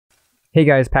Hey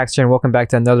guys, Paxter, and welcome back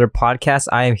to another podcast.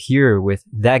 I am here with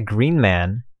That Green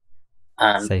Man.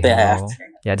 I'm Say back. hello.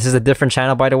 Yeah, this is a different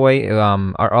channel, by the way.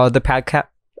 Our other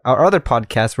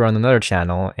podcasts were on another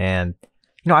channel, and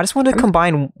I just want to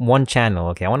combine one channel.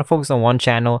 Okay, I want to focus on one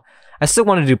channel. I still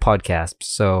want to do podcasts,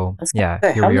 so yeah,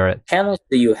 here How we many are. channels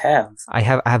do you have? I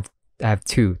have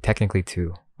two, technically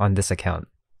two, on this account.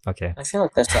 Okay. I feel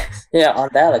like that's right. Yeah, on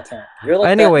that account. You're like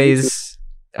that YouTube Anyways,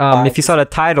 if you saw the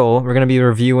title, we're gonna be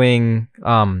reviewing.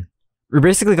 We're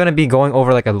basically gonna be going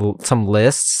over like some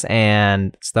lists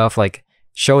and stuff like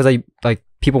shows that like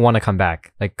people want to come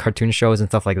back, like cartoon shows and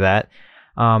stuff like that.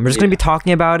 We're just gonna be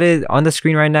talking about it on the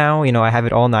screen right now. I have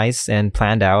it all nice and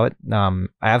planned out. I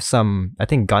have some, I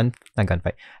think not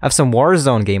gunfight. I have some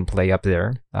Warzone gameplay up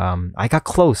there. I got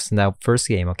close in that first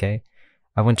game. Okay,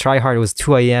 I went try hard. It was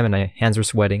 2 a.m. and my hands were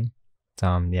sweating.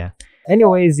 Yeah.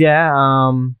 Anyways,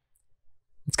 yeah.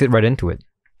 Let's get right into it.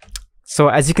 So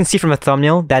as you can see from the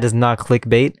thumbnail, that is not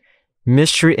clickbait.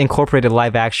 Mystery Incorporated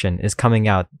live action is coming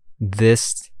out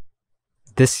this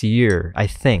year, I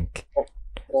think.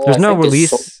 Well, There's I no think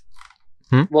release.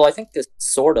 Well, I think it's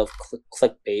sort of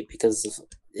clickbait because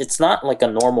it's not like a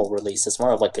normal release. It's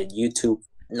more of like a YouTube,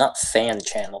 not fan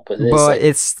channel, but But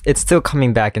it's still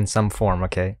coming back in some form,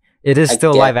 okay? It is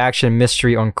still live action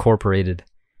Mystery Incorporated.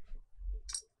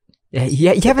 Yeah,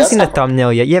 you haven't seen the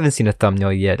thumbnail yet. You haven't seen the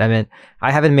thumbnail yet. I mean,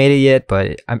 I haven't made it yet,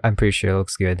 but I'm pretty sure it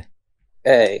looks good.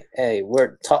 Hey,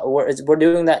 we're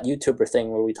doing that YouTuber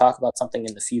thing where we talk about something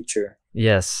in the future.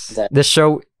 Yes, this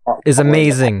show is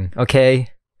amazing. Okay,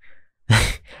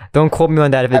 don't quote me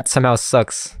on that if it somehow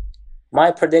sucks.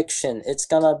 My prediction: it's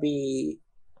gonna be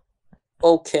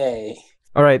okay.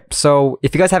 All right, so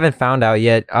if you guys haven't found out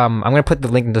yet, I'm gonna put the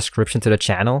link in the description to the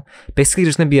channel. Basically,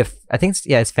 there's gonna be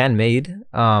it's fan made,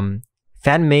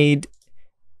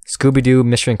 Scooby-Doo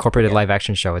Mystery Incorporated live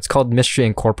action show. It's called Mystery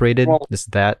Incorporated. Well,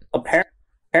 that.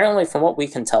 Apparently, from what we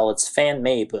can tell, it's fan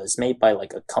made, but it's made by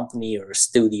like a company or a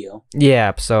studio.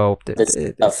 Yeah, so they're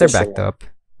backed up.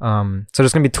 So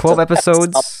there's gonna be 12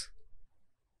 episodes.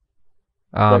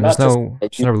 There's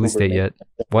no release date yet.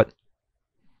 What?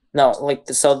 No,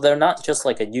 so they're not just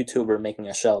like a YouTuber making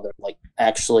a show. They're like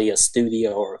actually a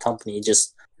studio or a company,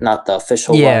 just not the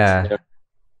official. Yeah, ones.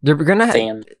 they're gonna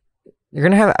have. You're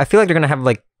gonna have. I feel like they're gonna have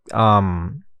like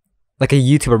a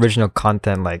YouTube original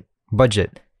content like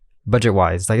budget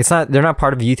wise. Like they're not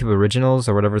part of YouTube Originals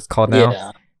or whatever it's called now.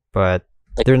 Yeah. But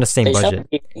they're in the same budget.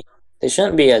 They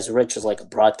shouldn't be as rich as like a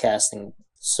broadcasting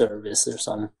service or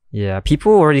something. Yeah,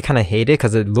 people already kind of hate it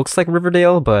because it looks like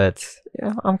Riverdale, but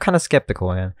yeah, I'm kind of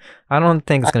skeptical, man. I don't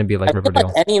think it's gonna be like Riverdale.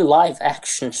 Like any live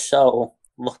action show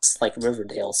looks like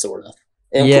Riverdale, sort of.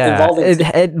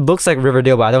 It looks like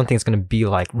Riverdale, but I don't think it's gonna be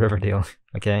like Riverdale.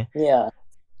 Okay. Yeah.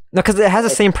 No, because it has the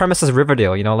same premise as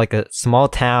Riverdale. Like a small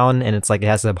town, and it's like it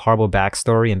has a horrible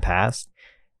backstory and past.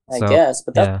 I guess,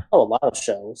 but that's a lot of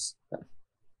shows.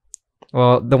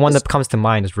 Well, the one that comes to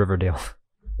mind is Riverdale.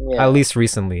 Yeah. At least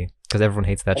recently, because everyone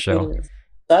hates that show.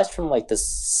 Aside from like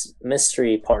this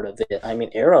mystery part of it, I mean,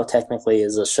 Arrow technically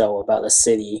is a show about a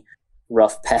city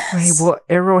rough past. Wait, well,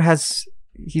 Arrow has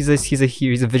he's a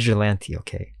vigilante,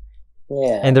 okay?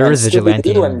 Yeah, and there is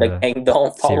vigilante. And the gang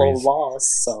don't follow laws,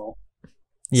 so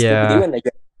yeah. And the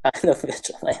gang kind of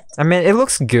vigilante. I mean, it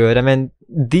looks good. I mean,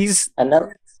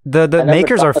 the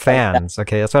makers are fans.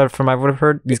 Okay, that's what I would have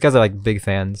heard. These guys are like big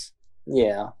fans.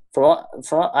 Yeah. From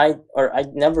what I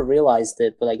never realized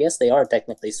it, but I guess they are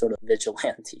technically sort of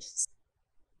vigilantes.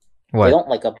 What? They don't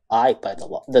like abide by the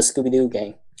law. The Scooby-Doo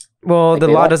gang. Well, the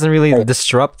law doesn't really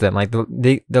disrupt them. Like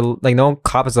no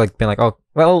cop has like been like, oh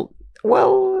well.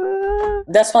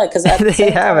 That's fine because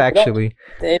they have actually.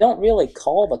 They don't really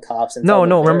call the cops. No.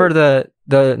 Remember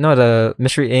the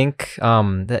Mystery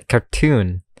Inc. That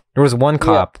cartoon. There was one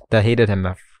cop that hated him.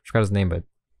 I forgot his name, but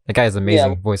that guy is an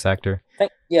amazing voice actor.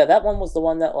 That one was the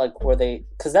one that like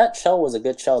because that show was a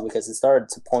good show because it started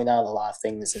to point out a lot of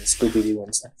things in Scooby-Doo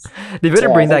and stuff. They better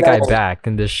bring that guy back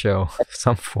in this show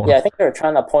some form. Yeah, I think they were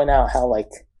trying to point out how like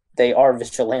they are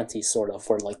vigilantes sort of,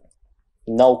 where like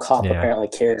no cop apparently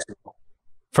cares.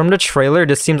 From the trailer,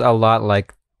 this seems a lot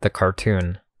like the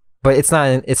cartoon, but it's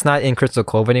not in Crystal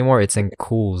Cove anymore. It's in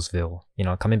Coolsville.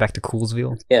 Coming back to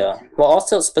Coolsville. Yeah. Well,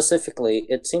 also specifically,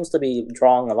 it seems to be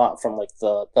drawing a lot from like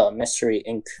the Mystery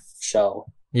Inc. show.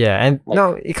 Yeah, and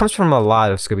it comes from a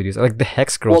lot of Scooby-Doo's. Like the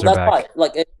Hex Girls are back. Why,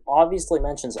 like it obviously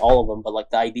mentions all of them, but like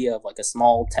the idea of like a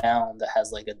small town that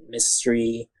has like a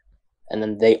mystery, and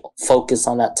then they focus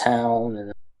on that town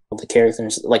and the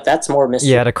characters, like that's more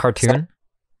mystery. Yeah, the cartoon.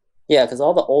 Yeah, because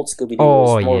all the old Scooby-Doo.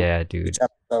 Oh yeah, dude.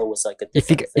 Was like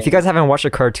if you guys haven't watched a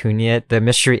cartoon yet, the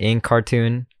Mystery Inc.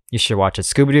 cartoon, you should watch it.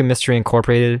 Scooby-Doo Mystery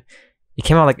Incorporated. It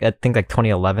came out like I think like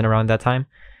 2011 around that time.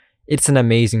 It's an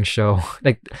amazing show.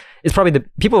 Like it's probably the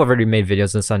people have already made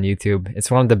videos of this on YouTube.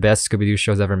 It's one of the best Scooby Doo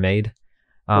shows ever made.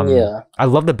 Yeah. I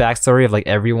love the backstory of like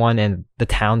everyone and the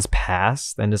town's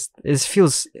past, and just it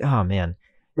feels oh man,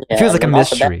 it Yeah, feels and like a then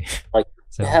off of that, mystery. like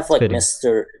So you have it's like fitting.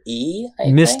 Mr. E, I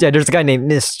Mr. think. Yeah, there's a guy named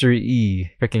Mr.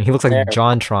 E. Freaking, he looks like There,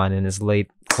 JonTron in his late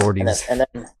and then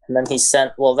 40s. he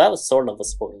sent. Well, that was sort of a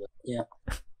spoiler. Yeah.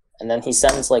 And then he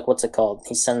sends like what's it called?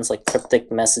 He sends like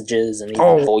cryptic messages and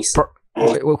even voice.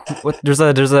 Wait, what? There's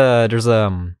I the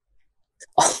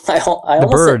almost said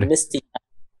bird. Misty.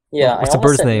 Yeah, I What's the almost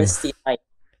bird's said name? Misty Knight.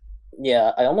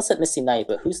 Yeah, I almost said Misty Knight,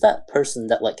 but who's that person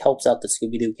that like helps out the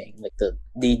Scooby Doo gang, like the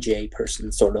DJ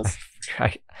person, sort of?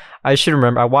 I, I should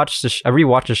remember. I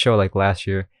rewatched the show like last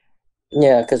year.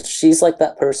 Yeah, because she's like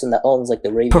that person that owns like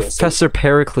the radio station. Professor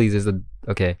Pericles is the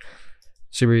okay.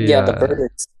 Should we? Yeah, the bird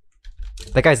is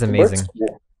That guy's the bird's amazing.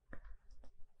 cool.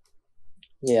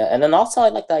 Yeah, and then also I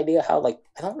like the idea how like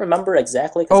I don't remember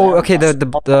exactly. 'Cause I Oh, haven't okay.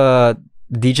 watched The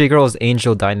DJ girl is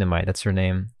Angel Dynamite. That's her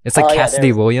name. It's like Oh, yeah, Cassidy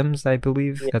there's- Williams, I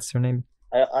believe. Yeah. That's her name.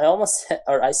 I almost said,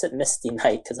 or I said Misty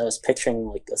Knight because I was picturing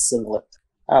like a similar.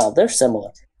 I don't know, they're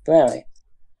similar. But anyway,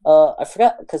 I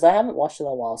forgot because I haven't watched it in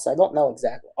a while, so I don't know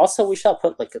exactly. Also, we shall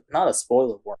put like not a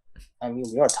spoiler warning. I mean,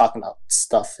 we are talking about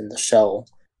stuff in the show.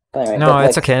 But anyway, No, but,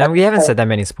 it's like, okay. We haven't said that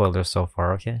many spoilers so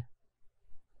far. Okay.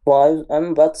 Well,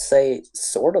 I'm about to say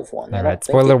sort of one. I All don't right.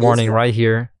 think Spoiler it is warning one. right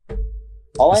here.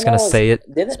 All Just I know gonna is, say it.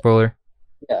 Didn't Spoiler.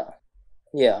 yeah,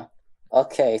 yeah.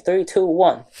 Okay, 3, 2,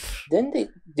 1. Didn't they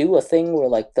do a thing where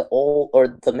like the old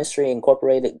or the Mystery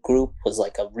Incorporated group was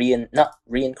like a not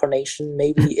reincarnation,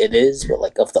 maybe it is, but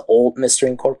like of the old Mystery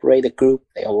Incorporated group?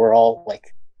 They were all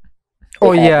like. they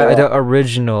Oh had yeah, their the own-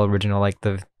 original, like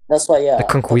the That's why, yeah. the but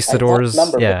conquistadors, I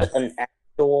don't remember, yeah. was it an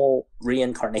actual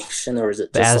reincarnation or is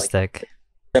it the just like Aztec.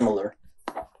 similar?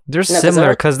 They're 'cause I similar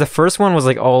don't- because the first one was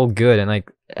like all good and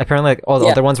like apparently like all the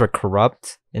Yeah. other ones were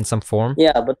corrupt in some form.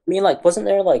 Yeah, but I mean, like, wasn't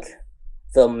there like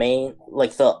the main,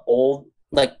 like the old,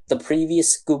 like the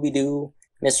previous Scooby Doo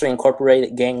Mystery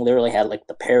Incorporated gang literally had like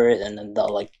the parrot and then the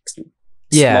like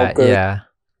Yeah, smoker, yeah.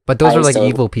 But those were like so-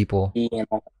 evil people you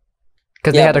know.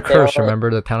 because they Yeah, had a but they were, curse. like- Remember,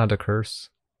 the town had a curse.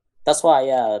 That's why,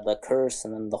 yeah, the curse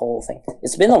and then the whole thing.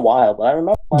 It's been a while, but I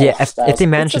remember. when I Yeah, watched that, I if was they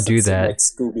like, managed to this do doesn't seem that.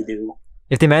 like Scooby Doo.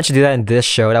 If they managed to do that in this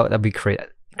show, that'd be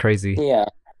crazy. Yeah,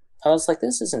 I was like,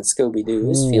 this isn't Scooby Doo.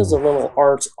 This feels a little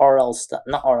RL stuff,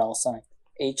 not RL sign.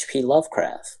 H.P.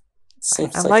 Lovecraft.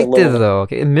 Seems I like liked a little it though.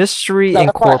 Okay, mystery No,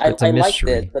 that's why incorporates I a liked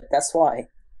mystery. it, but that's why.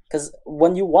 Because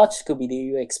when you watch Scooby Doo,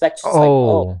 you expect just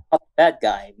Oh. like, fuck that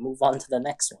guy, move on to the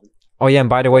next one. Oh yeah, and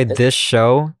by the way, This- this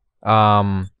show,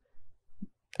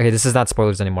 okay, this is not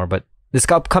spoilers anymore, but this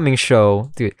upcoming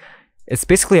show, dude, it's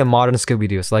basically a modern Scooby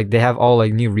Doo. So like they have all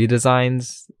like new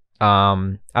redesigns.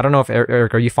 I don't know if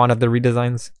Eric, are you fond of the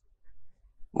redesigns?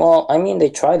 Well, I mean, they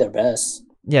try their best.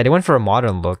 Yeah, they went for a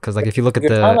modern look because like if you look at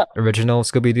You're talking the about- original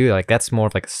Scooby Doo, like that's more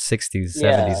of like 60s,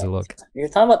 70s Yeah. look. You're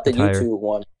talking about the Attire. YouTube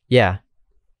one. Yeah,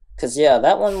 Because, yeah,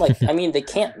 that one, like, I mean, they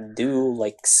can't do,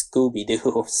 like, Scooby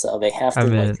Doo, so they have to, I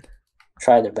mean, like,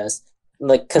 try their best.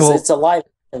 Like, because Well- it's a live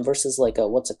versus, like, a,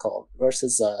 what's it called?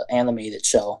 Versus a animated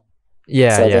show.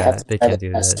 yeah, so yeah, to they try can't their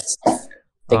do best that. and stuff.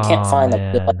 They can't Oh, find a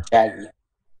bit man. like Shaggy.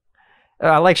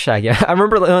 I like Shaggy. I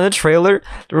remember in the trailer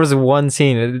there was one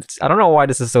scene. I don't know why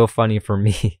this is so funny for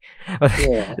me. But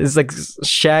Yeah. it's like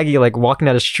Shaggy like walking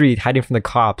down the street, hiding from the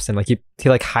cops, and like he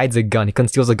like hides a gun. He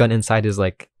conceals a gun inside his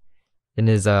like in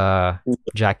his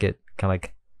jacket, kind of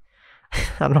like.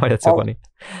 I don't know why that's so Oh. funny.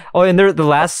 Oh, and the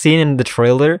last scene in the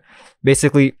trailer,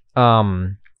 basically,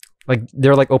 like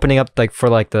they're like opening up like for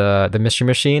like the mystery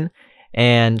machine,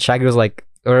 and Shaggy was like,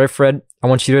 "All right, Fred, I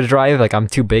want you to drive. Like I'm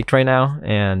too baked right now."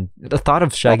 And the thought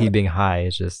of Shaggy being high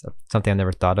is just something I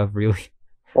never thought of. Really,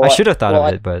 I should have thought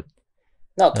of it, but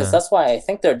No, because Yeah. that's why I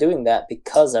think they're doing that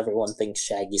because everyone thinks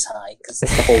Shaggy's high. Because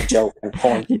that's the whole joke and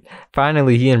point.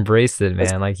 finally he embraced it,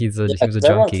 man. Like he was a Yeah, 'cause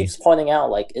everyone junkie. keeps pointing out,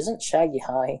 like, isn't Shaggy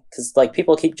high? Because like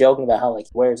people keep joking about how like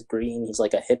he wears green. He's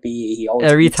like a hippie. He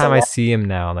always Every eats a time I lot, see him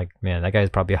now, I'm like, man, that guy's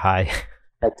probably high.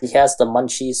 like he has the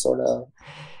munchies sort of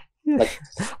like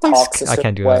Like, talks a I can't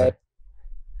certain do way. that.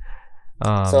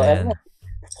 Oh So man.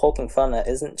 everyone's poking fun at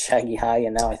isn't Shaggy high,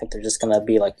 and now I think they're just gonna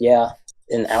be like, yeah,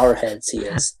 in our heads he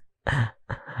is.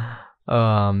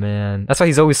 Oh man, that's why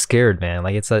he's always scared, man.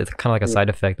 Like it's kind of like a Yeah. side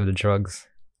effect of the drugs.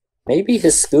 Maybe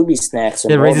his Scooby snacks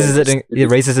are It more raises than it. It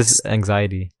raises his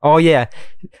anxiety. Oh yeah,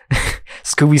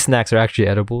 Scooby snacks are actually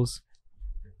edibles.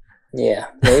 Yeah,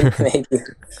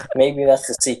 maybe that's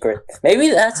the secret. Maybe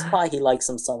that's why he likes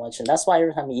them so much, and that's why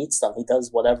every time he eats them, he does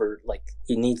whatever like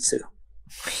he needs to.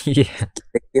 Yeah.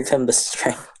 They give him the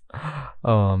strength.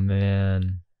 Oh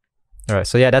man. All right,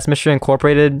 so yeah, that's Mystery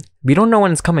Incorporated. We don't know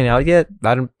when it's coming out yet.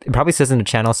 I don't. It probably says in the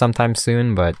channel sometime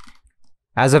soon, but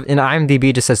as of in IMDb,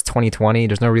 it just says 2020.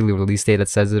 There's no really release date that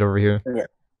says it over here. Yeah.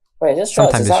 Wait, just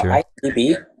realized Sometime it's this on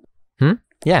year. IMDb.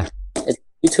 Yeah, It's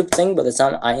a YouTube thing, but it's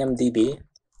on IMDb.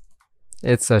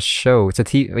 it's a show. It's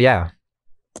a Yeah,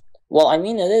 Well, I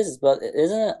mean it is, but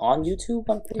isn't it on YouTube?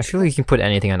 I'm pretty I feel sure. like you can put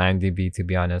anything on IMDb. To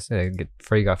be honest, get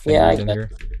Free got Yeah, fingers in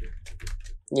here.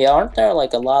 Yeah, aren't there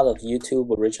like a lot of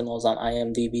YouTube originals on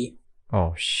IMDb?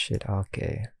 Oh shit.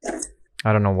 Okay.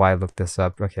 I don't know why I looked this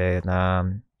up. Okay.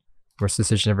 Worst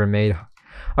decision ever made.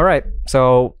 All right.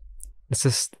 So this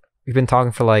is we've been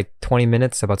talking for like 20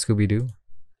 minutes about Scooby Doo.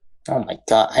 Oh my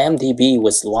god, IMDb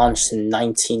was launched in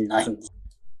 1990.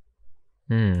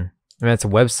 I mean, it's a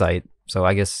website, so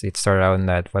I guess it started out in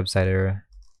that website era,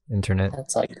 internet.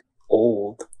 That's like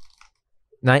old.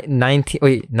 1919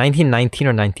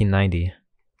 or 1990?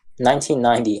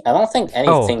 1990. I don't think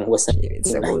anything was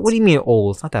in What do you mean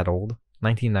old? It's not that old. I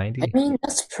 1990. mean,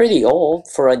 that's pretty old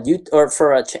for a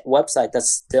for a website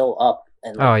that's still up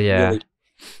and like, Oh yeah. really,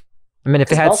 I mean, if it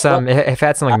 'cause had most some, if it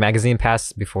had some like magazine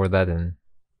pass before that, then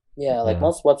yeah, like yeah.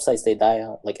 most websites they die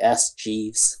out. Like Ask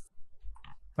Jeeves.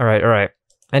 All right, all right.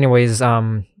 Anyways,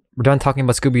 we're done talking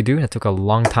about Scooby Doo. That took a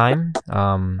long time.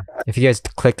 If you guys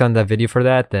clicked on that video for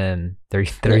that, then there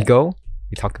you Yeah. go.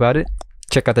 We talked about it.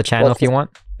 Check out the channel Well, if you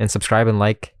want, and subscribe and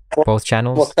like both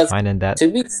channels. well, 'cause Mine and that.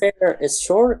 To be fair, it's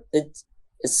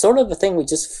sort of a thing we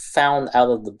just found out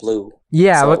of the blue.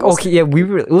 Yeah, So like it was- okay, yeah,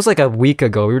 it was like a week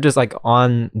ago. We were just like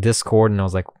on Discord, and I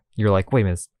was like, you're like, wait a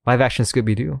minute, live action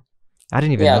Scooby Doo. I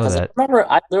didn't even Yeah, know because I that. remember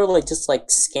I literally just like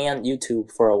scanned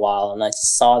YouTube for a while and I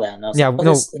just saw that and I was Yeah, like, what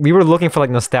no, is this? we were looking for like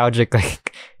nostalgic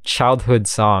like childhood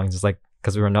songs, just like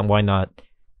because we were not, why not?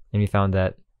 And we found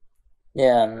that.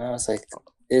 Yeah, and I was like,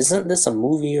 isn't this a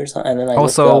movie or something? And then I looked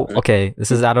Also, up and okay, this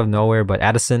is out of nowhere, but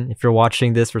Addison, if you're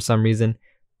watching this for some reason,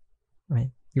 right,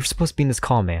 you're supposed to be in this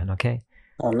call, man. Okay,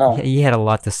 oh no. he had a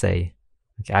lot to say.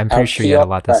 Okay, I'm Our pretty sure he had a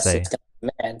lot to PR say. is gonna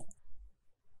be mad.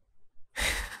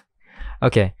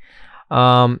 Okay.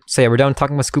 So yeah, we're done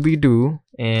talking about Scooby Doo,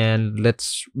 and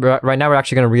right now we're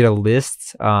actually gonna read a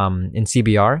list in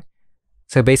CBR.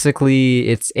 So basically,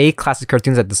 it's 8 classic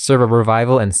cartoons that deserve a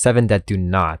revival and 7 that do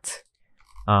not.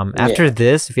 After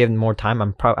this, if you have more time,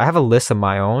 I have a list of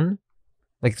my own,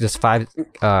 like just 5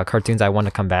 cartoons I want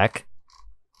to come back.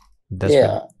 That's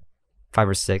Yeah. 5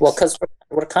 or 6. Well, because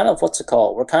we're kind of, what's it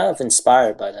called? We're kind of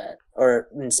inspired by that. Or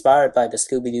inspired by the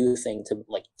Scooby Doo thing to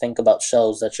like think about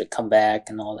shows that should come back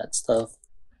and all that stuff.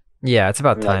 Yeah, it's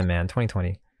about Like- time, man.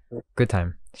 2020, good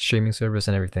time. Streaming service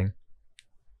and everything.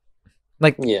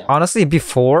 Like Yeah. honestly,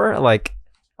 before like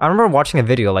I remember watching a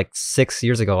video like 6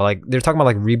 years ago. Like they're talking about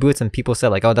like reboots, and people said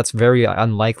like, "Oh, that's very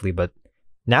unlikely." But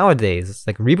nowadays, it's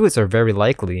like reboots are very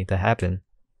likely to happen.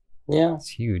 Yeah. It's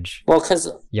huge. Well,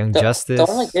 because Young the Justice.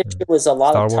 only issue is a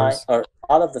lot Star of time, Wars. or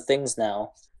a lot of the things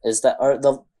now is that, or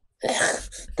the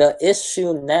the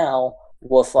issue now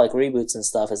with like reboots and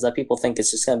stuff is that people think it's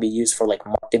just gonna be used for like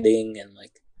marketing and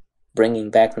like bringing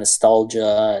back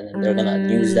nostalgia, and they're gonna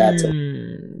use that to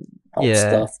help Yeah.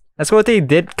 stuff. That's what they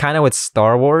did kind of with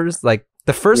Star Wars. Like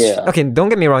the first, Yeah. okay, don't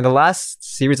get me wrong, the last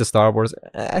series of Star Wars,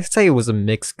 I'd say it was a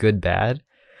mix good bad.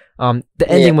 The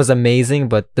ending was amazing,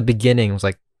 but the beginning was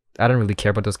like, I don't really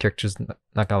care about those characters.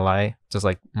 Not gonna lie, just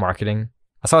like marketing.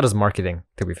 I saw it as marketing,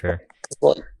 to be fair.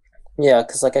 Well, yeah,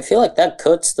 because like I feel like that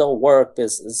could still work,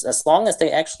 is as long as they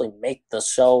actually make the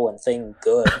show and thing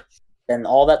good, then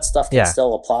all that stuff can Yeah.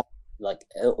 still apply. Like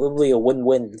it will be a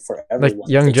win-win for everyone. Like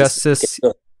Young They just make it Justice,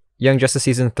 good. Young Justice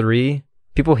season 3.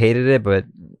 People hated it, but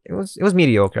it was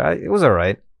mediocre. It was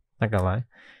alright. Not gonna lie.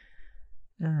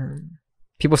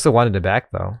 People still wanted it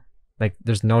back though. Like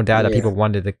there's no doubt that Yeah. people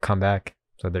wanted to come back.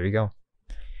 So there you go.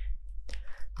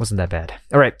 Wasn't that bad.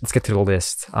 All right, let's get to the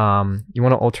list. You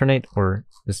want to alternate or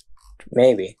just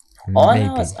Maybe. All I maybe?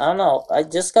 know is, I don't know. I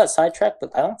just got sidetracked, but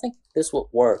I don't think this would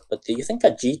work. But do you think a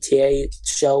GTA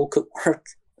show could work?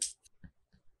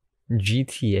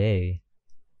 GTA.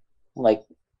 Like,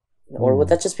 or would Ooh.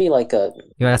 that just be like a?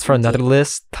 You know, that's for another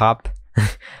list. Top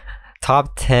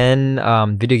 10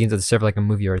 video games that deserve like a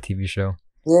movie or a TV show.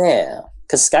 Yeah,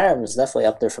 because Skyrim is definitely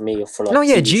up there for me for like. No,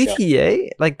 yeah, TV show. GTA.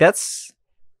 Like that's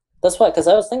That's why, because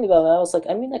I was thinking about it. I was like,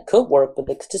 I mean, that could work, but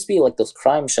it could just be like those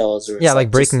crime shows or yeah, it's like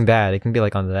just- Breaking Bad. It can be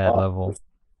like on that Oh. level,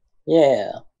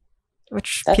 Yeah,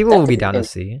 which That- people that will be could be down to in-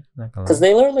 see. Not gonna because lie.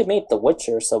 they literally made The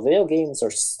Witcher, so video games are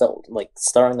still like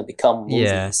starting to become movies.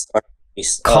 Yeah. Or,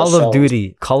 Call of shows.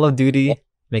 Duty. Call of Duty.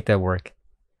 Make that work.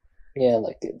 Yeah,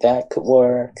 like that could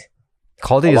work.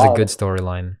 Call of Duty is a lot good of-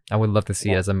 storyline. I would love to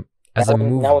see it as a now,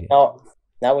 movie. Now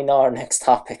Now we know our next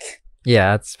topic.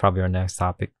 Yeah, that's probably our next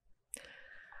topic.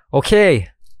 Okay,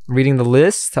 reading the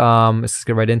list. Let's just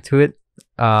get right into it.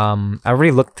 I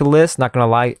already looked the list. Not gonna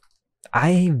lie,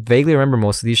 I vaguely remember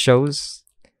most of these shows.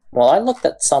 Well, I looked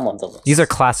at some of the lists. These are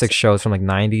classic shows from like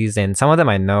 '90s, and some of them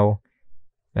I know.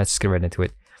 Let's just get right into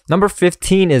it. Number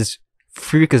 15 is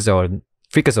Freakazoid.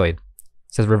 Freakazoid. It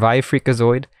says Revive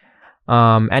Freakazoid.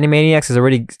 Animaniacs is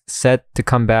already set to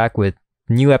come back with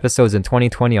new episodes in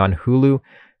 2020 on Hulu.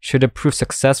 Should it prove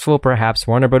successful, perhaps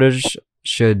Warner Brothers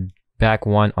should back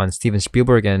one on Steven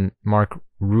Spielberg and Mark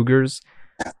Ruger's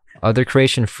other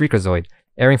creation, Freakazoid.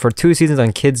 Airing for 2 seasons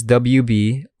on Kids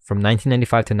WB from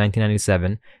 1995 to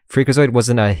 1997, Freakazoid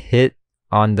wasn't a hit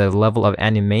on the level of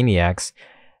Animaniacs,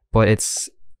 but it's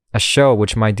a show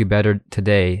which might do better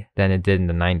today than it did in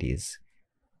the 90s.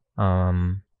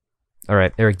 All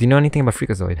right, Eric, do you know anything about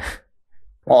Freakazoid?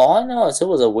 Well, all I know is it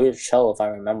was a weird show, if I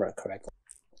remember it correctly.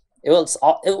 A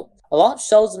lot of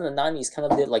shows in the 90s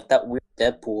kind of did like that weird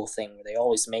Deadpool thing where they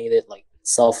always made it like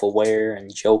self-aware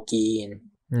and jokey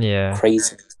and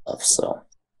crazy stuff. So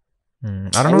I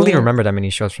don't really remember that many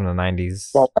shows from the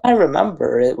 90s. Well, I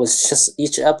remember it was just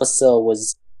each episode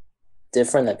was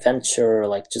different adventure,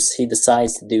 like just he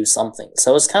decides to do something.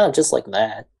 So it's kind of just like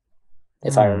that,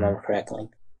 if I remember correctly.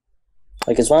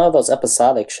 Like it's one of those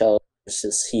episodic shows. It's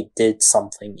just he did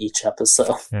something each episode.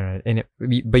 All right,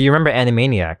 but you remember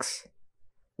Animaniacs?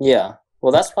 Yeah.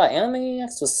 Well, that's why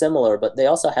Animaniacs was similar, but they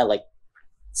also had like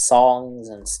songs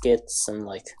and skits and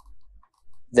like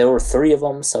there were 3 of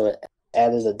them, so it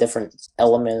added a different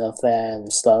element of that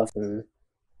and stuff and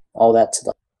all that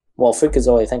stuff. Well,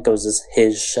 Freakazoid, I think it was just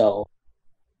his show.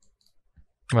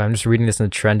 Well, I'm just reading this in the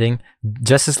trending.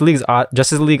 Justice League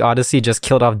Odyssey just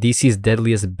killed off DC's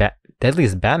deadliest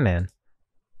Batman.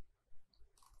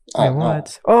 Oh, wait,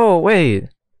 what? No. Oh, wait.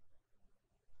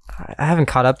 I haven't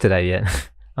caught up to that yet.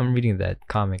 I'm reading that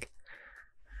comic.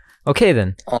 Okay,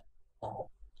 then. Oh.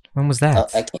 When was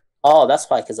that? I can't. Oh, that's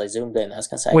why, because I zoomed in. I was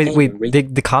gonna say. Wait.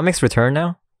 The comics return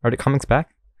now? Are the comics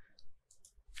back?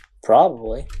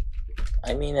 Probably.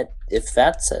 I mean, if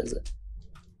that says it.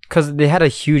 Because they had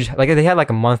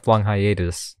a month-long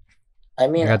hiatus. I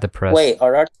mean, I got depressed. Wait,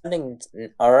 are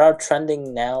our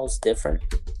trending nows different?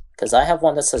 Because I have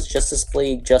one that says Justice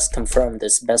League just confirmed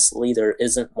this best leader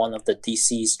isn't one of the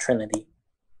DC's Trinity.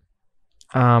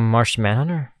 Martian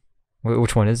Manhunter?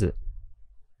 Which one is it?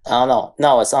 I don't know.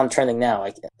 No, it's on trending now.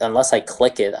 Unless I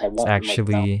click it, I won't.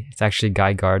 It's actually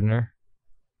Guy Gardner.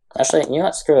 Actually, you know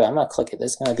what? Screw it. I'm gonna click it.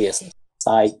 There's gonna be a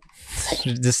side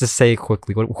thing. Just to say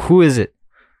quickly, who is it?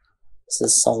 This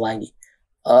is so laggy.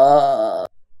 I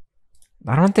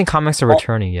don't think comics are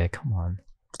returning yet. Come on.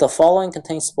 The following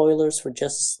contains spoilers for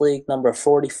Justice League number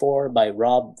 44 by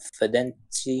Rob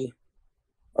Fedenti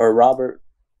or Robert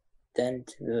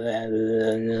Dent.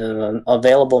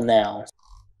 Available now.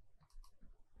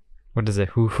 What is it?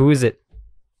 Who is it?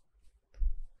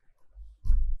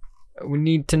 We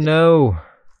need to know.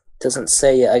 Doesn't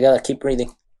say it. I gotta keep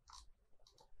reading.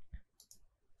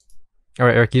 All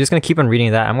right, Eric, you're just gonna keep on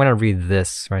reading that. I'm gonna read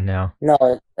this right now. No,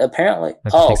 apparently.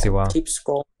 That takes a while. Keep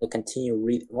scrolling to continue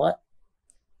reading. What?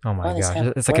 Oh my gosh,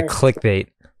 it's like a clickbait.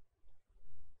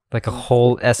 Like a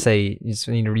whole essay. You just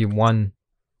need to read one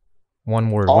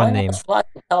word, one name. I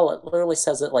can tell it literally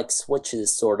says it like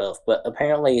switches sort of, but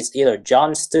apparently it's either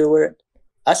Jon Stewart.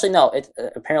 Actually, no, it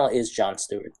apparently is Jon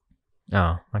Stewart.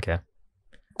 Oh, okay.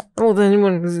 Well, then you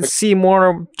want to see more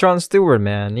of Jon Stewart,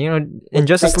 man. You know, in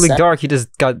Justice League Dark, he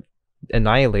just got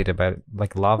annihilated by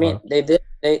like lava. I mean, they did.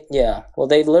 Well,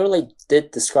 they literally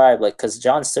did describe like because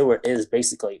Jon Stewart is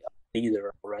basically a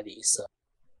leader already, so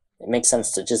it makes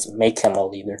sense to just make him a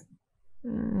leader.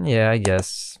 Yeah, I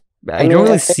guess. I don't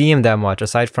really see him that much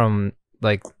aside from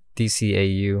like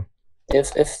DCAU.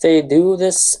 If they do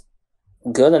this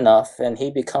good enough and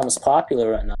he becomes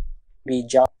popular enough, maybe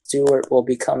Jon Stewart will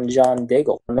become John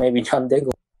Diggle. Maybe John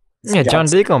Diggle. Yeah, John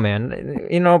Diggle, man.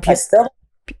 You know,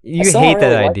 you hate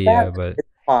that idea, but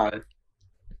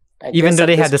even though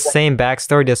they had the same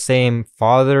backstory, the same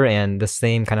father, and the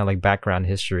same kind of like background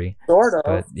history. Sort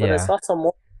of, but it's also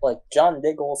more like John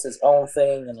Diggle's his own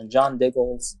thing, and then John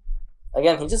Diggle's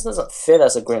again, he just doesn't fit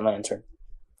as a Green Lantern.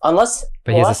 But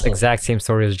he has this exact same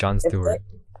story as Jon Stewart.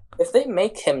 If they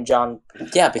make him John,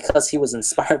 because he was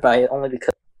inspired by it, only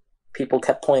because people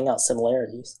kept pointing out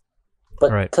similarities.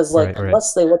 But because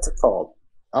unless they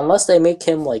unless they make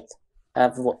him like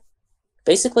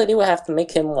basically they would have to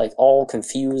make him like all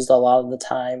confused a lot of the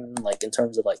time, like in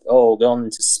terms of like going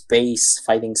into space,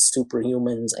 fighting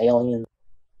superhumans, aliens.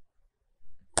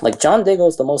 Like John Diggle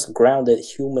is the most grounded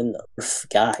human Earth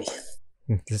guy.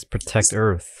 Just protect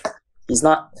Earth. He's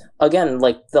not again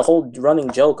like the whole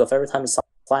running joke of every time he saw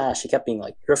Flash, he kept being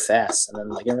like, "You're fast," and then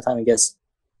like every time he gets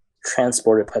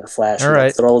transported by the Flash, All he like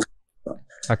right. throws.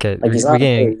 Okay, Like he's we're not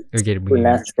getting a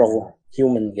supernatural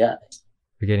human guy.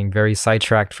 we're getting very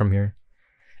sidetracked from here.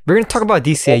 We're gonna talk about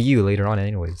DCAU later on,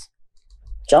 anyways.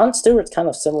 John Stewart's kind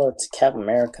of similar to Captain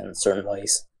America in certain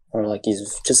ways, or like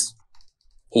he's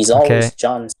always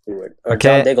John Stewart or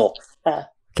John Diggle. Ah.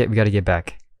 Okay, we got to get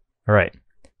back. All right,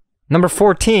 number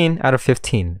 14 out of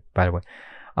 15, by the way.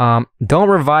 Don't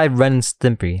revive Ren and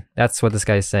Stimpy. That's what this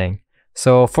guy is saying.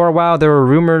 So for a while, there were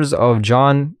rumors of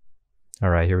John. All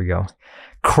right, here we go.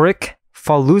 Crick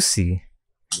Falusi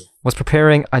was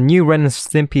preparing a new Ren and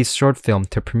Stimpy short film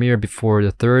to premiere before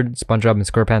the third SpongeBob and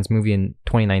SquarePants movie in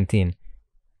 2019.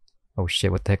 Oh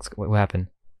shit! What the heck? What happened?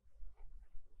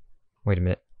 Wait a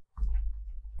minute.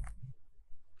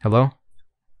 Hello?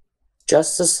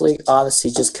 Justice League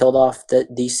Odyssey just killed off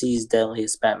DC's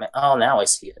deadliest Batman. Oh, now I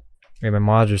see it. Wait, my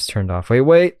monitor's turned off.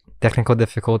 Wait. Technical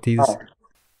difficulties. Oh.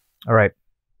 All right.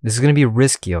 This is going to be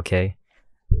risky, okay?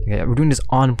 We're doing this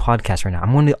on podcast right now.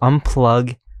 I'm going to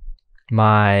unplug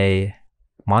my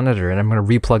monitor and I'm going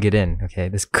to replug it in, okay?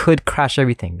 This could crash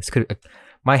everything.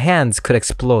 My hands could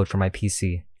explode from my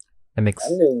PC. That makes...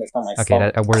 I'm doing this on my okay,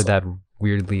 phone. I worded that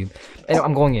weirdly. Anyway,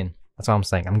 I'm going in. That's what I'm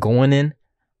saying. I'm going in.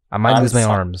 I might lose my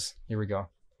arms. Here we go.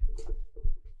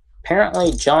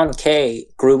 Apparently, John K.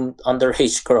 groomed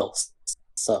underage girls.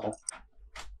 So,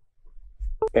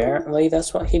 apparently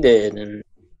that's what he did. And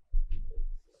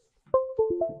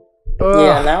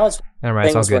yeah, now it's... Alright,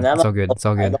 it's all good. It's all good. It's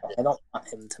all good. I don't want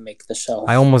him to make the show.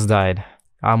 I almost died.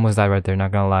 Right there,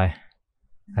 not gonna lie.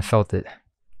 I felt it.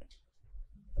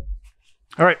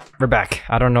 Alright, we're back.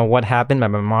 I don't know what happened. My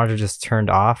monitor just turned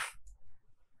off.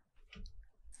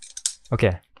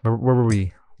 Okay, where were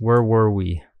we?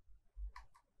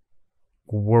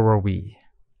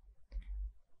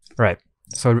 Right.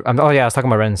 So, oh yeah, I was talking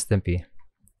about Ren and Stimpy.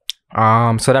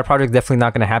 So that project definitely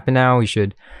not gonna happen now.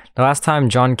 The last time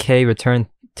John K. returned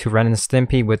to Ren and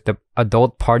Stimpy with the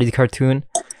adult party cartoon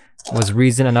was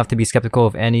reason enough to be skeptical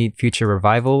of any future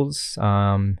revivals.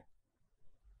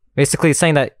 Basically, it's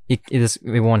saying that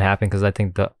it won't happen because I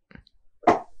think the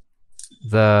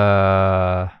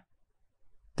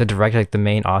director, like the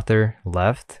main author,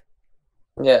 left.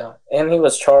 Yeah, and he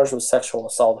was charged with sexual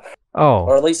assault. Oh,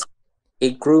 or at least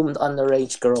he groomed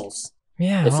underage girls.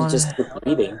 Yeah, if he just keeps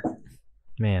reading.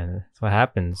 Man, that's what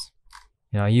happens.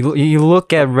 You know, you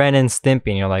look at Ren and Stimpy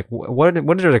and you're like, what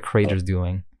are the creators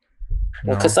doing?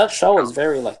 Well, because that show was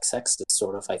very like sexist,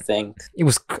 sort of. I think it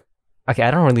was. Okay,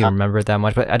 I don't really remember it that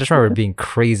much, but I just remember it being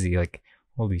crazy. Like,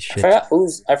 holy shit!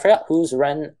 I forgot who's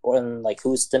Ren and like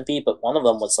who's Stimpy, but one of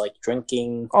them was like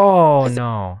drinking. Oh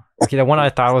no! Okay, the one I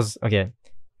thought was okay.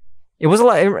 It was a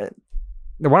lot.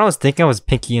 The one I was thinking of was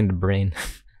Pinky and the Brain.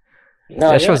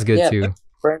 No, that show was good too.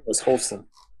 Brain was wholesome.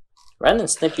 Ren and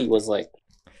Stimpy was like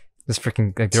this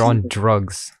freaking like they're on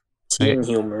drugs. Teen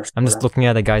humor. I'm just looking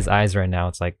at the guy's eyes right now.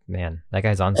 It's like, man, that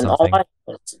guy's on something.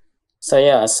 So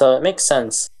yeah, so it makes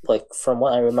sense. Like from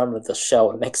what I remember of the show,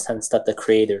 it makes sense that the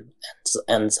creator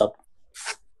ends up.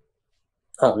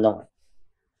 Oh no.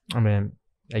 I mean,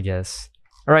 I guess.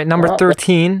 All right, number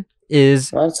 13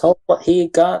 is. Let's hope what he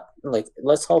got.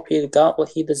 Let's hope he got what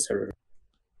he deserved.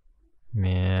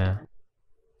 Yeah,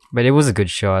 but it was a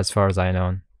good show as far as I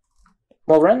know.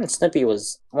 Well, Ren and Stimpy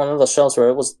was one of the shows where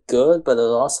it was good, but it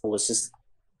also was just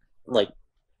like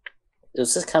it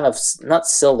was just kind of not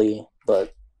silly,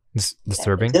 but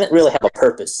disturbing. It didn't really have a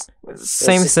purpose.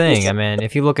 Same thing. I mean,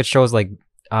 if you look at shows like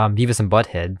Beavis and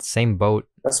Butthead, same boat.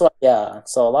 That's what. Yeah.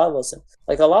 So a lot of those,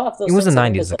 it was the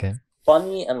 90s. Okay.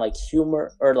 Funny and like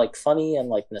humor, or like funny and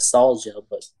like nostalgia,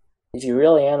 but if you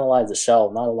really analyze the show,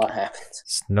 not a lot happens.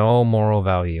 It's no moral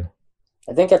value.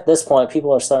 I think at this point,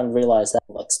 people are starting to realize that,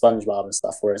 like SpongeBob and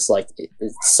stuff, where it's like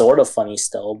it's sort of funny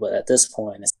still, but at this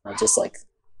point, it's not just like.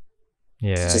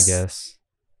 Yeah, I guess.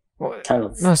 Kind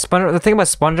of. No, the thing about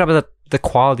SpongeBob is that the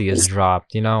quality has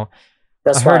dropped. You know.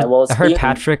 That's right. Well, I heard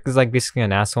Patrick is like basically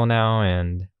an asshole now,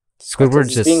 and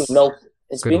Squidward's just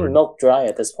being milked dry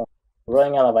at this point. We're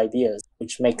running out of ideas,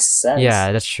 which makes sense.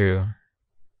 Yeah, that's true.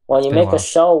 When you make a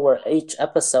show where each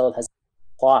episode has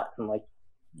plot and like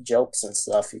jokes and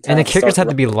stuff, and the characters have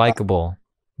to be likable.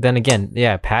 Then again,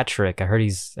 yeah, Patrick, I heard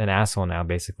he's an asshole now,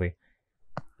 basically.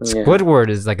 Yeah. Squidward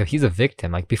is like he's a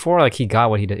victim. Like before, like he got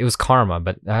what he did. It was karma,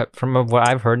 but from what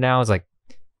I've heard now, it's like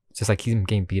just like he's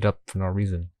getting beat up for no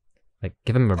reason. Like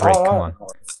give him a break. Come on.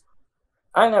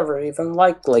 I never even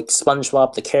liked like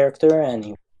SpongeBob the character,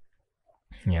 and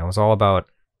yeah, it was all about.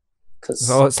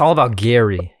 It's all about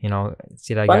Gary, you know.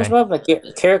 See that SpongeBob,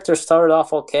 the character started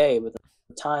off okay, but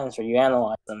times where you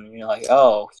analyze them and you're like,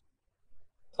 oh,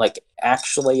 like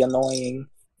actually annoying.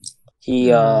 He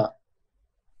It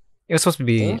was supposed to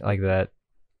be didn't, like that.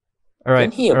 All right,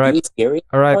 didn't he all right, abuse Gary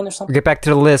all at right. one point or something? Get back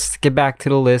to the list. Get back to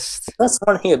the list. That's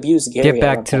when he abused Gary. Get at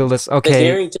back one to the point. list. Did Okay.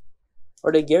 Gary just,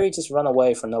 or did Gary just run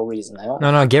away for no reason? I don't know.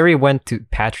 No, Gary went to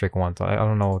Patrick once. I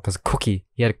don't know, because cookie.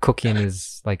 He had a cookie in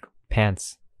his like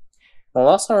pants. Well,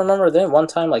 also remember then one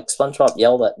time like SpongeBob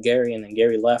yelled at Gary and then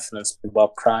Gary left and then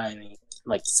SpongeBob cried and he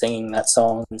like singing that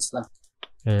song and stuff.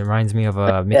 It reminds me of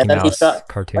a Mickey Mouse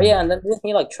cartoon. Oh yeah, and then didn't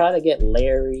he like try to get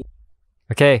Larry?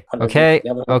 Okay.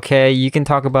 You can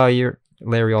talk about your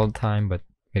Larry all the time, but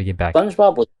gotta get back.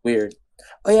 SpongeBob was weird.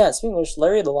 Oh yeah, speaking of which,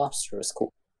 Larry the Lobster was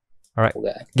cool. All right, cool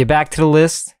guy. Get back to the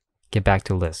list. Get back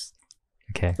to the list.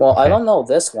 Okay. Well, okay. I don't know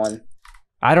this one.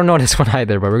 I don't know this one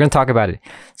either, but we're gonna talk about it.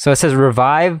 So it says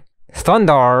revive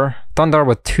Thundar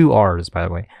with 2 R's, by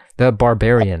the way. The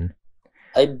Barbarian.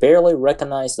 I barely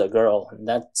recognize the girl, and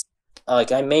that's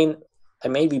like I may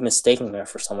be mistaking her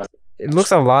for someone. It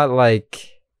looks a lot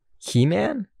like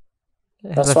He-Man.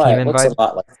 That's right. It looks a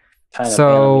lot like kind of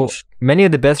animation. Many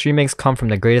of the best remakes come from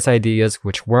the greatest ideas,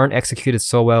 which weren't executed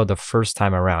so well the first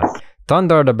time around.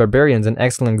 Thundar the Barbarian is an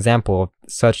excellent example of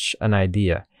such an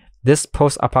idea. This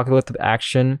post-apocalyptic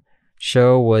action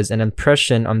show was an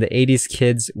impression on the 80s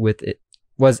kids with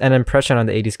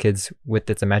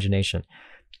its imagination.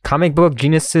 Comic book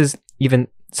geniuses, even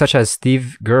such as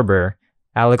Steve Gerber,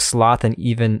 Alex Toth, and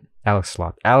even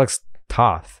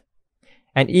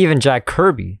Jack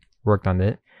Kirby worked on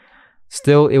it.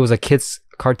 Still, it was a kids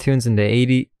cartoon in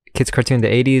the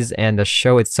 80s, and the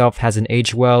show itself hasn't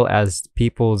aged well as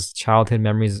people's childhood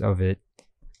memories of it.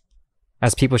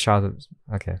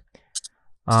 Okay.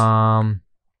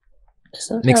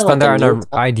 Makes Thunder an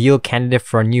ideal candidate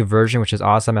for a new version, which is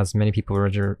awesome, as many people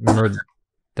remember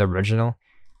the original.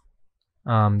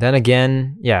 Then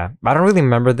again, yeah, I don't really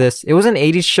remember this. It was an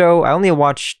 80s show. I only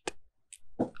watched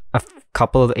a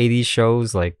couple of 80s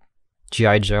shows like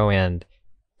G.I. Joe and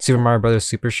Super Mario Brothers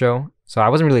Super Show, so I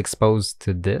wasn't really exposed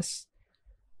to this.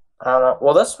 I don't know.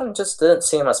 Well, this one just didn't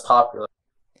seem as popular.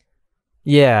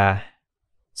 Yeah.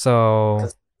 So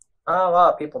not a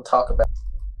lot of people talk about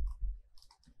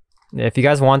it. If you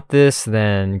guys want this,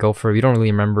 then go for it. You don't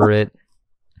really remember it.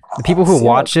 The people who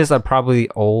watch this are probably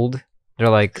old. They're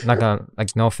like, not gonna,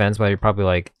 like, no offense, but you're probably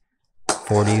like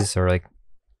 40s or like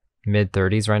mid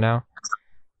 30s right now.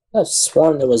 I've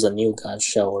sworn there was a New Gods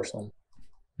show or something.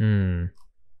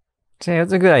 So yeah,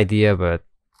 it's a good idea, but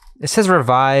it says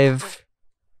revive.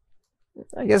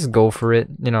 I guess go for it.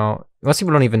 You know, most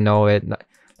people don't even know it.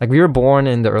 Like, we were born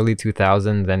in the early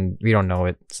 2000s and we don't know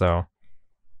it, so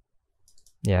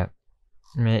yeah.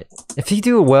 I mean, if you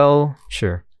do well,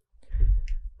 sure.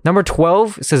 Number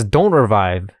 12, it says don't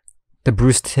revive the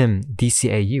Bruce Timm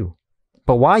DCAU.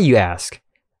 But why, you ask?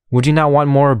 Would you not want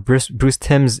more Bruce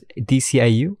Timm's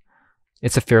DCAU?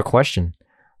 It's a fair question.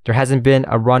 There hasn't been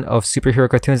a run of superhero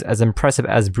cartoons as impressive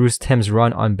as Bruce Timm's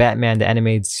run on Batman the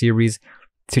Animated Series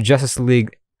to Justice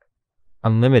League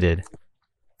Unlimited.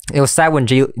 It was sad when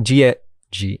JLU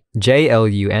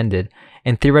ended,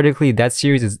 and theoretically that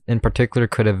series in particular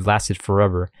could have lasted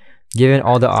forever. Given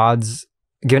all the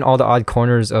odd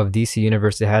corners of DC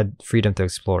Universe it had freedom to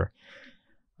explore.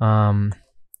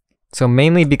 So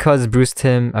mainly because Bruce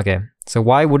Timm... Okay, so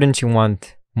why wouldn't you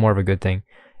want more of a good thing?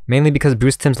 Mainly because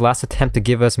Bruce Timm's last attempt to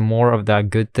give us more of that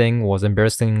good thing was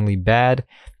embarrassingly bad.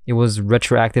 It was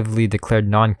retroactively declared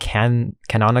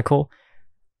non-canonical.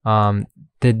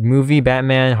 The movie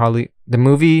Batman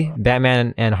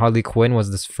and Harley Quinn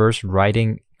was this first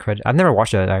writing credit. I've never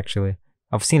watched that, actually.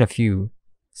 I've seen a few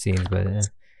scenes, but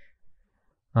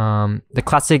the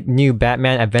classic new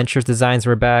Batman Adventures designs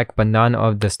were back, but none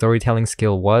of the storytelling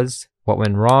skill was. What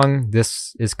went wrong?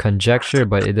 This is conjecture,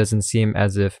 but it doesn't seem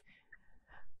as if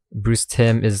Bruce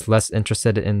Timm is less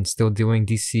interested in still doing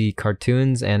DC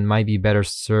cartoons and might be better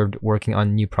served working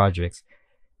on new projects.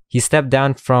 He stepped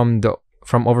down from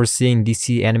overseeing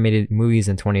DC animated movies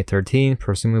in 2013,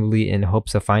 presumably in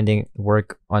hopes of finding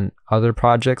work on other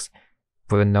projects,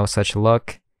 but with no such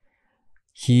luck.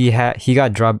 He basically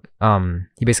got dropped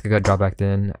back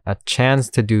then. A chance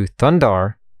to do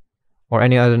Thundar or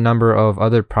any other number of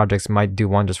other projects might do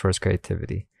wonders for his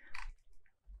creativity.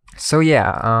 So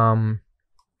yeah,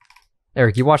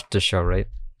 Eric, you watched the show, right?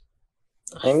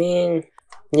 I mean,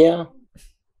 yeah.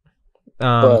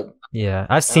 But yeah,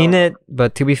 I've seen it,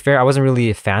 but to be fair, I wasn't really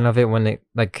a fan of it when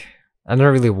I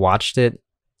never really watched it.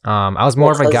 I was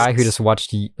more of a guy who just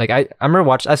watched, like, I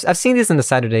remember I've seen this in the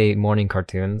Saturday morning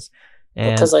cartoons,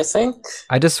 and because I think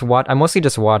I mostly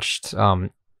just watched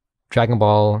Dragon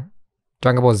Ball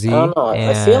Dragon Ball I Z don't know.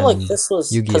 I feel like and this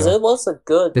was because Yu-Gi-Oh. it was a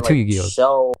good The two like Yu-Gi-Ohs.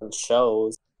 show and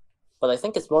shows, but I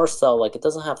think it's more so like it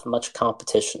doesn't have much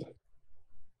competition.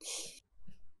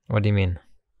 What do you mean?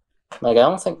 Like I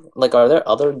don't think like are there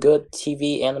other good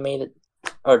TV animated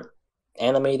or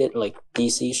animated like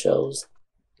DC shows?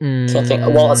 Can't think.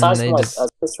 Well, aside from They like just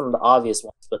aside from the obvious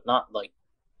ones, but not like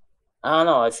I don't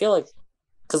know. I feel like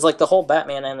because like the whole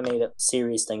Batman animated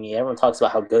series thingy, everyone talks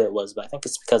about how good it was, but I think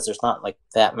it's because there's not like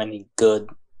that many good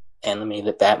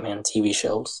animated Batman TV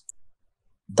shows.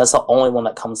 That's the only one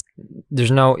that comes.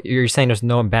 there's no. You're saying there's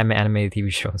no Batman animated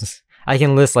TV shows. I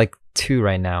can list like two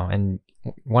right now, and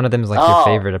one of them is like your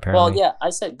favorite apparently. Well, yeah, I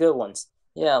said good ones.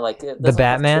 Yeah, like it The doesn't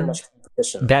have too Batman, much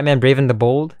competition. Batman Brave and the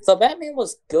Bold. So Batman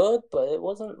was good, but it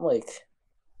wasn't like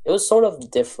it was sort of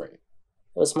different. It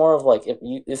was more of like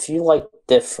if you like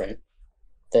different,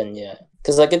 then yeah,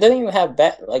 because like it didn't even have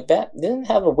Bat didn't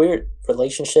have a weird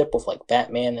relationship with like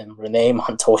Batman and Renee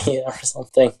Montoya or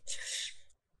something,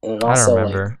 and I don't also like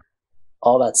remember.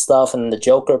 all that stuff. And the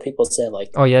Joker, people said like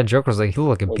Oh yeah, Joker was like he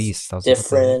looked like a was beast. That was a good thing.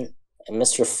 different, and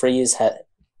Mister Freeze had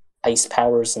ice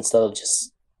powers instead of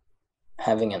just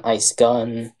having an ice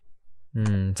gun.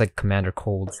 It's like Commander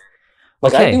Cold.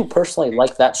 Like I Okay. do personally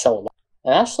like that show a lot.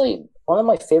 And actually, one of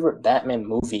my favorite Batman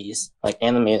movies, like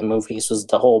animated movies, was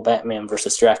the whole Batman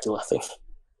versus Dracula thing.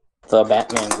 The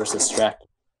Batman versus Dracula.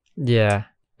 Yeah,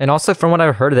 and also from what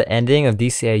I've heard of the ending of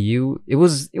DCAU, it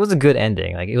was a good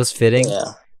ending. Like it was fitting.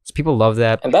 Yeah. So people love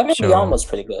that And Batman show. Beyond was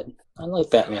pretty good. I like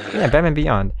Batman Beyond. Yeah, Batman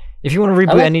Beyond. If you want to I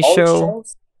reboot like any all the show,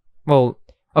 shows. well,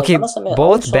 Like, okay, I must admit, all the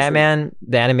both shows were- Batman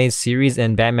the animated series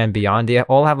and Batman Beyond, they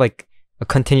all have like a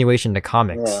continuation to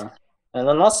comics. Yeah. And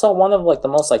then also one of like the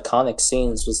most iconic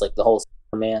scenes was like the whole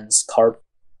Superman's car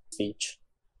speech.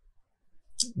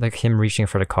 Like him reaching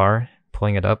for the car,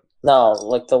 pulling it up. No,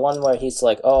 like the one where he's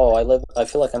like, "Oh, I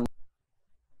feel like I'm in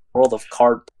a world of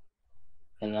card,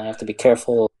 and I have to be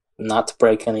careful not to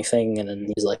break anything." And then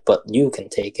he's like, "But you can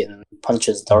take it," and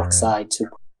punches Darkseid too.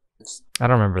 I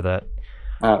don't remember that.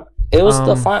 It was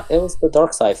it was the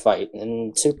Darkseid fight,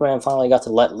 and Superman finally got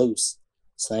to let loose.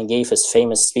 So then he gave his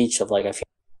famous speech of like, "I feel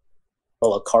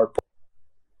full of cardboard,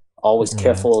 always Yeah.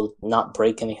 careful to not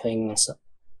break anything." So,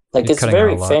 like He's it's a cutting out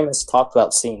very a lot. famous, talked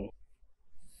about scene.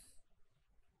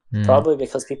 Hmm. Probably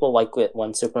because people like it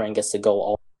when Superman gets to go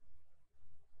all.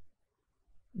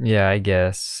 Yeah, I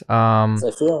guess. So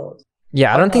I feel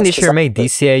Yeah, I don't think they should remake But-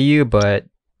 DCAU, but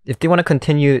if they want to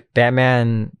continue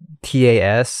Batman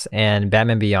TAS and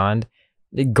Batman Beyond,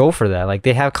 they go for that. Like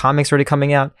they have comics already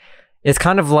coming out. It's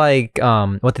kind of like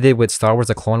what they did with Star Wars: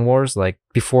 The Clone Wars. Like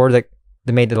before they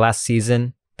made the last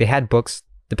season, they had books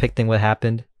depicting what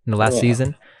happened in the last Yeah.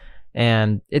 season,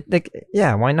 and it like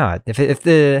yeah, why not? If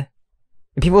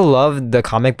people love the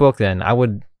comic book, then I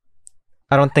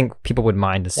don't think people would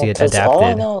mind to see it 'cause all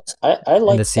I adapted. know is I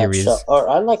like the that series. show, or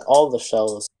I like all the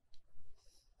shows,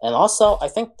 and also I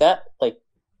think that like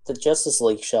the Justice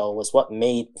League show was what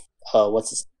made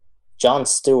Jon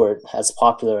Stewart as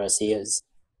popular as he is,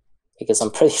 because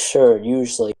I'm pretty sure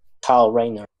usually Kyle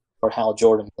Rayner or Hal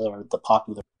Jordan are the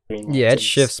popular Green Yeah, it Lanterns.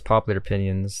 shifts popular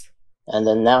opinions. And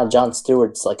then now Jon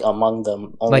Stewart's like among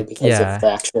them only Like, because yeah. of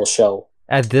the actual show.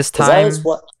 At this 'Cause that time, is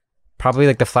what probably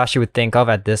like the Flash you would think of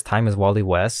at this time is Wally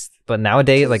West, but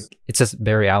nowadays like it's just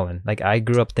Barry Allen. Like I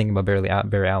grew up thinking about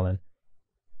Barry Allen.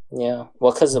 Yeah,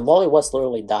 well, because Wally West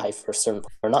literally died for a certain,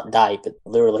 or not died, but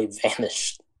literally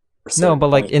vanished. For a No, certain but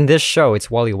like point. in this show, it's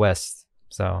Wally West.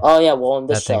 So Oh yeah, well in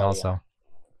that this thing show, also. yeah.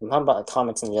 I'm talking about the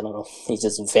comics in general. He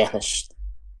just vanished.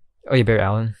 Oh yeah, Barry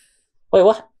Allen. Wait,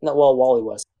 what? No, well, Wally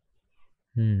West.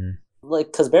 Hmm. Like,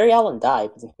 because Barry Allen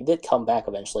died, but he did come back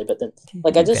eventually. But then,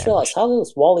 like, I just realized, how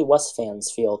does Wally West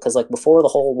fans feel? Because like before the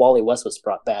whole Wally West was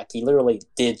brought back, he literally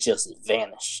did just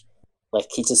vanish. Like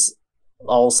he just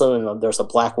all of a sudden there's a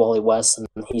black Wally West, and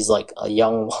he's like a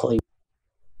young Wally.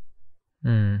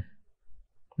 Hmm.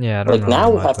 Yeah, I don't Like know now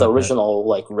we much have the about that. original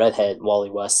like redhead Wally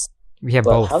West. We have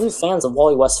But both. how do fans of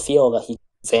Wally West feel that he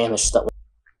vanished?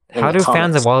 In How the do fans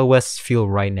comics? of Wally West feel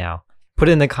right now? Put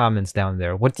it in the comments down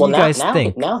there. What do Well, you now, guys now,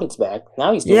 think? now he's back.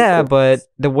 Now he's doing Yeah, cool. but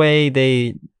the way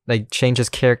they like change his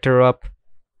character up,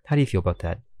 how do you feel about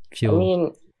that? I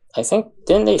mean, I think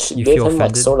didn't they You give feel him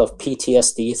like offended? sort of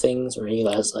PTSD things where he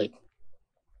has like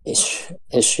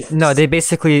issues? No, they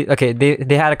basically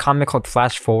they had a comic called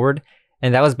Flash Forward,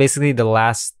 and that was basically the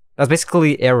last. That was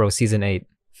basically Arrow season 8.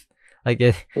 Like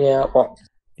it, Yeah, well,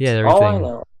 yeah, all I everything.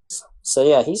 know. So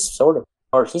yeah, he's sort of,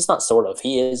 or he's not sort of.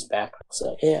 He is back.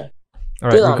 So yeah. All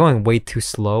right, Good we're on going way too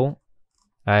slow.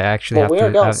 I actually Well, we are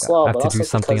have going to slow, have but to do also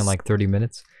something in because- like 30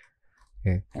 minutes.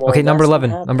 Okay. Well, Okay, number that's what 11.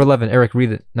 happens Number 11. Eric,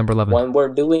 read it. Number 11. when we're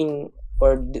doing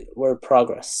we're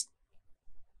progress.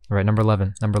 All right, number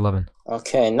 11. Number 11.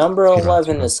 Okay, number Speed run, 11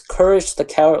 speed run. is Courage the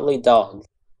Cowardly Dog.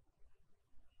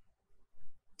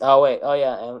 Oh wait, oh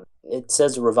yeah, and it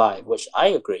says Revive, which I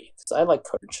agree because I like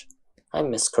Courage. I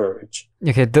miss Courage.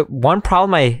 Okay, the one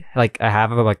problem I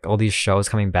have about like all these shows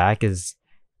coming back is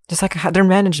just like their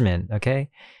management. Okay,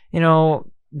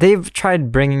 they've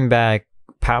tried bringing back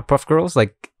Powerpuff Girls.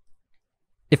 Like,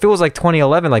 if it was like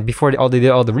 2011, like before they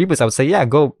did all the reboots, I would say yeah,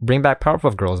 go bring back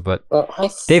Powerpuff Girls. But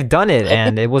they've done it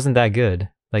and it wasn't that good.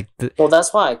 Like, well,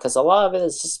 that's why, because a lot of it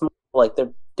is just more like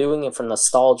they're doing it for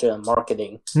nostalgia and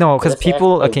marketing. No, because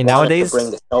people nowadays to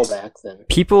bring the show back, then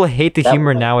people hate the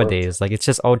humor nowadays. Like, it's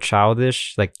just all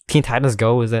childish. Like Teen Titans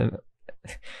Go isn't.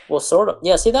 Well, sort of.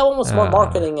 Yeah, see, that one was more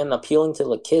marketing and appealing to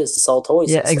the kids to sell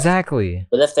toys. Yeah, exactly.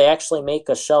 But if they actually make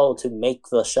a show to make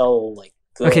the show like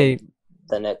good,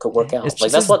 then it could work out. It's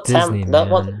like that's what Disney,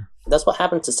 that's what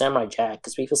happened to Samurai Jack,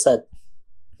 because people said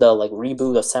the like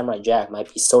reboot of Samurai Jack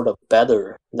might be sort of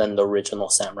better than the original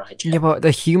Samurai Jack. Yeah, but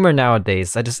the humor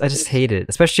nowadays, I just hate it.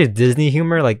 Especially Disney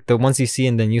humor, like the ones you see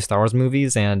in the new Star Wars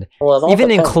movies, and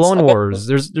even in Clone Wars,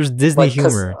 there's Disney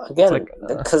humor. Again,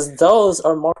 because those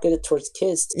are marketed towards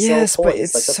kids. Yes, but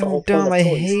it's so dumb. I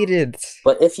hate it.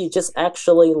 But if you just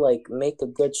actually like make a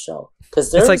good show,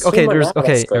 because there's like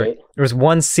there's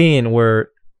one scene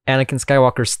where Anakin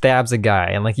Skywalker stabs a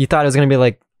guy, and like you thought it was gonna be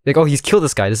like, oh, he's killed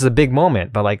this guy. This is a big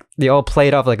moment, but like they all play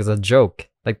it off like as a joke.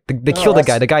 Like they kill the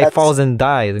guy. The guy falls and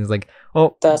dies, and he's like,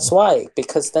 oh. That's why,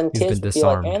 because then kids would be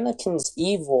like, Anakin's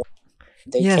evil.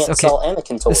 They can't sell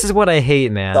Anakin toys. This is what I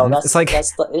hate, man. So it's like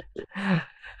that's the issue.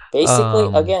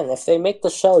 Basically, again, if they make the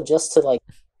show just to like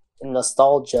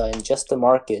nostalgia and just to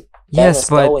market, then it's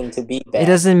going to be bad. It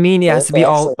doesn't mean it has to be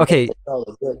all okay.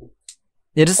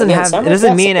 It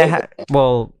doesn't mean it.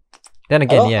 Well, then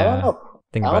again, I don't know.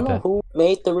 I don't know who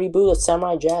made the reboot of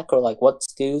Samurai Jack or like what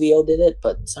studio did it,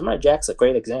 but Samurai Jack's a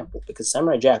great example because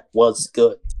Samurai Jack was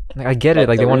good. Like, I get it,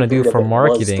 like they want to do it for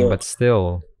marketing, but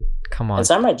still, come on. And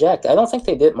Samurai Jack, I don't think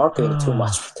they did marketing too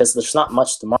much because there's not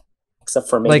much to market except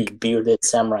for maybe bearded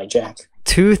Samurai Jack.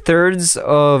 2/3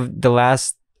 of the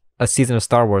last season of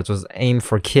Star Wars was aimed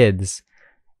for kids.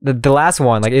 The last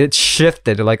one, like it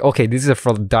shifted. Like, okay, these are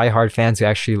for diehard fans who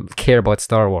actually care about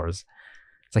Star Wars.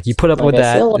 It's like you put up with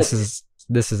that.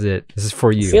 This is it. This is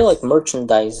for you. I feel like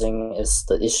merchandising is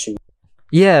the issue.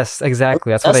 Yes,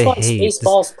 exactly. That's what I hate.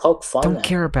 Spaceballs poke fun. Don't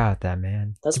care about that,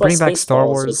 man. That's why bring back Star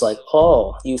Wars. Is like,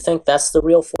 oh, you think that's the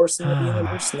real force in the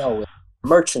universe? No,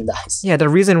 merchandise. Yeah, the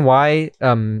reason why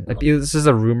this is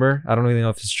a rumor. I don't really know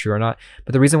if it's true or not.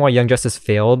 But the reason why Young Justice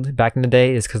failed back in the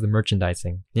day is because of the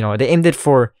merchandising. They aimed it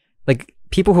for like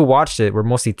people who watched it were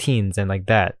mostly teens and like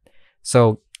that.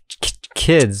 So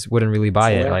kids wouldn't really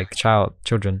buy it, like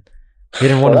children. They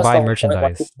didn't want to buy merchandise.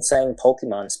 Why people saying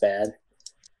Pokemon's bad?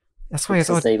 That's why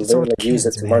they literally use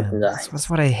it to merchandise. That's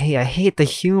what I hate. I hate the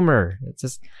humor. It's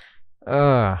just,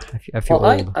 I feel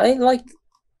old.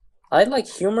 I like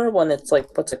humor when it's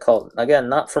like, what's it called? Again,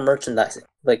 not for merchandising.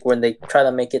 Like when they try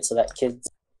to make it so that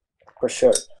kids, for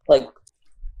sure. Like,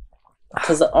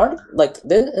 because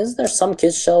is there some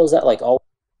kids shows that like all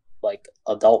like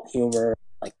adult humor,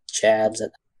 like jabs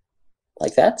at,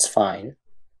 like that's fine.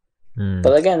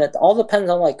 But again, it all depends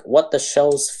on like what the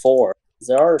show's for.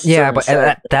 There are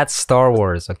but that's Star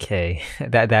Wars, okay?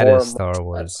 that is Star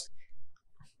Wars.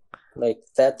 Like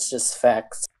that's just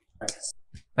facts.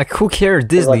 Like who cares?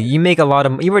 Disney, you make you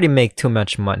already make too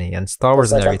much money, and Star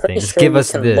Wars and everything. Just give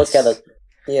us this.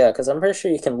 Because I'm pretty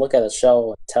sure you can look at a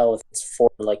show and tell if it's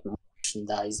for like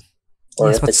merchandise.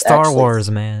 Yes, but Star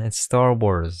Wars, man. It's Star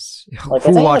Wars. Like,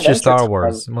 who watches Star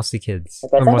Wars? Mostly kids.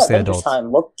 Like, or mostly adults.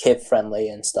 Time looked kid-friendly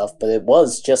and stuff, but it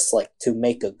was just like to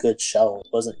make a good show. It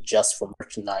wasn't just for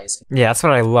merchandising. Yeah, that's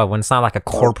what I love, when it's not like a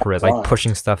corporate, like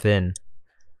pushing stuff in.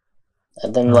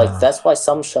 And then like that's why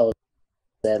some shows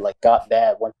that like got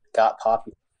bad once it got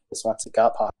popular. Because once it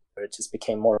got popular, it just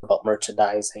became more about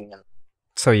merchandising and.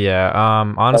 So yeah,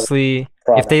 honestly,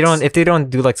 if they don't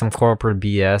do like some corporate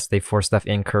BS, they force stuff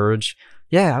in Courage.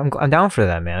 Yeah, I'm down for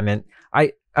that, man. I mean,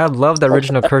 I love the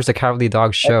original Courage the Cowardly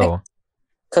Dog show.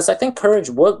 Because I think Courage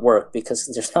would work because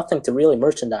there's nothing to really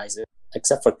merchandise it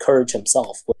except for Courage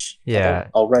himself, which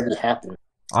already happened.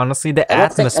 Honestly, the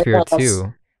atmosphere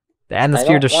too. The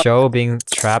atmosphere of the show being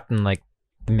trapped in like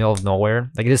the middle of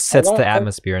nowhere, like it just sets the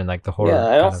atmosphere and like the horror. Yeah,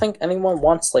 I don't think anyone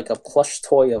wants like a plush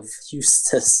toy of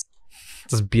Eustace.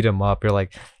 Just beat him up. You're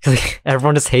like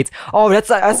everyone just hates. Oh,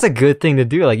 that's a good thing to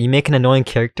do. Like you make an annoying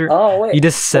character. Oh wait, you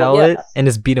just sell it and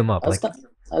just beat him up. I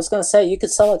was gonna say you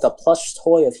could sell like a plush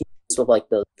toy of him with like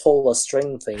the pull a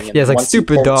string thing. And it's like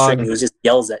stupid dog. String, he just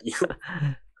yells at you.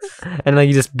 And like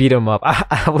you just beat him up.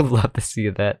 I would love to see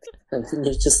that. And then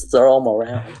you just throw them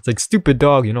around. It's like stupid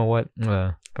dog. You know what?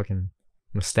 Fucking I'm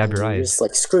gonna stab And your you're eyes. just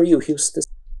like, screw you, Houston.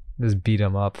 Just beat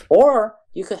him up. Or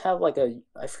you could have like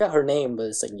I forgot her name, but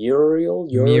it's like Uriel.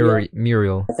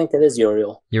 Muriel. I think it is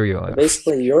Uriel. Uriel.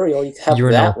 Basically, Uriel, you could have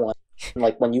Urinal. that one. And,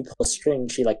 like when you pull a string,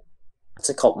 she like, what's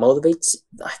it called? Motivates.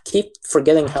 I keep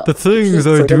forgetting how The things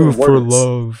I do for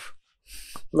love.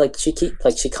 Like she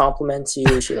compliments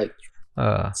you. She like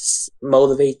Uh,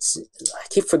 motivates. I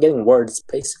keep forgetting words.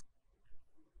 Basically,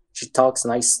 she talks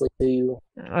nicely to you.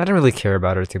 I didn't really care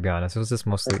about her, to be honest. It was just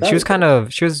mostly Like,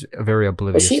 she was very But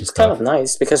oblivious to she's stuff. kind of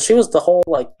nice because she was the whole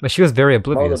like But she was very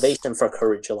oblivious. motivation for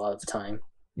courage a lot of the time.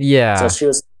 Yeah. So she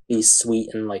was be sweet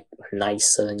and like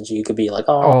nice, and you could be like,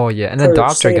 Oh yeah, and the courage,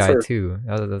 doctor save guy her. too.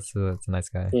 That's a nice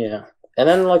guy. Yeah, and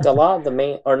then like a lot of the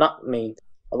main or not main,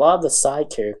 a lot of the side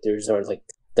characters are like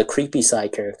the creepy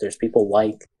side characters people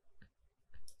like.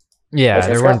 Yeah, Like, I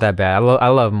they forgot- weren't that bad. I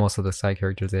love most of the side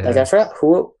characters they Like I had. forgot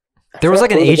who. There was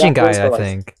like an Asian guy, I Like,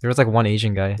 think. There was like one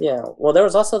Asian guy. yeah, well, there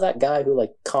was also that guy who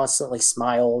like constantly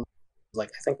smiled, like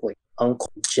I think like Uncle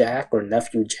Jack or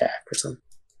Nephew Jack or something.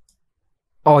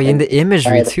 Oh, yeah, in the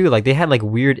imagery I- too. Like they had like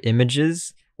weird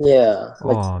images. Yeah,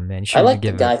 like, Oh man, you I should like the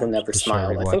give guy it. who never you should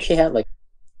smiled. I rewatch. think he had like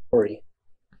story.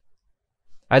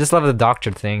 I just love the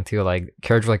doctor thing too. Like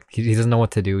character, like he doesn't know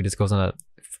what to do. He just goes on a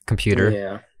computer.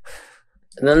 Yeah,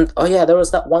 and then there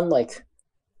was that one like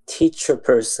teacher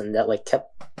person that like kept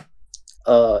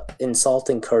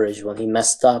insulting Courage when he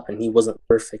messed up and he wasn't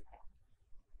perfect.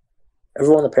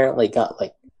 Everyone apparently got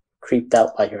like creeped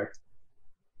out by her.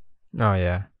 Oh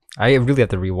yeah, I really have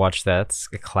to rewatch that. It's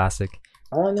a classic.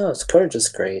 All I know is Courage is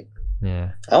great.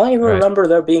 Yeah. I don't even Right. remember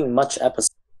there being much episodes.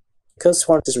 Because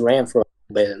one just ran for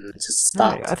a bit and just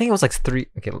stopped. I think it was like three.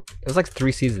 Okay, it was like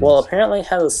 3 seasons. Well, apparently it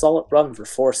had a solid run for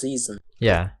 4 seasons.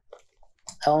 yeah.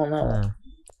 I don't know.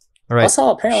 All right. Also,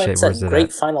 apparently Shit, it's a where's it great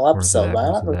at? final Where's it episode, at? but I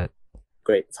Where's don't it know. at?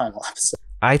 Great final episode.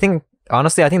 I think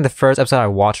honestly, I think the first episode I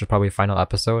watched was probably final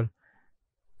episode,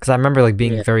 because I remember like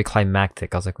being Yeah. very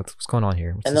climactic. I was like, what's going on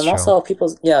here? What's And this then show? also,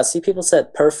 people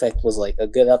said Perfect was like a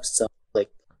good episode. Like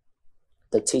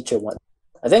the teacher one.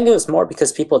 I think it was more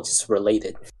because people just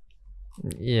related.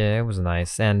 Yeah, it was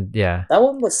nice, and yeah, That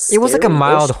one was. it was like a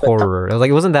mild scary-ish, but horror. It was like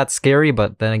it wasn't that scary,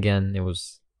 but then again, it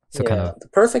was still kind of the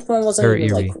Perfect one wasn't very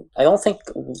even eerie. like. I don't think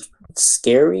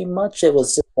scary much. It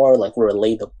was just more like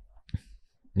relatable.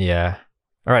 yeah.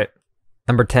 All right,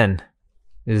 number 10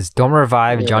 is Don't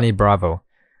Revive Yeah. Johnny Bravo.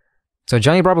 So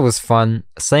Johnny Bravo was fun.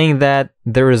 Saying that,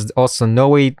 there is also no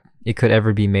way it could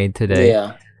ever be made today.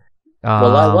 Yeah.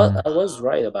 Well, Um, I was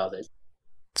right about it.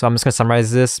 So I'm just gonna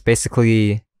summarize this.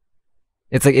 Basically,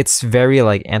 it's very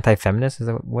like anti-feminist. Is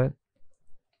that what?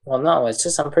 Well, no, it's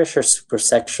just I'm pretty sure super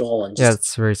sexual and Yeah, just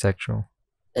it's very sexual.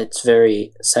 it's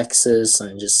very sexist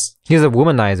and just He's a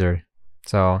womanizer.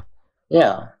 So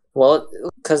yeah. Well,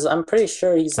 because I'm pretty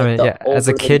sure he's I like mean, the yeah, as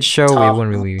a kid show, it over-the-top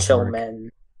wouldn't really macho work. man.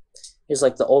 He's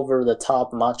like the over the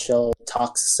top macho,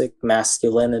 toxic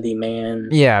masculinity man.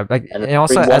 Yeah, like And and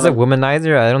also every as a woman-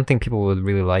 womanizer, I don't think people would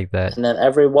really like that. And then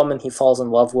every woman he falls in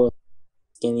love with,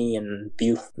 skinny and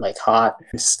like hot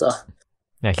and stuff.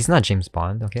 Yeah, he's not James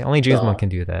Bond. Okay, only James No. Bond can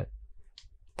do that.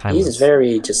 Timeless. He's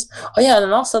very just. Oh yeah,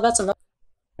 and also that's another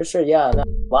for sure. Yeah, a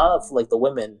lot of like the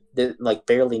women did like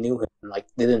barely knew him, like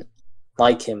didn't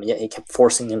like him, yet he kept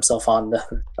forcing himself on them.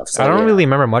 So, I don't yeah. really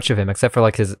remember much of him except for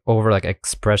like his over like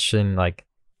expression, like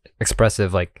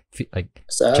expressive, like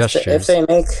So if gestures.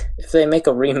 they make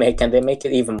a remake and they make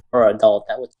it even more adult,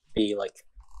 that would be like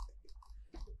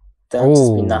that would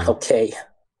just be not Ooh. okay.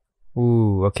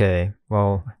 Ooh, okay.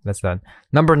 Well, that's that.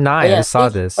 Number 9, But yeah, I saw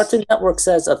see, this. Cartoon Network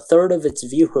says a third of its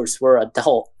viewers were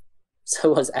adult,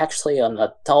 so it was actually an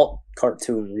adult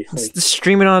cartoon. Really, Just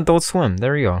stream it on Adult Swim.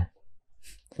 There you go.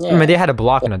 yeah. I mean, they had a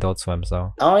block on Adult Swim,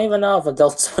 so I don't even know if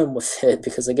Adult Swim would fit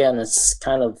because again, it's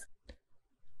kind of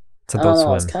it's I don't Adult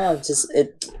know. It's Swim. kind of just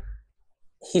it.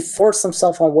 He forced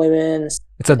himself on women.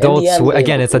 It's Adult the end, Swim. they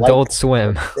Again, it's like- Adult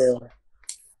Swim. Still.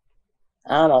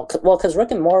 I don't know. Well, because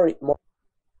Rick and Morty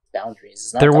boundaries.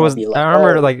 It's not There gonna was, be like, I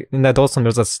remember oh, like in Adult Swim,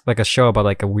 there was like a show about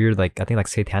like a weird, like I think like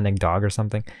satanic dog or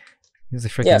something. He was a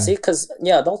freaking. yeah. See, because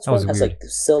Adult That was Swim has weird. like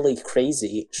silly,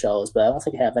 crazy shows, but I don't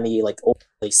think they have any like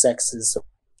overly sexist. Still,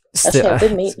 Actually, I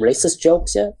didn't eat racist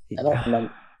jokes yet. I don't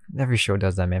remember. every show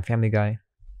does that, man. Family Guy.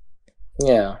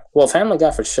 Yeah. Well, Family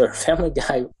Guy for sure. Family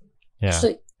Guy. Yeah.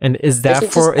 Actually, And is They that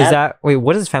should for? just Is add- that wait?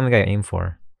 What does Family Guy aim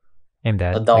for? Aimed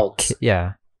at Adults.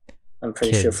 Yeah. I'm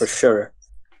pretty sure Kids. for sure.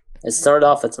 It started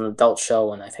off as an adult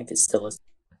show, and I think it still is.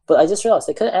 But I just realized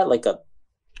they could add like a.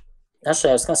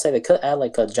 Actually, I was gonna say they could add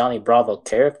like a Johnny Bravo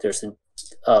characters and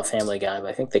Family Guy, but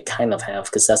I think they kind of have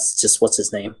because that's just what's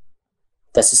his name.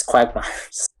 That's just Quagmire.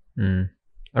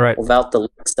 All right. Without the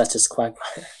looks, that's just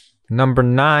Quagmire. Number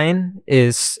 9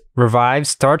 is revived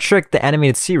Star Trek the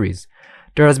Animated Series.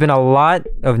 There has been a lot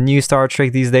of new Star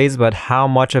Trek these days, but how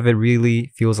much of it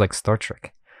really feels like Star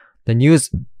Trek? The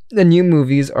new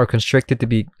movies are constricted to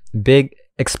be big,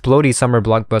 explodey summer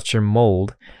blockbuster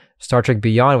mold. Star Trek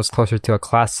Beyond was closer to a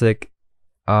classic,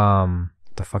 what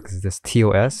the fuck is this,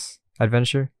 TOS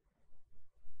adventure?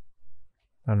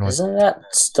 I don't know. Isn't that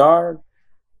Star?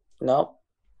 No.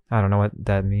 I don't know what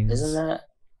that means. Isn't that?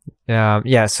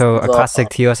 Yeah, so a classic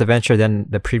TOS adventure than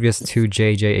the previous 2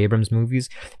 J.J. Abrams movies,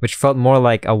 which felt more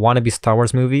like a wannabe Star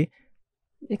Wars movie.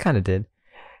 It kind of did.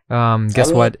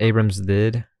 Guess what Abrams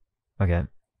did? Okay,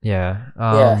 yeah.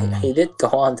 Yeah, he did go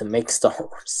on to make Star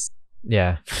Wars.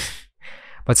 Yeah.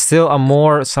 But still a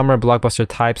more summer blockbuster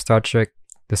type Star Trek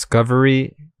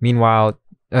Discovery. Meanwhile,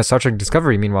 Star Trek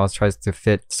Discovery, meanwhile, tries to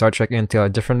fit Star Trek into a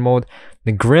different mode.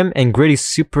 The grim and gritty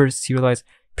super serialized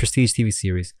prestige TV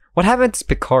series. What happened to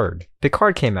Picard?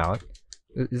 Picard came out.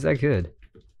 Is that good?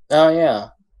 Oh,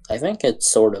 yeah. I think it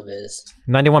sort of is.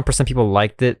 91% people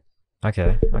liked it.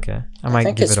 Okay. I might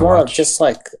think give it's it a more watch. of just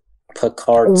like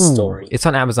Picard's story. It's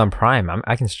on Amazon Prime.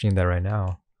 I can stream that right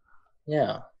now.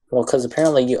 Yeah. Well, because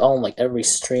apparently you own like every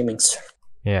streaming service.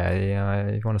 Yeah.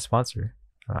 If you want to sponsor,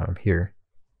 I'm here.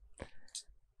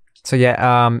 So yeah,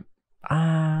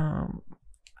 I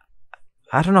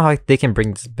don't know how they can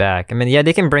bring this back. I mean, yeah,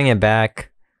 they can bring it back.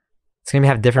 It's gonna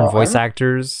have different voice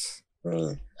actors. I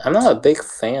mean, I'm not a big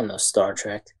fan of Star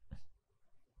Trek.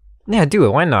 Yeah, do it.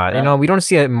 Why not? Yeah. You know, we don't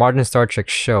see a modern Star Trek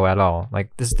show at all. Like,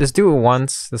 just do it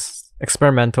once. This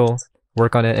experimental,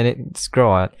 work on it, and it's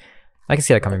grow out. I can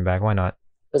see that coming back. Why not?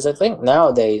 Because I think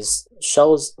nowadays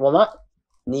shows will not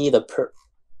need I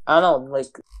don't know,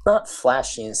 like not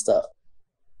flashy and stuff.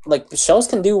 Like shows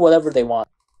can do whatever they want,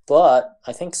 but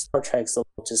I think Star Trek's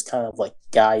just kind of like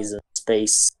guys in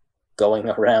space going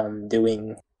around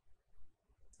doing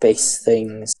space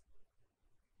things.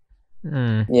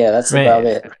 Yeah, that's about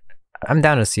it. I'm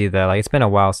down to see that. Like, it's been a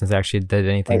while since I actually did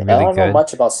anything Like, really I don't good. know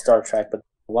much about Star Trek, but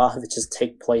a lot of it just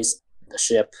take place on the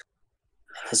ship.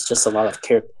 It's just a lot of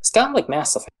characters. It's kind of like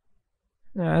Mass Effect.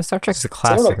 Yeah, Star Trek's a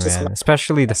classic, man.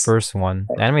 Especially the first one.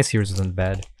 The anime series wasn't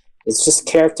bad. It's just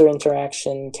character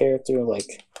interaction, character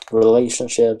like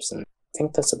relationships, and I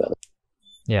think that's about it.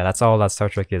 Yeah, that's all that Star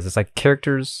Trek is. It's like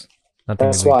characters. Nothing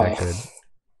That's really why. that good.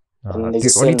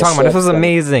 Dude, what are you talking about? This was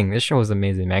amazing. This show was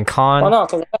amazing, man. Khan. Well, no,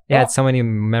 cause it had so many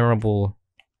memorable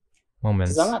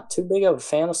moments. Because I'm not too big of a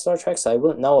fan of Star Trek, so I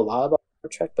wouldn't know a lot about Star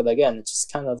Trek. But again, it's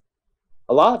just kind of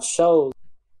a lot of shows,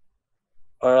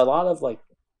 or a lot of like,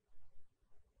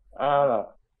 I don't know.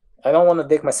 I don't want to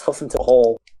dig myself into a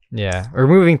hole. Yeah, we're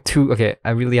moving to. Okay,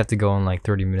 I really have to go in like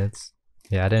 30 minutes.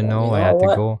 Yeah, I didn't know I had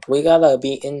to go. We gotta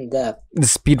be in depth. The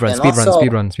speed run.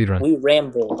 We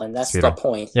ramble, and that's the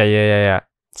point. Yeah.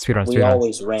 Speed run. We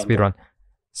always ramble.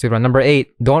 Speed run. Number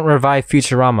 8. Don't revive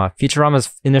Futurama.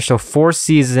 Futurama's initial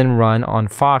 4-season run on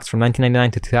Fox from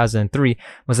 1999 to 2003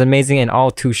 was amazing and all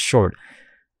too short.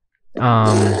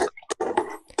 The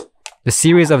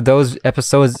series of those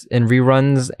episodes in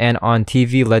reruns and on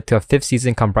TV led to a 5th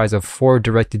season comprised of 4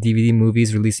 direct-to-DVD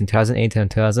movies released in 2008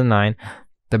 and 2009.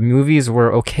 The movies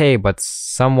were okay, but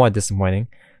somewhat disappointing.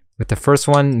 With the first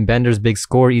one, Bender's Big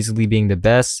Score easily being the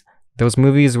best. Those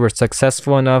movies were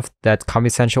successful enough that Comedy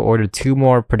Central ordered 2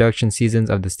 more production seasons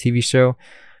of this TV show,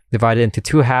 divided into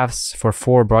 2 halves for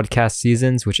 4 broadcast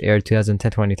seasons, which aired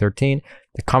 2010-2013.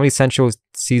 The Comedy Central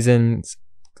seasons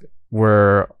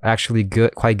were actually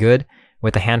quite good,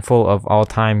 with a handful of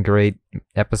all-time great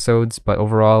episodes, but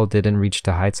overall didn't reach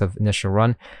the heights of initial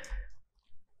run.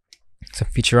 So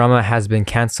Futurama has been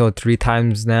canceled 3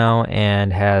 times now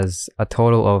and has a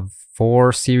total of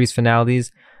 4 series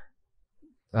finales.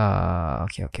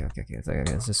 Okay.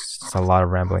 It's just a lot of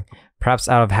rambling. Perhaps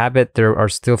out of habit, there are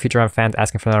still Futurama fans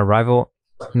asking for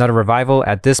another revival.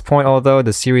 At this point, although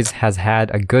the series has had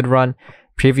a good run,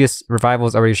 previous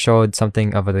revivals already showed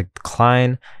something of a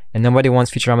decline, and nobody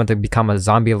wants Futurama to become a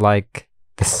zombie like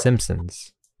The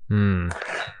Simpsons.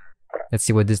 Let's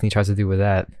see what Disney tries to do with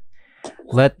that.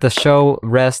 Let the show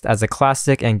rest as a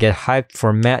classic and get hyped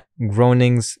for Matt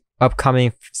Groening's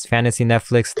upcoming fantasy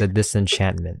Netflix, The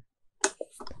Disenchantment.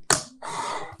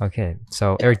 Okay,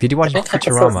 so Eric, did you watch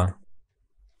Futurama?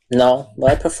 No,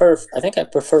 but I think I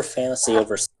prefer fantasy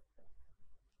over.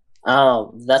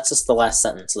 Oh, that's just the last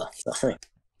sentence though.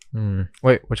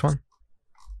 Wait, which one?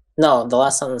 No, the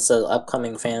last sentence says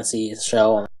upcoming fantasy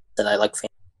show, and that I like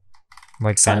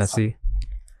fantasy.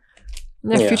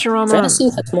 Yeah, Futurama. Fantasy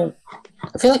has more.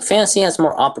 I feel like fantasy has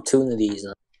more opportunities.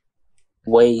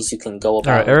 ways you can go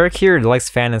about it. Eric here likes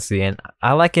fantasy, and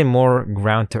I like it more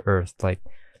ground to earth. Like,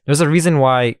 there's a reason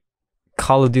why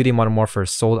Call of Duty Modern Warfare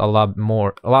sold a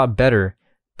lot better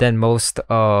than most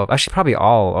of, actually probably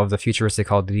all of the futuristic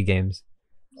Call of Duty games.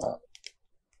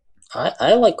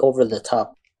 I like over the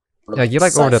top. Yeah, you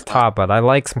like over the top, but I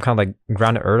like some kind of like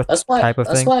ground to earth type of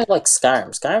thing. That's why I like Skyrim.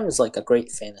 Skyrim is like a great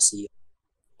fantasy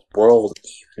world.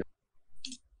 Even.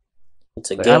 It's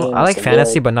a game. I like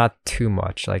fantasy, but not too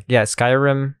much. Like, yeah,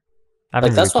 Skyrim.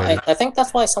 Like, that's why I think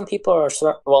that's why some people are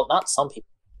not some people.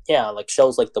 Yeah, like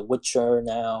shows like The Witcher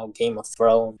now, Game of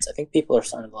Thrones. I think people are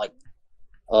starting to like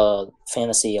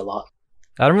fantasy a lot.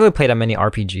 I don't really play that many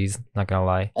RPGs, not gonna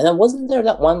lie. And then wasn't there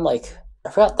that one, like,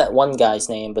 I forgot that one guy's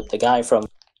name, but the guy from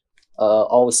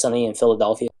Always Sunny in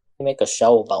Philadelphia, he make a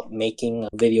show about making a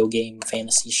video game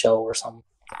fantasy show or something.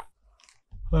 I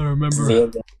don't remember.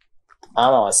 I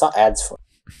don't know, I saw ads for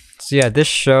it. So yeah, this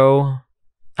show,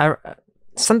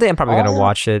 someday I'm probably gonna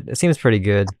watch it. It seems pretty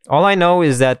good. All I know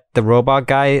is that the robot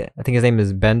guy, I think his name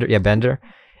is Bender. Yeah, Bender.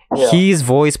 Yeah. He's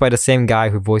voiced by the same guy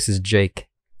who voices Jake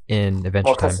in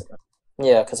Adventure Time.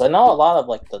 Yeah, because I know a lot of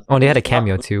like the. Oh, they had a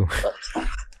cameo too.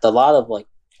 A lot of like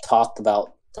talked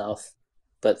about stuff,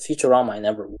 but Futurama I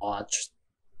never watched.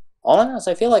 All I know is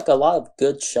I feel like a lot of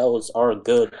good shows are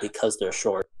good because they're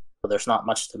short. There's not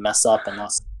much to mess up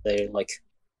unless they're like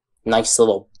nice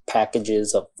little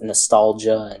packages of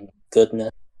nostalgia and goodness.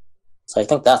 So I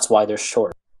think that's why they're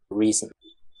short. Reason.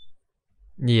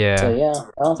 Yeah. So yeah,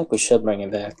 I don't think we should bring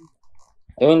it back.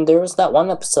 I mean, there was that one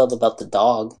episode about the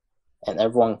dog, and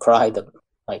everyone cried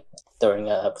like during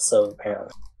that episode.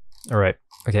 Apparently. All right.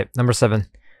 Okay. Number 7.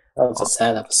 That was a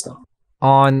sad episode.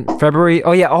 On February.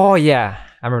 Oh yeah.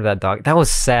 I remember that dog. That was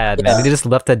sad, man. They just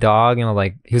left the dog, and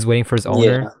like he was waiting for his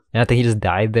owner, and I think he just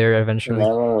died there eventually. And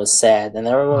everyone was sad, and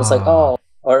everyone was like, "Oh,"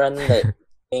 or and the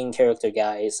main character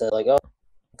guy said like, "Oh,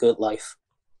 good life,"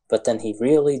 but then he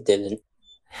really didn't.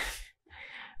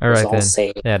 All right then.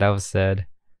 Sad. Yeah, that was sad.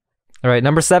 All right,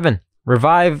 number 7.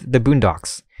 Revive the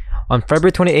Boondocks. On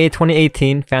February 28,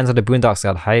 2018, fans of the Boondocks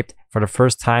got hyped. For the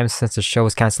first time since the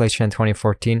show's cancellation in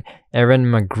 2014, Aaron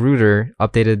Magruder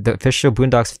updated the official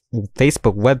Boondocks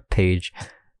Facebook webpage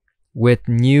with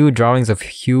new drawings of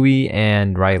Huey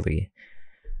and Riley.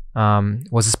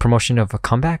 Was this promotion of a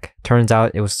comeback? Turns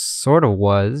out it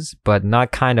was, but not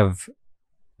of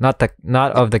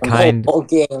the kind. Whole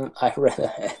game I read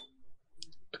ahead.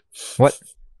 What?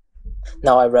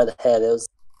 No, I read ahead. It was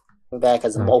back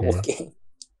as a mobile game.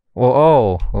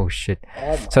 Well, oh shit.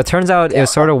 So it turns out it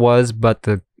was, but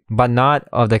not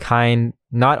of the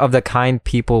kind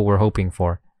people were hoping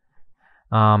for.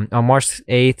 On March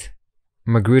 8th,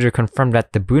 Magruder confirmed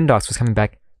that the Boondocks was coming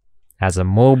back as a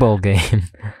mobile game.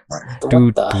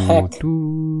 What the heck?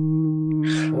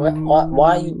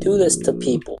 Why you do this to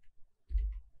people?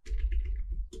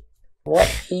 What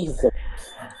evil?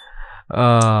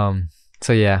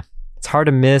 So yeah, it's hard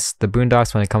to miss the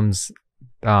Boondocks when it comes.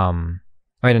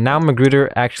 Right, and now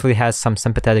Magruder actually has some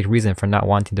sympathetic reason for not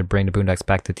wanting to bring the Boondocks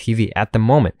back to TV at the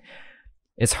moment.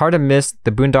 It's hard to miss the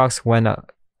Boondocks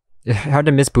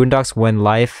when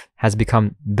life has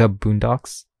become the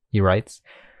Boondocks, he writes.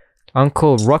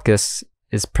 Uncle Ruckus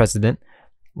is president.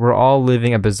 We're all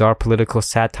living a bizarre political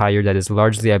satire that is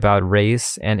largely about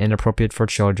race and inappropriate for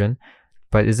children.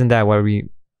 But isn't that why we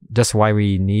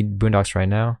need Boondocks right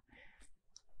now?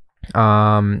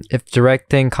 If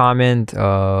directing comment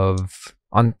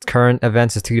on current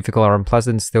events is too difficult or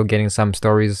unpleasant, still getting some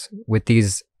stories with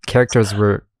these characters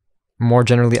were more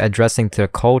generally addressing to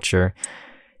culture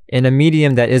in a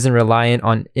medium that isn't reliant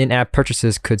on in-app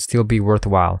purchases could still be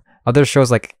worthwhile. Other shows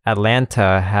like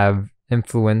Atlanta have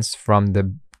influence from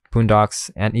the Boondocks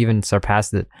and even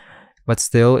surpassed it. But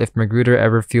still, if Magruder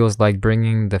ever feels like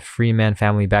bringing the Freeman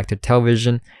family back to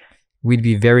television, we'd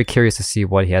be very curious to see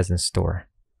what he has in store.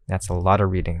 That's a lot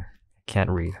of reading. Can't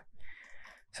read.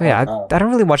 So yeah, I don't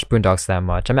really watch Boondocks that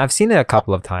much. I mean, I've seen it a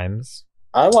couple of times.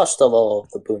 I watched a little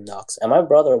of the Boondocks, and my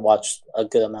brother watched a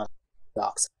good amount of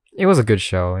Boondocks. It was a good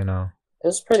show, you know. It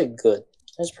was pretty good.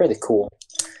 It was pretty cool.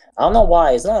 I don't know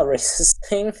why. It's not a racist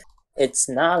thing. It's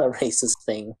not a racist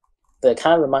thing, but it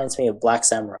kind of reminds me of Black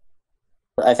Samurai.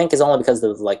 I think it's only because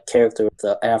of the like character with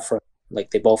the afro.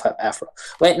 Like they both have afro.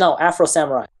 Wait, no, Afro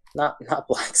Samurai, not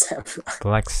Black Samurai.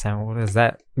 Black Samurai. What is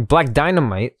that? Black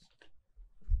Dynamite.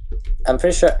 I'm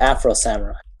pretty sure Afro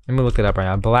Samurai. Let me look it up right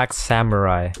now. Black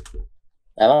Samurai.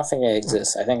 I don't think it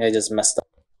exists. I think I just messed up.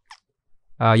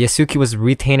 Yasuki was a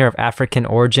retainer of African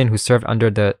origin who served under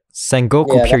the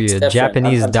Sengoku period,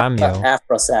 Japanese daimyo.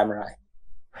 Afro Samurai.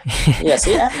 Yeah,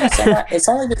 see, Afro Samurai, it's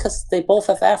only because they both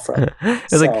have Afro.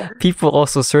 It's So, like people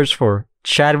also search for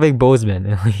Chadwick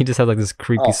Boseman, and he just has like this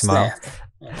creepy oh, smile.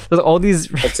 snap. There's all these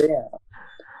But yeah,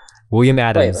 William wait,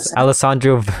 Adams, what's that?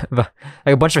 Alessandro, like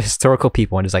a bunch of historical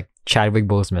people, and it's like Chadwick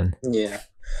Boseman. Yeah.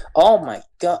 Oh my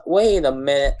god, wait a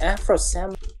minute. Afro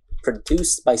Samurai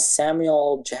produced by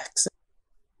Samuel L. Jackson.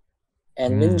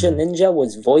 And Ninja Ninja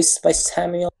was voiced by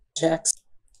Samuel L. Jackson.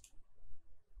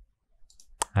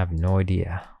 I have no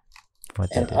idea what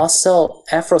they And did. also,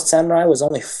 Afro Samurai was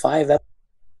only 5 episodes.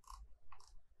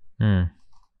 Hmm.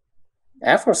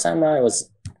 Afro Samurai was...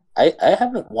 I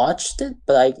haven't watched it,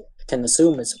 but I can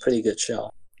assume it's a pretty good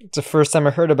show. It's the first time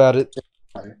I heard about it.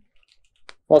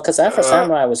 Well, because Afro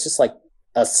Samurai was just like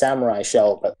a samurai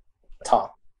show, but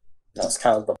top. That was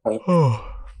kind of the point.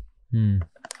 Hmm.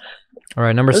 All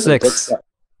right, number It was a good 6. show.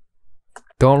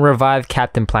 Don't revive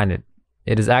Captain Planet.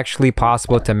 It is actually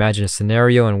possible to imagine a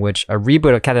scenario in which a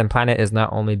reboot of Captain Planet is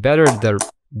not only better the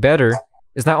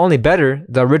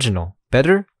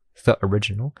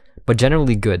original, but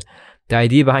generally good. The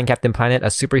idea behind Captain Planet, a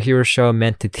superhero show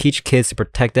meant to teach kids to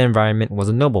protect the environment, was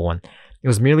a noble one. It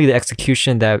was merely the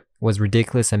execution that was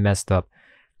ridiculous and messed up.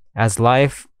 As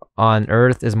life on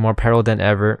Earth is more peril than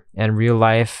ever, and real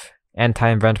life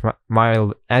environmentalists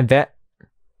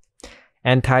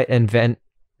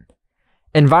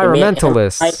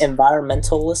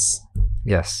Environmentalists.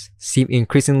 yes, seem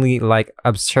increasingly like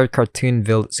absurd cartoon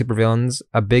supervillains.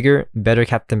 A bigger, better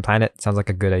Captain Planet sounds like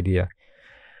a good idea.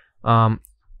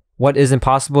 What is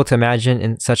impossible to imagine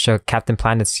in such a Captain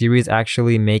Planet series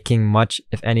actually making much,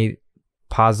 if any,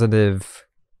 positive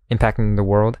impact on the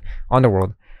world.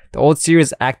 The old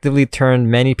series actively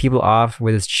turned many people off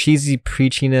with its cheesy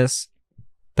preachiness.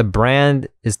 The brand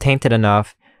is tainted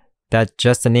enough that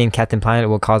just the name Captain Planet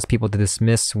will cause people to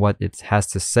dismiss what it has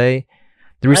to say.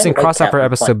 The recent like crossover Captain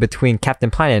episode Planet. between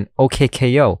Captain Planet and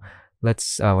OKKO.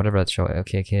 Let's whatever that show,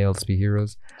 OKKO, Let's Be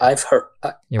Heroes. I've heard.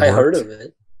 I It heard worked. of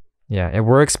it. Yeah, it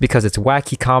works because it's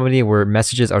wacky comedy where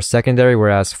messages are secondary,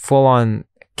 whereas full-on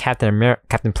Captain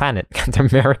Planet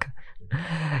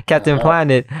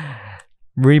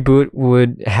reboot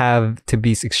would have to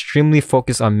be extremely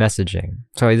focused on messaging.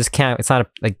 So it just can't. It's not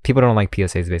like people don't like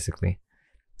PSAs basically.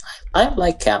 I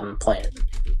like Captain Planet.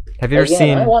 Have you ever Again,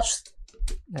 seen? I watched.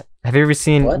 Have you ever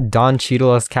seen What? Don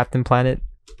Cheadle as Captain Planet?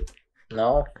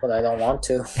 No, but I don't want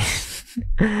to.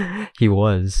 He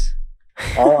was.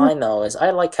 All I know is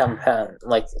I like Captain Planet.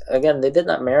 Like, again, they did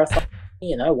that marathon,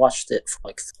 and I watched it for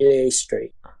like 3 days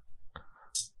straight.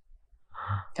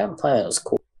 Captain Planet was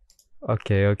cool.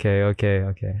 Okay.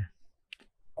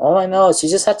 All I know is you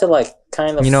just have to like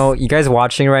kind of. You know, you guys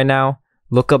watching right now,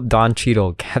 look up Don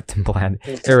Cheadle, Captain Planet.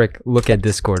 Eric, look at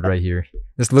Discord right here.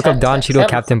 Just look up Don Cheadle,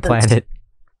 Captain Planet.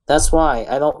 That's why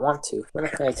I don't want to.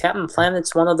 Like, Captain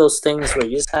Planet's one of those things where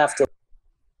you just have to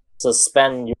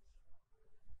suspend your,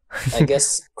 I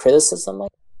guess, criticism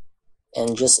like,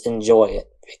 and just enjoy it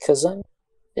because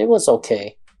it was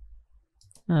okay.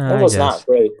 It was not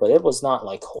great, but it was not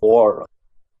like horror.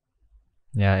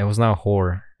 Yeah, it was not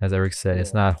horror, as Eric said.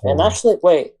 It's not horror. And actually,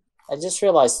 wait, I just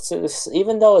realized too,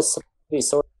 even though it's supposed to be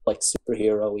sort of like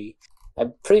superhero-y,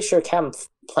 I'm pretty sure Captain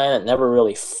Planet never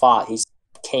really fought. He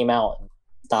came out and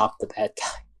stopped the bad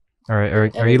guy. All right,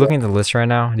 Eric, are you looking at the list right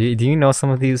now? Do you know some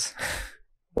of these?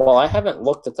 Well, I haven't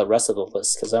looked at the rest of the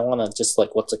list because I want to just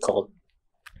like what's it called?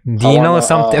 Do you know wanna,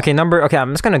 something? Okay,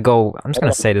 I'm just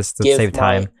gonna say this to give save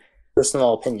time. my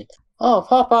personal opinion. Oh,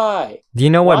 Popeye. Do you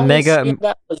know what Why Mega? is he in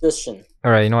that position? All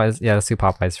right, you know what? Yeah, let's do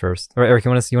Popeyes first. All right, Eric,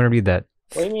 you want to read that?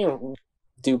 What do you mean?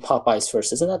 Do Popeyes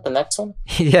first? Isn't that the next one?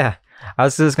 Yeah, I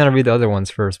was just gonna read the other ones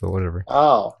first, but whatever.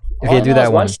 Oh, Okay, do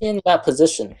that Why one. is she in that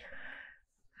position?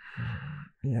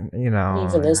 Yeah, you know.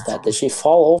 What even is that? Did she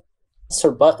fall over? What's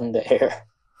her butt in the air?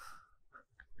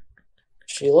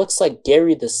 She looks like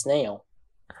Gary the Snail.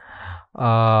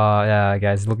 Yeah,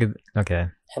 guys, look at. Okay.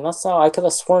 And that's how I could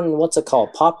have sworn, what's it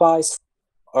called? Popeyes.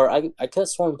 Or I could have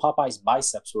sworn Popeye's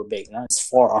biceps were big, not his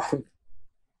forearm.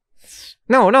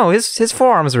 No, his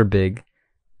forearms were big. I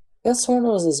could have sworn it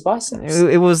was his biceps.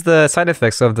 It was the side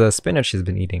effects of the spinach he's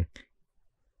been eating.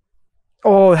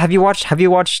 Oh, have you watched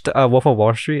Wolf of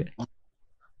Wall Street?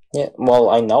 Yeah, well,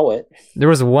 I know it. There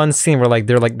was one scene where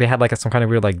they had like some kind of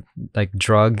weird like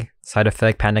drug side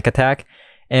effect panic attack,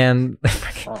 and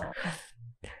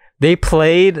they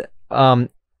played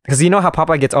because you know how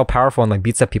Popeye gets all powerful and like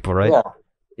beats up people, right? Yeah.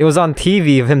 It was on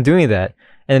TV of him doing that,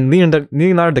 and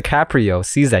Leonardo DiCaprio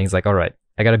sees that and he's like, all right,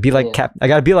 I gotta be like I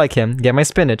gotta be like him, get my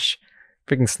spinach.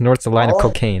 Freaking snorts a line of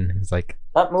cocaine. He's like,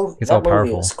 that movie all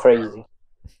powerful. is crazy.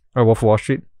 Or Wolf of Wall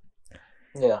Street.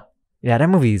 Yeah. Yeah, that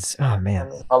movie's. Oh I man.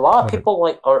 mean, a lot of What a- people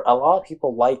like, or a lot of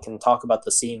people like and talk about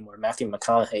the scene where Matthew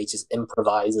McConaughey just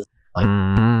improvises, like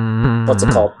what's it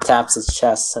called, taps his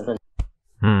chest, and then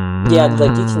yeah,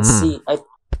 like you can see,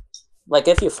 like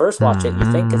if you first watch it,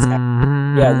 you think it's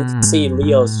yeah, you can see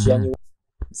Leo's genuine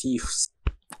views,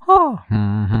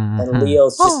 and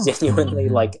Leo's just genuinely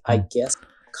like, I guess,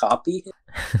 copy.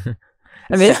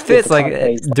 I mean, it Matthew fits. Like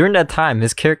McConaughey's, during that time,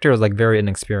 his character was like very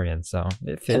inexperienced, so it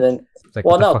and fit. then It's like,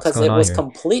 well, what the no, fuck's because going it on was here?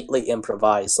 completely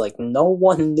improvised. Like no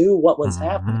one knew what was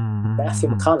happening. Matthew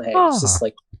McConaughey was just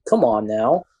like, "Come on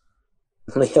now."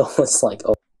 Leo was like,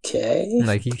 "Okay."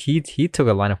 Like he took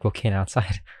a line of cocaine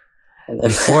outside And then,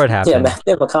 before it yeah, happened.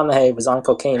 Matthew McConaughey was on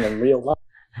cocaine in real life.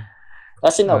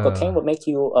 Actually, no, cocaine would make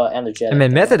you I energetic. mean,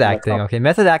 and method Matthew acting. McConaughey- Okay,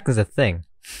 method acting is a thing.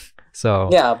 So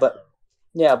Yeah,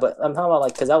 but I'm talking about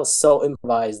like because that was so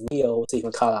improvised. Leo was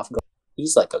even caught off guard.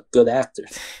 He's like a good actor,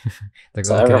 like,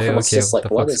 so okay, everyone was okay, just what the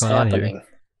like, "What fuck's is going on here? happening?"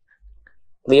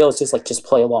 Leo's just like, "Just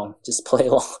play along, just play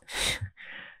along."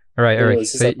 All right, all Leo right.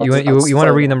 was just So like, you "I'll want just you want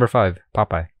play to read along." number 5,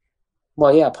 Popeye.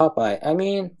 Well, yeah, Popeye. I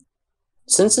mean,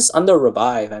 since it's under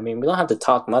Revive, I mean, we don't have to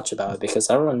talk much about it because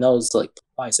everyone knows like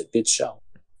Popeye's a good show.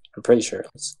 I'm pretty sure.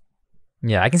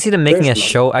 Yeah, I can see them making a There's no-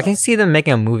 show. I can see them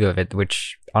making a movie of it,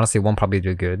 which honestly won't probably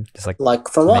do good. Just Like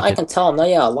from what make I it- can tell, no,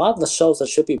 yeah, a lot of the shows that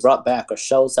should be brought back are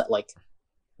shows that like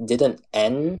didn't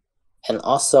end, and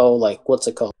also like what's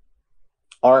it called,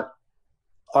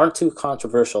 aren't too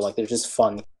controversial. Like they're just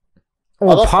fun.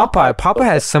 well, Although Popeye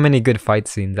has so many good fight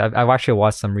scenes. I've actually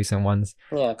watched some recent ones.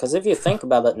 Yeah, because if you think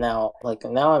about it now, like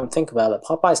now I'm thinking about it,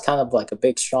 Popeye's kind of like a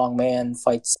big strong man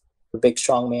fights a big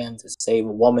strong man to save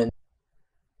a woman.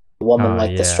 A woman Oh,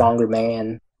 like the yeah. stronger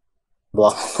man.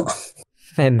 Blah.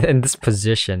 And in this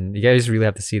position, you guys really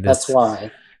have to see this. That's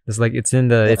why. It's like it's in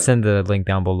the link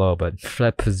down below. But for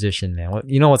that position, man,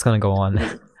 you know what's gonna go on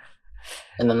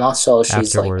And then also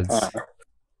she's afterwards. like,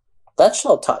 that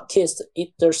show taught kids to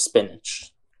eat their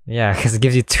spinach, Yeah, because it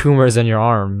gives you tumors in your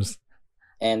arms.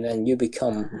 and then you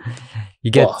become.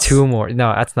 You get Buff. 2 more.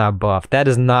 No, that's not buff. That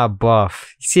is not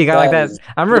buff. You see a guy like That that? is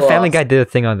I remember Family buff. Guy did a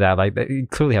thing on that. Like, you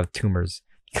clearly have tumors.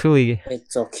 Clearly,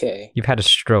 It's okay. you've had a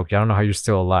stroke. I don't know how you're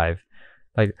still alive.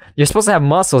 Like, you're supposed to have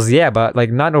muscles, yeah, but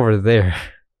like not over there.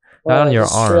 Not on I your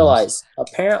just arms. realized,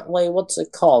 apparently, what's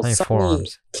it called? On your Somebody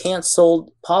forearms.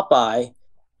 canceled Popeye.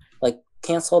 Like,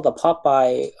 canceled the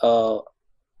Popeye.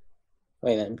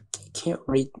 Wait a minute. I can't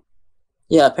read.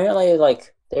 Yeah, apparently,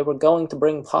 like, they were going to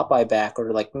bring Popeye back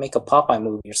or, like, make a Popeye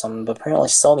movie or something, but apparently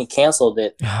Sony canceled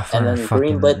it and then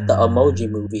greenlit the Emoji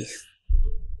Movie.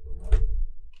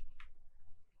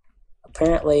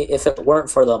 Apparently, if it weren't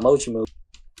for the Emoji Movie,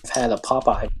 we've had a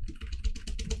Popeye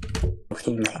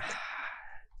remake.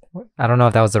 I don't know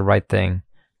if that was the right thing.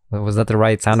 Was that the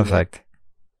right sound Yeah. effect?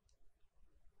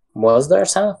 Was there a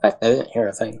sound effect? I didn't hear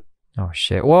a thing. Oh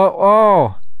shit! Whoa!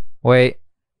 Oh, wait.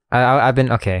 I've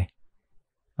been okay.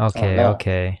 Okay, no.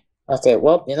 okay. Okay,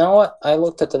 well, you know what? I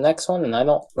looked at the next one and I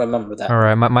don't remember that. All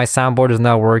right, my soundboard is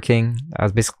not working. I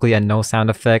was basically a no sound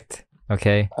effect.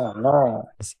 Okay. Oh no.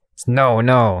 It's no.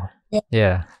 Yeah.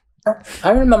 Yeah.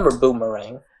 I remember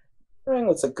Boomerang. Boomerang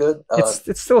was a good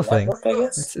It's still a thing. network, I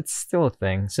guess. It's still a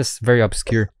thing. It's just very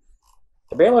obscure.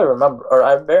 I barely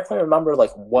remember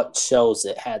like what shows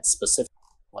it had specific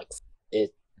like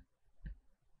it.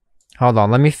 Hold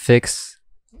on, let me fix.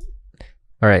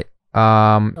 All right.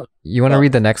 You want to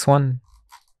read the next one?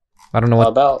 I don't know what.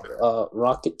 About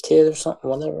Rocket Kid or something,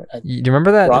 whatever. Do you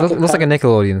remember that? It Rocket looks like a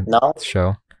Nickelodeon No,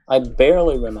 show. I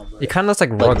barely remember. It kind of looks like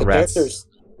Like Rugrats.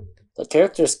 the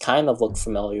characters kind of look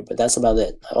familiar, but that's about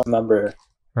it. I don't remember.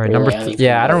 All right, really number anything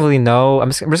yeah, I don't about it. really know. I'm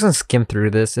just gonna skim through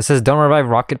this. It says don't revive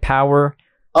rocket power.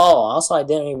 Oh, also I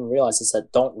didn't even realize it said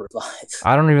don't revive.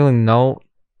 I don't really know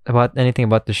about anything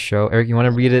about the show. Eric, you want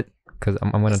to read it? Because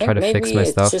I'm gonna I try to think fix maybe my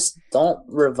it's stuff. just don't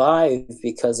revive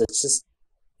because it's just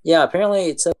apparently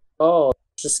it said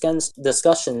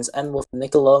discussions end with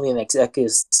Nickelodeon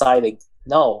executives deciding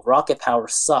no, rocket power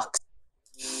sucks.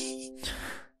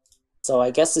 So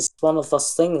I guess it's one of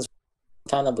those things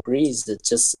kind of agrees it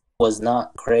just was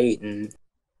not great and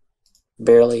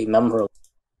barely memorable.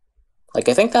 Like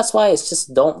I think that's why it's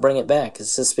just don't bring it back.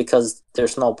 It's just because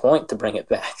there's no point to bring it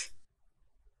back.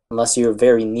 Unless you're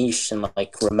very niche and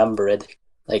like remember it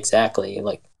exactly.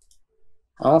 Like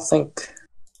I don't think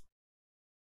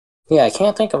I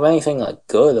can't think of anything like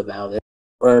good about it.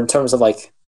 Or in terms of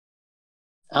like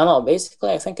I don't know,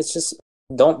 basically I think it's just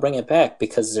don't bring it back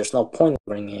because there's no point in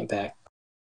bringing it back.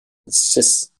 It's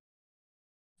just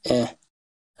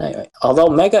Anyway. Although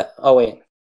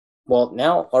well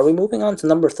now are we moving on to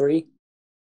number 3?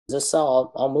 Is this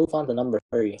so I'll move on to number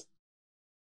 3.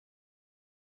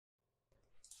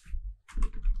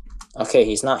 Okay,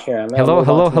 he's not here. I'm gonna Hello, move on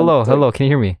hello, to number hello, three. hello. Can you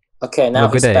hear me? Okay, now Hello,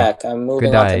 good he's day. back. I'm Good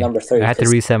moving on to day. number 3. I had to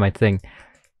 'cause reset my thing.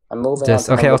 I'm moving Just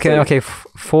on to okay, number okay, 3. okay.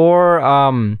 Four.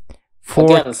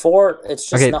 Again, 4. It's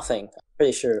just Okay. nothing. I'm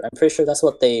pretty sure that's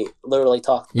what they literally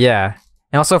talked. Yeah,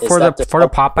 and also Is for the that the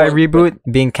Popeye point- reboot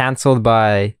being canceled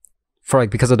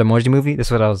because of the Emoji Movie. This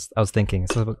is what I was thinking.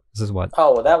 This is what.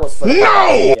 Oh, that was for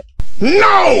No!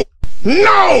 No!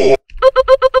 No!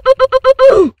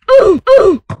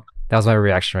 That was my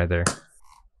reaction right there.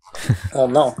 Oh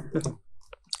no.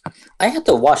 I had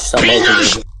to watch some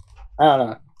movie. I don't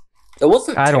know. It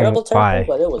wasn't I don't- terrible, why?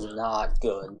 but it was not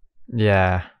good.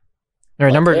 Yeah. All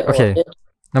right, Like,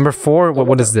 number 4.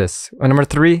 What is this? Number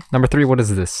 3. Number 3. What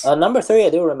is this? Number 3, I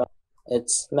do remember.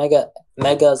 It's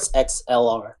Mega's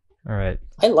XLR. All right,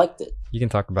 I liked it. you can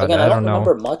talk about Again, it. I I don't don't know.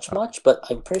 remember much, but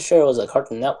I'm pretty sure it was a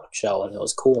Cartoon Network show and it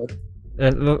was cool.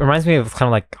 It reminds me of kind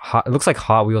of like it looks like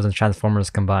Hot Wheels and Transformers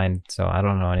combined. So I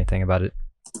don't know anything about it.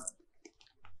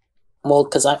 Well,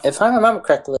 because if I remember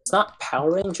correctly, it's not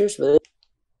Power Rangers, but it's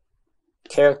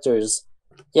characters.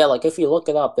 Yeah, like if you look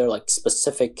it up, they're like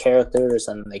specific characters,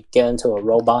 and they get into a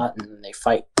robot and then they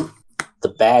fight the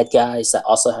bad guys that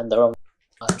also have their own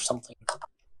robot or something.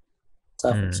 So,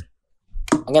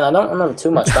 again, I don't remember too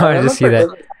much. But I I just see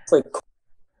remember that. it was, like,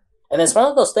 and it's one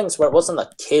of those things where it wasn't a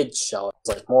kids show; it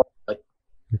was like more like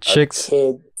Chicks. a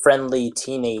kid-friendly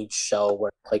teenage show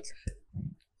where like.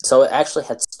 So it actually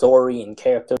had story and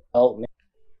character development,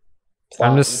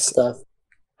 plot and stuff.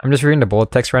 I'm just reading the bullet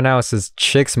text right now. It says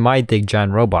chicks might dig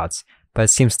giant robots, but it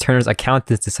seems Turner's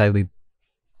accountants decidedly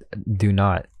do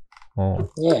not. Oh.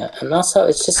 Yeah, and also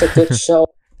it's just a good show.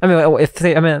 I mean, It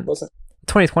wasn't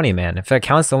 2020, man. If the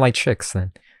accountants don't like chicks,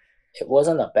 then it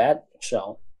wasn't a bad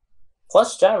show.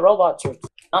 Plus, giant robots are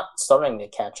not starting to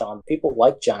catch on. People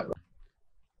like giant robots.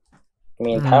 I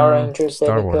mean, Power Rangers did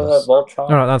Star it good. Wars. Voltron.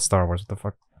 No, not Star Wars. What the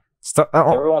fuck?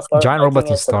 Everyone started Giant liking robots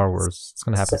in it, Star so Wars. It's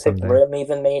gonna happen Pacific someday. Rim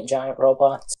even made giant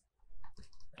robots.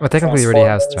 Well, technically, it already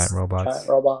has giant Transformers, robots. Giant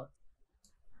robot.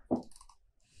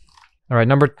 All right,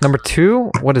 number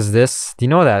 2. What is this? Do you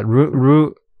know that?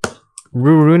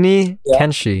 Rurouni Yeah.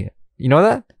 Kenshi. You know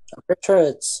that? I'm pretty sure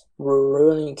it's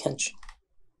Rurouni Kenshin.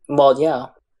 Well, yeah.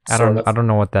 I don't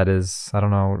know what that is. I don't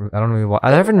know. I don't really.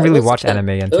 I It haven't really was watched like anime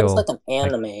It until was like an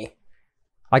anime.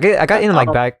 I got in like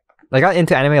don't- back. I got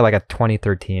into anime like at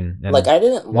 2013. And Like I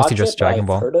didn't watch mostly just it, but Dragon I've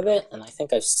Ball. heard of it, and I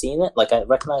think I've seen it. Like I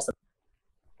recognize it.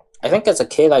 I think as a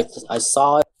kid, I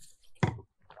saw it.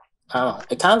 I don't know.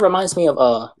 It kind of reminds me of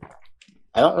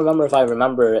I don't remember if I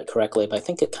remember it correctly, but I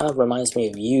think it kind of reminds me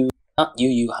of not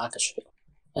Yu Hakusho.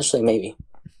 Actually, maybe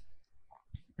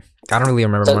I don't really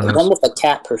remember the one of one those. with the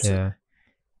cat person. Yeah.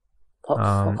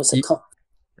 What was it called?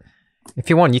 If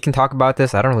you want, you can talk about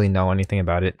this. I don't really know anything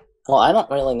about it. Well, I don't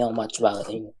really know much about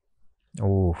it either.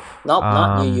 Ooh. Nope,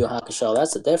 not Yu Hakusho.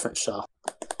 That's a different show.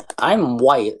 I'm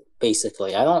white,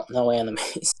 basically. I don't know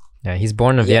animes. Yeah, he's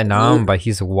born in Yeah, Vietnam, but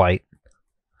he's white.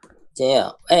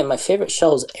 Yeah. Hey, my favorite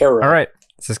show is Arrow. All right.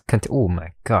 Oh my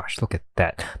gosh, look at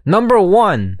that. Number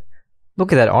 1.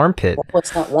 Look at that armpit. What's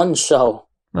that one show?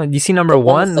 Oh, you see number The one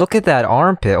 1? with the- Look at that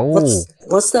armpit. Oh,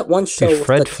 What's that one show dude, with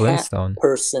Fred the cat Flintstone.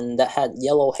 person that had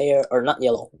yellow hair, or not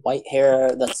yellow, white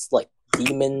hair? That's like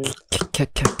demon,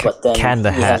 but then Cat in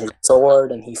the he Hat. has a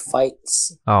sword and he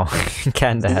fights Oh,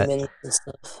 Cat in the Hat. demons and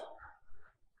stuff.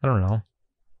 I don't know.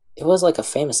 It was like a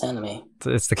famous anime.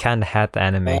 It's the Cat in the Hat, the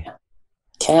anime.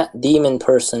 Cat demon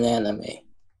person anime.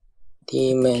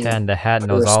 Demon. Cat in the Hat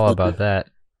knows all person. about that.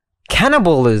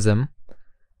 Cannibalism.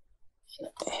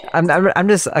 I'm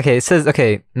just okay. It says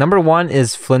okay. Number 1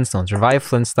 is Flintstones. Revive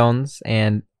Flintstones,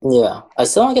 and Yeah, I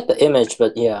still don't get the image,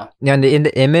 but yeah. in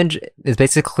the image is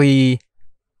basically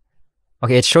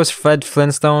okay. It shows Fred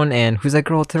Flintstone and who's that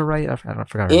girl to the right? I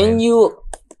forgot her name.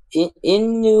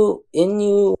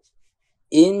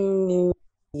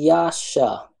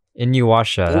 Inuyasha.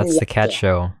 Inuyasha. That's the cat Inuyasha.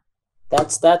 show.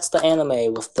 That's the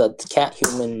anime with the cat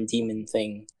human demon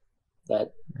thing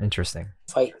that Interesting.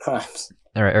 fight crimes.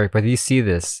 All right, Eric. But you see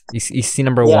this? You see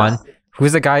number Yeah. 1.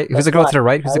 Who's the guy? Who's That's the girl why to the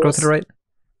right? Who's I the girl was- to the right?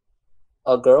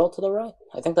 A girl to the right?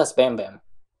 I think that's Bam Bam.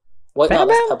 Wait, no, Bam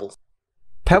that's Bam? Pebbles,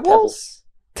 Pebbles?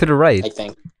 To the right. I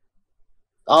think.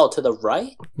 Oh, to the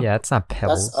right? Yeah, it's not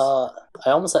Pebbles. That's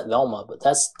I almost said Velma, but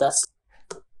that's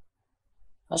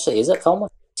actually, is it Velma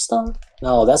Stone?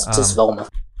 No, that's just Velma.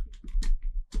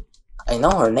 I know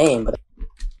her name, but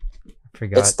I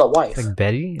forgot. it's the wife. Like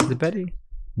Betty? Is it Betty?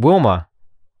 Wilma.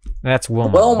 That's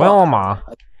Wilma. Wilma.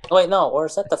 Wait, no, or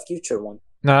is that the future one?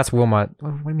 No, that's Wilma.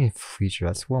 What do you mean future?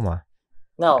 That's Wilma.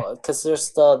 No, because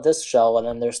there's this show and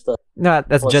then there's the No,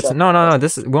 that's Well, Jetson. show- No.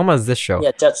 This is Wilma's this show.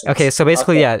 yeah Jetsons. Okay, so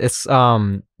basically, Okay. yeah, it's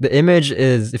the image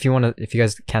is if you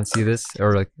guys can't see this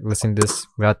or like listen to this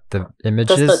without the Because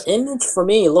images. the image for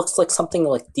me looks like something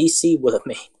like DC would have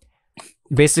made.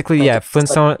 Basically, Like, yeah, it's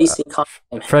Flintstone. like DC comic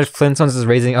image. Fred Flintstones is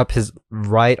raising up his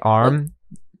right arm.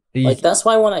 Like that's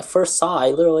why when I first saw,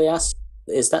 I literally asked,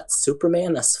 "Is that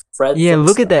Superman?" That's Fred. Yeah,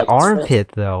 look at that Flintstone, like,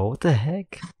 armpit though. What the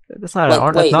heck? That's not an Like,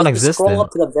 arm. wait, That's if you non-existent. scroll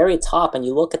up to the very top and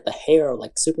you look at the hair,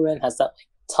 like Superman has that like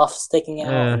tuft sticking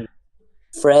out, Yeah. and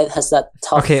Fred has that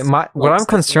tuft. Okay, what like, I'm sticking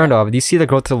concerned out. of. Do you see the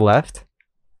girl to the left?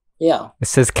 Yeah, It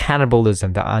says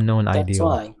cannibalism, the unknown that's ideal.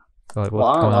 why. Like, what's Well,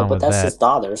 I don't going know, on but with that's that? his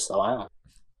daughter, so I don't.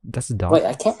 That's a dog. Wait,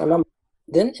 I can't remember.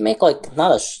 Didn't it make like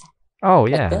not a Oh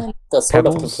like, yeah. didn't it make the sort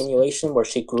of Pebbles? continuation where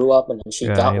she grew up and then she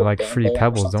Yeah, got you with like Bam free Bam or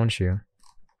pebbles, something? don't you?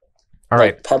 All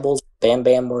right. Like Pebbles, Bam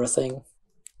Bam were a thing.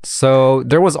 So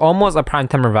there was almost a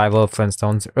primetime revival of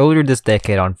Flintstones earlier this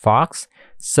decade on Fox.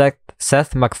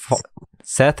 Seth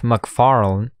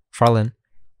MacFarlane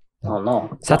Oh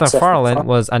no, Seth Not MacFarlane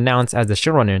was announced as the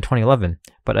showrunner in 2011,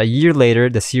 but a year later,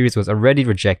 the series was already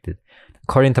rejected.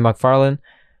 According to MacFarlane,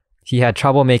 he had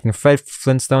trouble making Fred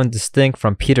Flintstone distinct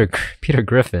from Peter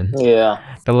Griffin. Yeah,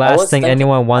 The last was thing thinking-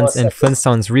 anyone wants was in thinking-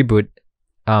 Flintstones reboot,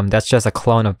 that's just a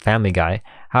clone of Family Guy.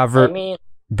 However, I mean,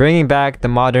 bringing back the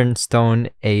modern Stone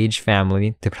Age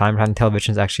family to primetime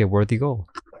television is actually a worthy goal.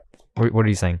 What are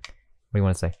you saying? What do you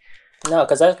want to say? no,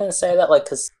 because I was gonna say that like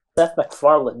because Seth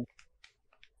MacFarlane.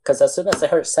 Because as soon as I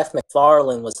heard Seth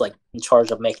MacFarlane was like in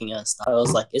charge of making it and stuff, I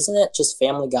was like, isn't it just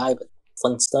Family Guy but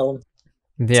Flintstone?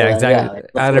 Yeah, yeah, exactly. like,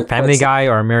 Either really Family puts it- Guy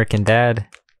or American Dad.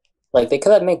 Like they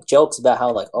could have made jokes about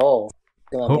how like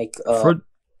gonna make Fred,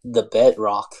 the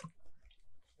bedrock.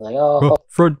 Like oh,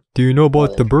 Fred, do you know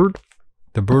about Oh, the bird?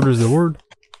 The bird is the word.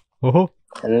 Oh,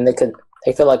 and then they could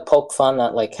like poke fun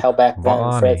at like how back then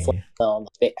Fred Bonnie. Flintstone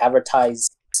they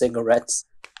advertised cigarettes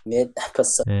mid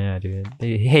episode. Yeah, dude.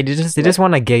 Hey, they just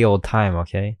want a gay old time,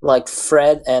 okay? Like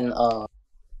Fred and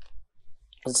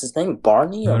what's his name,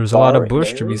 Barney? Or There's a lot of Barry?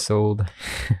 bush to be sold.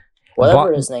 Whatever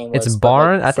Bar- his name was. It's but, like,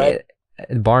 Barn. I Fred-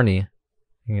 think Barney. I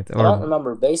think it's- I don't or,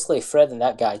 remember. Basically, Fred and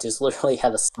that guy just literally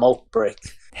had a smoke break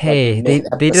hey, like, they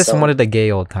just mid-episode. wanted a gay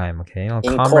old time, okay? You know,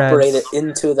 incorporated comrades,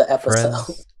 into the episode.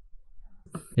 friends.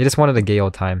 They just wanted a gay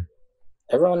old time.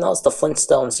 Everyone knows the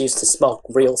Flintstones used to smoke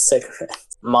real cigarettes,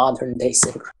 modern day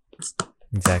cigarettes.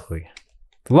 Exactly.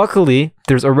 Luckily,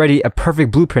 there's already a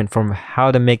perfect blueprint from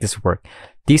how to make this work.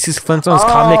 DC's Flintstones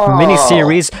comic Oh.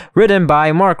 miniseries, written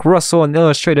by Mark Russell and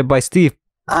illustrated by Steve.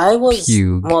 I was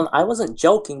Pugh. well, I wasn't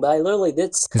joking, but I literally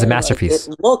did. Say, It's a masterpiece.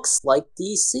 Like, it looks like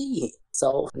DC,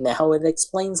 so now it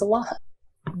explains a lot.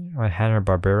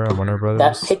 Hanna-Barbera, Warner That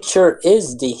Brothers. picture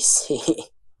is DC.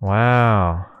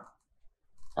 Wow.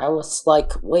 I was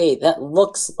like, wait, that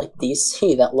looks like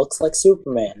DC. That looks like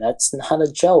Superman. That's not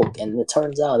a joke, and it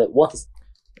turns out it was.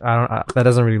 That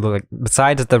doesn't really look like.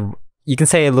 Besides you can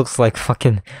say it looks like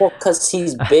fucking. Well, because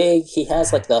he's big, he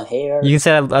has like the hair. You can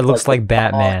say that looks Like like the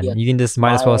claw, Batman. yeah, You can just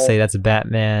might as well smile. say that's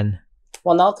Batman.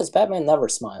 Well, no, because Batman never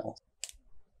smiles.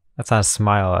 That's not a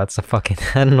smile. That's a fucking.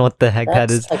 I don't know what the heck that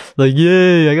That's is. like, Like,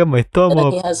 yay! I got my thumb and then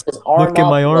up. he has his arm Look at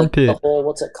my up, like, armpit. the whole,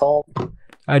 what's it called?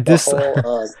 I The just.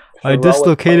 whole, I heroic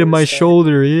dislocated my pose thing.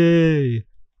 shoulder. Yay!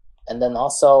 And then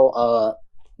also,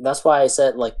 that's why I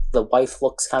said like the wife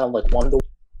looks kind of like Wonder Woman,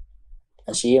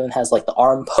 and she even has like the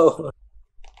arm pose.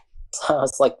 So I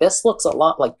was like, this looks a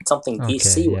lot like something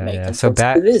DC would yeah, make. yeah. And So since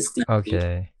Bat- it is DC.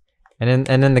 Okay. And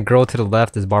then the girl to the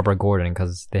left is Barbara Gordon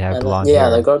because they have And then- blonde yeah,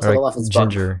 hair. the girl to Or the left is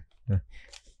Barbara. ginger.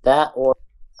 That or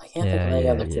I can't think Yeah, of any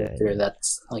yeah, other yeah, character yeah.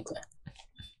 that's like that.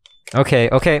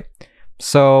 Okay.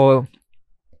 So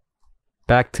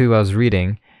back to what I was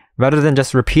reading. Rather than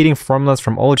just repeating formulas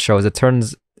from old shows, it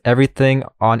turns everything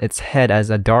on its head as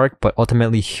a dark but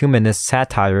ultimately humanist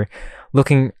satire,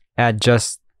 looking at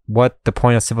just what the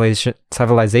point of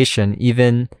civilization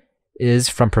even is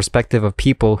from perspective of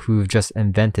people who've just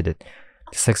invented it.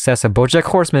 The success of BoJack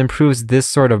Horseman proves this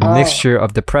sort of mixture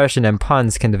of depression and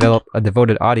puns can develop a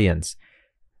devoted audience.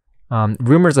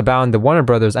 Rumors abound the Warner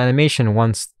Brothers animation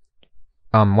wants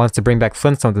to bring back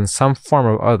Flintstones in some form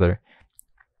or other.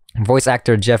 Voice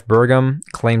actor Jeff Burgum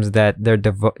claims that they're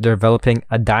developing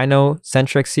a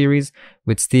dino-centric series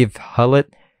with Steve Hullett,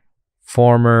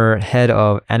 former head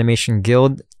of Animation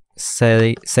Guild,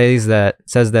 says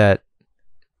that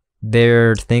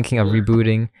they're thinking of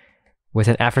rebooting with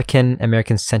an African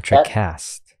American centric That-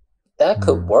 cast. That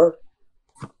could work.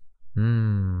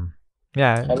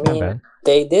 Yeah, I not mean, bad.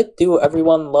 they did do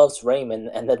Everyone Loves Raymond,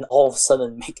 and then all of a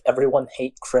sudden make everyone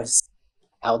hate Chris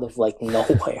out of like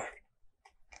nowhere.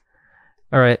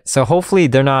 All right, so hopefully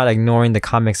they're not ignoring the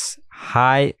comics'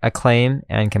 high acclaim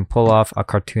and can pull off a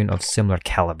cartoon of similar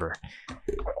caliber.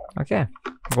 Okay,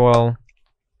 well,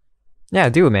 yeah,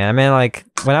 dude, man. I mean, like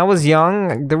when I was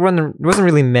young, there wasn't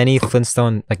really many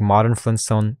Flintstone, like modern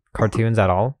Flintstone cartoons at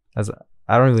all. As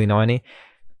I don't really know any.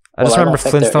 I just remember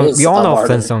Flintstone. We all know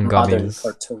Flintstone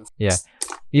gummies. Yeah,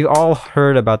 we've all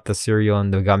heard about the cereal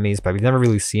and the gummies, but we've never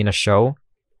really seen a show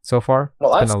so far.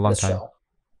 Well, It's I've been a seen long the time. show.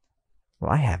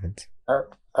 Well, I haven't.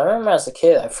 I remember as a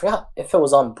kid, I forgot if it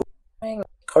was on Boomerang,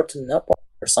 Cartoon Network,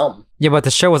 or something. Yeah, but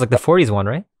the show was like the 40s one,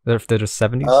 right? The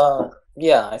 70s.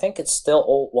 Yeah, I think it's still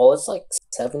old. Well, it's like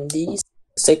 70s,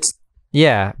 60s.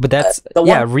 Yeah, but that's the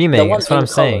yeah, one- remake. the one That's what in I'm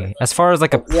saying. color. As far as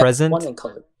like a Yeah, present, one in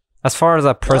color. as far as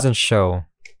a present show,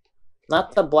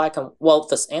 Not the black and well,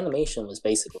 this animation was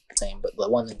basically the same, but the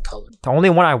one in color. the only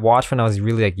one I watched when I was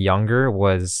really like younger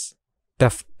was the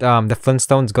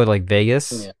Flintstones Go to like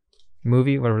Vegas Yeah.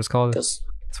 movie, whatever it's called. Because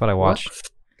That's what I watched.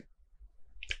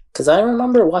 I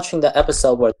remember watching the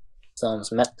episode where the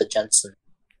Flintstones met the Jetsons.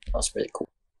 That was really cool.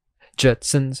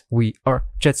 Jetsons, we are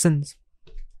Jetsons.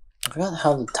 I forgot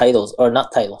how the titles, or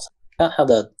not titles. I forgot how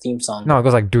the theme song. No, it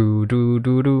goes like do do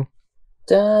do do.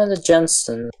 The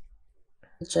Jetsons.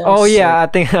 Oh yeah, I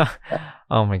think.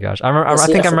 Oh my gosh, I remember. Yeah, I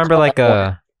see, think I I remember forgot like that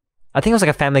a. I think it was like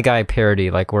a Family Guy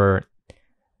parody, like where.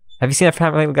 Have you seen a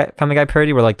Family Guy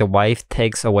parody where like the wife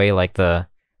takes away like the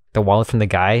wallet from the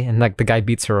guy and like the guy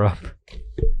beats her up?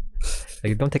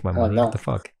 Like, don't take my money. no. What the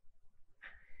fuck?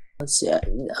 Let's see. I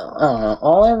don't know.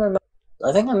 All I remember,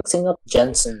 I think I'm mixing up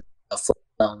Jensen, a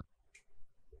Flintstone,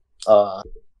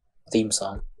 theme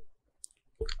song.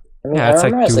 I mean, Yeah, I it's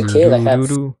like remember as a kid, I had.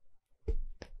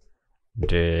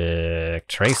 Dick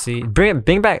Tracy.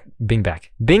 Bing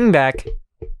back.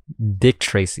 Dick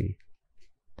Tracy.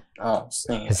 Oh,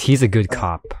 snake. Because he's a good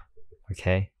cop.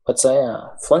 Okay? What's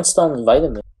a Flintstone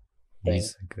vitamin?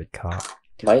 He's a good cop.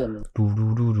 Vitamin.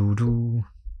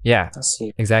 Yeah, Let's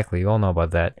see. exactly. You all know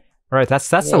about that. All right,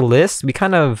 that's Yeah. the list. We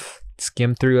kind of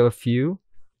skimmed through a few.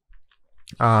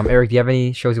 Eric, do you have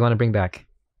any shows you want to bring back?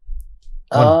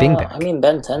 Bing back. I mean,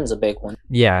 Ben 10's a big one.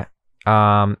 Yeah.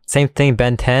 Same thing.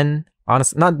 Ben 10.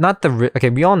 Honestly, not the okay.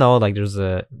 We all know like there's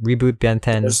a reboot Ben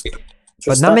 10, There's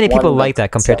but not many people one like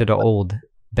that compared to the but old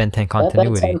Ben 10 that Ben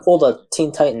continuity. 10 pulled a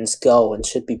Teen Titans Go and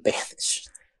should be banished.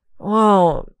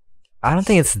 Well, I don't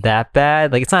think it's that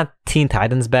bad. Like, it's not Teen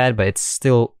Titans bad, but it's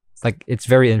still like it's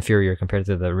very inferior compared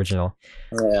to the original.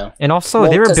 Yeah. And also,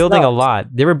 Well, they were 'cause building no- a lot.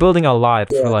 They were building a lot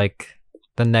Yeah. for like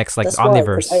the next like That's why, 'cause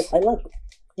Omniverse. I like,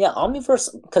 yeah,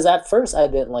 Omniverse. Because at first I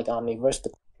didn't like Omniverse,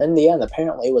 but in the end,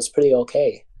 apparently it was pretty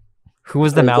okay. Who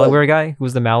was the pretty good. malware guy? Who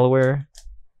was the malware?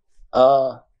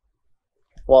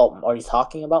 Well, are you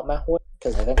talking about Mahway?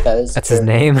 Because I think that is. That's his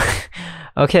name.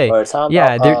 Okay. Or it's talking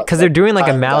Yeah, about, because they're doing like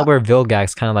a Time Guy. malware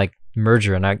Vilgax kind of like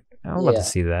merger, and I would love Yeah. to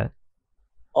see that.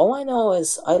 All I know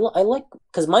is I like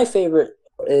because my favorite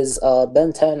is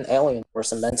Ben 10 Alien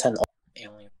Force and Ben 10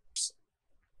 Alien Force.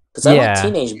 Because I Yeah. like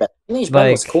Teenage Ben. Teenage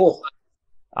Ben was Like, cool.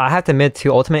 I have to admit,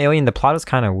 too, Ultimate Alien, the plot is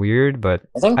kind of weird, but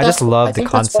I think I just that's- love I the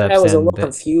think that's why concepts I was a and little the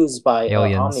confused by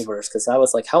aliens. Omniverse because I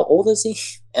was like, how old is he?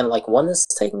 And like, when is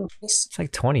this taking place? It's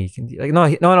like 20. Like no.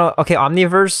 Okay,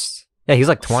 Omniverse. Yeah, he's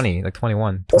like 20, like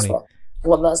 21, That's 20. why.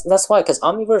 Well, that's why because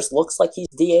Omniverse looks like he's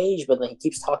de-aged, but then he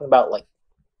keeps talking about like.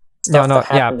 No, stuff no, that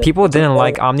yeah. happened in People didn't 2012.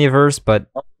 like Omniverse, but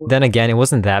then again, it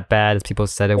wasn't that bad as people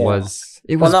said it Yeah. was.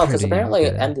 It Well, was no, because pretty apparently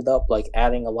it good. ended up like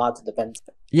adding a lot to the Ben.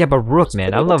 Yeah, but Rook, was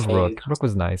man, I pretty love okay. Rook. Rook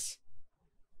was nice.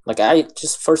 Like I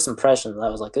just first impressions, I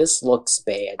was like, this looks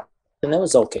bad, and it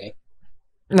was okay.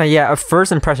 No, yeah. At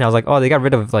first impression, I was like, oh, they got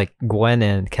rid of like Gwen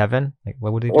and Kevin. Like,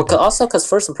 what would they do? Well, also because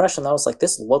first impression, I was like,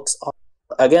 this looks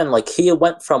again like he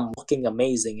went from looking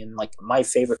amazing and like my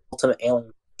favorite Ultimate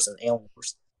Alien Force and Alien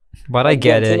Force. But I like,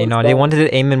 get yeah, it. You Teenage know, they Ben- wanted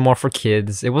to aim it more for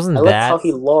kids. It wasn't I like that. how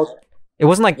he looked. It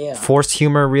wasn't like Yeah. forced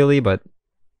humor, really. But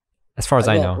as far as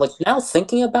I Again, know, like now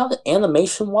thinking about it,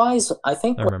 animation wise, I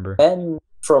think I remember. Ben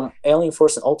from Alien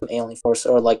Force and Ultimate Alien Force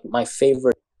are like my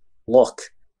favorite look.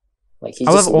 Like he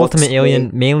I love just looks Ultimate Alien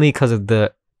great. mainly because of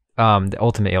the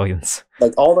Ultimate Aliens.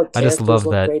 Like all the I characters just love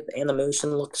look that. great. The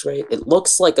animation looks great. It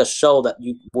looks like a show that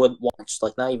you would watch.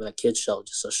 Like not even a kid show,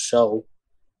 just a show.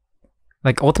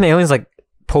 Like Ultimate Aliens, like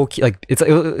like it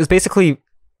was basically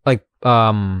like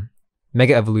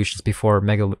Mega Evolutions before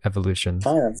Mega Evolutions.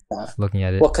 Kind of. Looking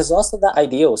at it. Well, because also that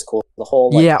idea was cool. The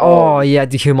whole like, Yeah. Oh, yeah.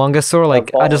 The Humongosaur.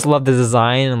 Like, I just ball. love the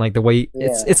design and like the way Yeah.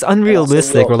 it's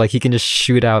unrealistic. real. Where like he can just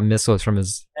shoot out missiles from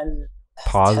his. 10,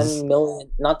 Pause. 10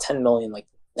 million, not 10 million, like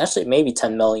actually maybe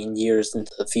 10 million years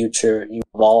into the future, you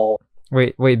evolve.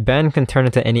 Wait. Ben can turn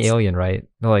into any alien, right?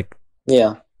 Like,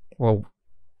 Yeah. well,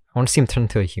 I want to see him turn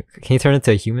into a human. Can he turn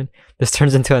into a human? This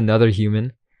turns into another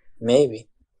human. Maybe.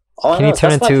 All I Can know he is turn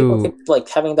that's why people into keep like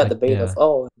having that like, debate yeah. of,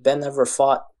 oh, Ben never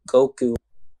fought Goku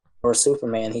or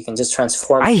Superman. He can just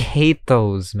transform. I hate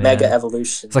those, man. Mega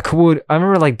evolution. It's like who would I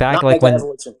remember like back Not like mega when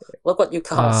evolution. Look what you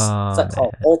call. What's oh that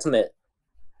called? man. Ultimate.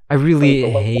 I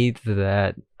really Like, hate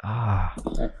that. Ah.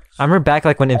 Yeah. I remember back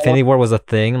like when I Infinity War was a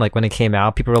thing, like when it came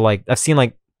out, people were like I've seen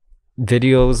like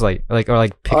videos like or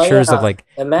like Oh, pictures yeah. of like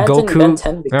Imagine Goku. Ben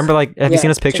 10 Remember like have you yeah, seen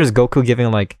those pictures? Goku giving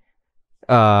like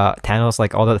Thanos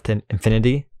like all the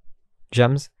infinity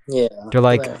gems. Yeah. They're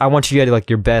like, yeah. I want you to get like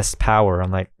your best power.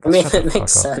 I'm like, I mean, shut the it fuck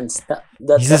makes up. sense.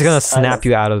 He's just gonna snap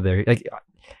you out of there. Like,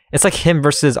 it's like him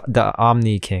versus the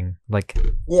Omni King. Like,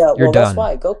 Yeah, you're well, done. that's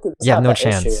why Goku does You have no that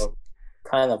chance. issue of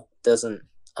kind of doesn't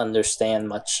understand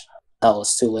much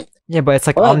else too late. Yeah, but it's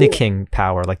like Well, I Omni do. King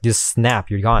power. Like, just snap,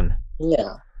 you're gone.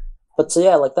 Yeah, but so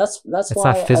yeah, like that's It's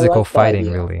why not physical I like the fighting,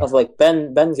 idea really. of like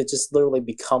Ben could just literally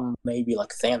become maybe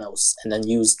like Thanos and then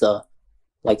use the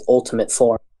like ultimate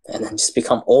form and then just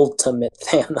become ultimate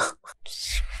Thanos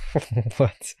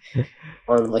What?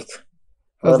 or like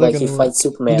How's that he gonna fights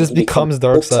Superman. He just becomes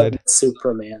becomes Darkseid. ultimate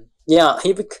Superman. Yeah,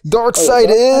 Darkseid Darkseid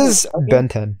is okay. Ben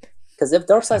 10. Because if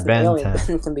Darkseid's an Ben alien, 10.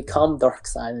 Ben can become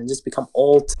Darkseid and just become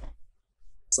ultimate.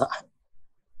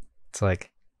 It's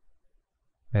like,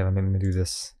 wait, let me do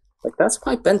this. Like that's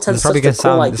why Ben 10 This is is probably such gonna a cool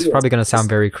sound. idea. This is probably gonna sound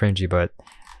very cringy, but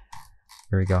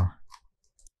here we go.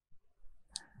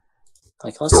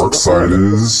 Like, let's see, Darkseid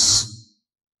is.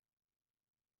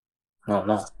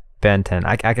 no. Ben 10.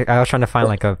 I was trying to find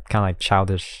like a kind of like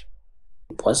childish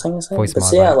Voice thing is voice but mod.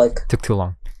 so, yeah, but like took too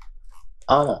long.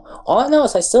 I don't know. All I know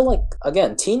is I still like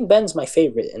again. Teen Ben's my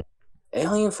favorite, and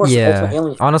Alien Force. Ultimate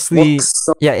Alien honestly, looks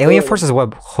so yeah, Alien good. Force is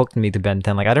what hooked me to Ben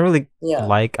 10. Like I don't really Yeah,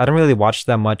 I don't really watch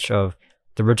that much of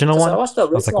the original because one. I watched the I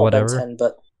was like, original Ben whatever. 10,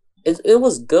 but it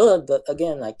was good. But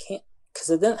again, I can't because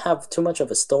it didn't have too much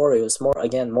of a story. It was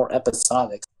more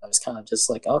episodic. I was kind of just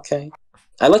like, okay,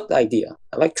 I like the idea.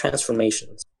 I like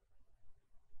transformations.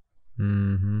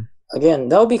 Mm-hmm. Again,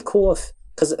 that would be cool if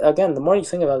because again, the more you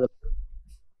think about it,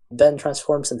 Ben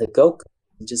transforms into Goku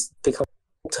and just becomes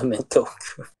ultimate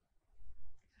Goku.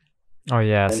 Oh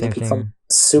yeah, And same he becomes thing.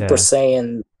 Super Yeah.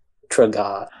 Saiyan Ultra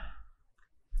God.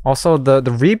 Also, the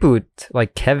reboot,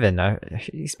 like Kevin,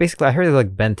 he's basically I heard it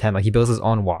like Ben 10, like he builds his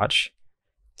own watch.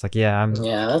 It's like yeah,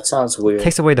 Yeah, that sounds weird.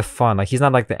 takes away the fun. Like he's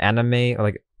not like the anime or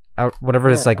like whatever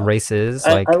his like race is.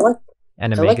 Like I like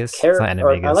Animagus. It's not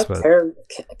Animagus,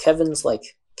 but Kevin's like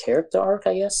character arc,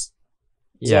 I guess.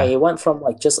 yeah. He went from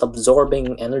like just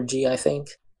absorbing energy, I think,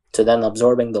 to then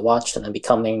absorbing the watch and then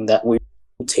becoming that weird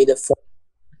mutated form.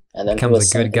 And then Becomes he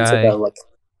was a good sent into guy. the, like,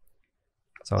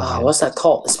 It's all good. what's that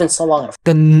called? It's been so long.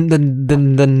 The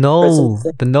null Prison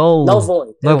thing? the null Null Void.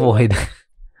 null There we go. void.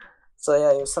 So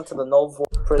yeah, he was sent to the Null Void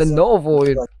The prison. null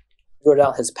void. Like, figured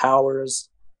out his powers.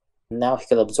 Now he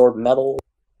could absorb metal.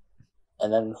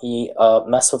 And then he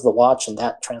messed with the watch and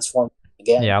that transformed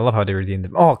again. Yeah, I love how they redeemed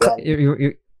him. Oh,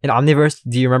 you, in Omniverse,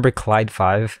 do you remember Clyde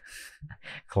 5?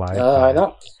 Clyde. I 5.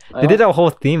 don't. They did a whole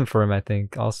theme for him, I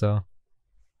think. Also.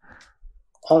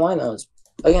 All I know is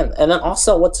again, and then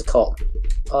also what's it called?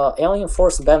 Alien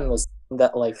Force Ben was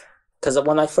that like because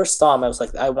when I first saw him, I was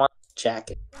like, I want a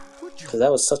jacket because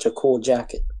that was such a cool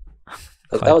jacket.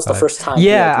 Like that was the first time.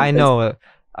 Yeah, I know.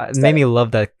 It made me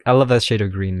love that. I love that shade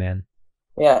of green, man.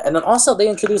 Yeah, and then also they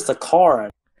introduced the car.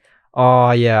 And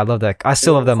Oh yeah, I love that. I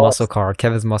still love that car. muscle car,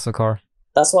 Kevin's muscle car.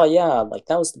 that's why, yeah, like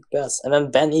that was the best. And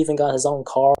then Ben even got his own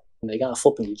car. And they got a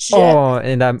flipping jet. Oh,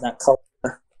 and That color.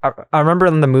 I remember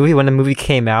in the movie when the movie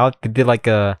came out, they did like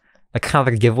a kind of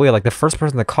like a giveaway. Like the first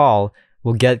person to call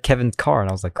will get Kevin's car, and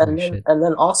I was like, holy shit. And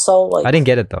then also like I didn't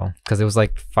get it though, because it was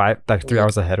like 3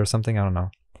 hours ahead or something. I don't know.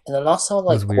 And then also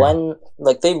was like weird. Gwen,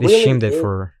 like they They really streamed it did-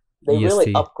 for they really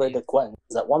EST. upgraded Gwen.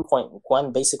 'Cause at one point,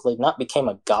 Gwen basically not became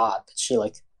a god, but she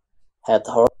like had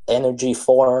her energy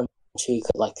form. She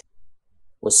could like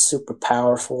was super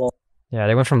powerful. Yeah,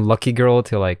 they went from Lucky Girl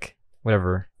to like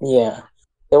whatever. Yeah,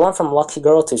 they went from Lucky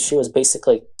Girl to she was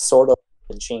basically sort of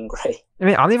Jean Grey. I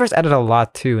mean, Omniverse added a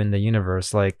lot too in the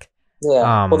universe. Like,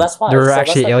 Yeah, well that's why there were so that's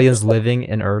actually why aliens people said- living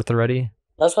in Earth already.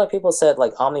 That's why people said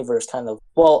like Omniverse kind of.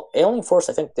 Well, Alien Force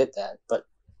I think did that, but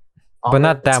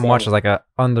Not that much, expanded. like a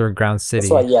underground city.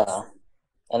 That's why, yeah.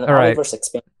 And then Alright. Omniverse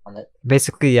expanded on it.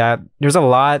 Basically, yeah, there's a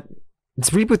lot. Let's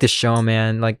reboot this show,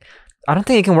 man. Like, I don't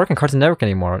think it can work on Cartoon Network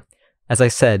anymore. As I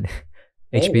said,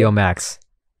 Maybe. HBO Max.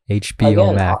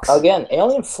 HBO Max. Again,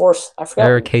 Alien Force. I forgot.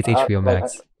 Eric hates HBO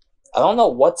Max. I don't know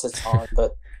what's it's on,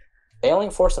 but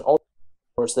Alien Force and Ultimate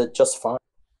Force did just fine.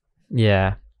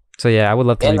 Yeah. So yeah, I would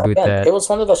love to And reboot again, that. it was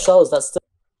one of the shows that's still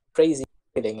crazy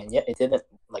marketing, and yet it didn't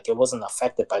Like it wasn't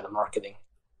affected by the marketing.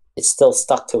 It still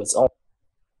stuck to its own.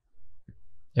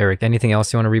 Eric, anything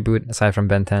else you want to reboot aside from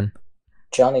Ben 10?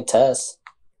 Johnny Test.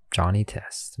 Johnny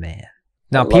Test, man.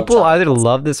 Now, love people Johnny either Test.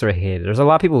 love this or hate it. There's a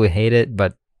lot of people who hate it,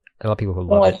 but a lot of people who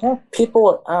Well, love I it. think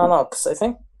people. I don't know, because I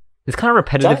think It's kind of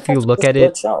repetitive Johnny if you Test look was a at good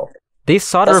it. show. They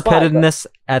saw the That's why, but- repetitiveness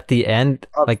at the end,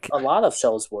 like A lot of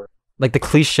shows were. the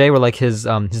cliche where like his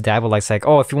dad would like say,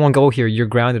 "Oh, if you won't go here, you're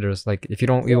grounded," or like if you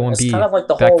don't, you won't It's be kind of like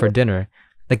the back whole. for dinner.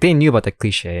 Like they knew about the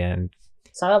cliche and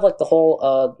It's kind of like the whole.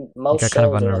 it Most got shows kind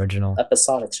of are like unoriginal.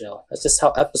 episodic show. It's just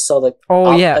how episodic.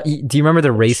 Oh yeah, ep- do you remember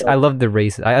the race? show. I love the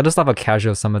race. I just love how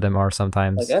casual some of them are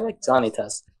sometimes. Like I like Johnny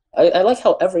Test. I like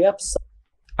how every episode.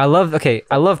 I love. Like,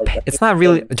 It's not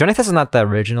really Johnny Test is not the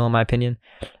original in my opinion.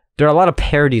 There are a lot of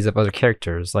parodies of other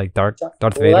characters like Darth Well,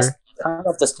 Vader. that's kind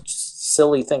of the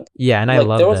silly thing. Yeah, and I Like,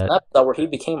 love there was that. an episode where he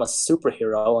became a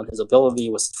superhero and his ability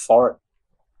was to fart.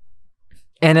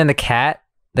 And then the cat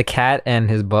and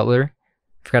his butler.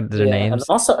 Forgot their And names.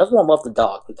 also everyone loved the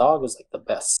dog. The dog was like the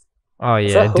best. Oh I yeah,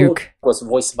 forgot who Duke. was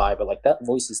voiced by, but like that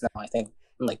voice is now I think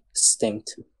like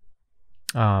distinct.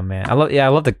 Oh man, I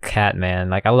love the cat, man.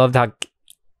 Like I loved how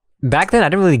back then I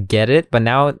didn't really get it, but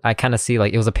now I kind of see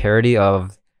like it was a parody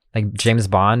of like James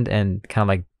Bond and kind of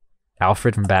like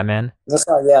Alfred from Batman. That's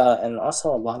why, yeah, and also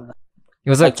a lot of It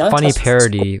was Like, a Johnny funny Test was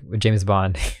parody with James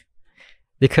Bond.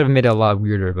 They could have made it a lot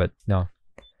weirder, but no,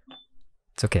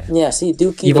 it's okay. yeah. See,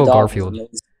 Dookie Evil the dog. Garfield. was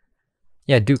amazing.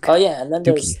 Yeah, Duke. Oh yeah, and then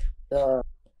Dookie. there's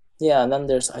yeah, and then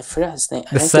there's I forgot his name.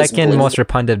 I The think it's second Blue. most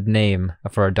repugnant name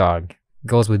for a dog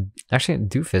goes with actually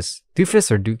Doofus. Doofus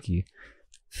or Dookie?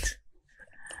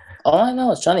 All I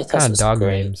know is Johnny Test Kinda was dog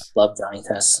great. names. Love Johnny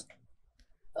Test.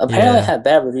 Apparently, Yeah. it had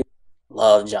bad reviews.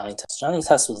 Love Johnny Test. Johnny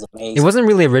Test was amazing. It wasn't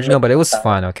really original, but it was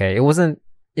fun. Okay, it wasn't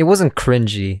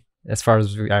cringy as far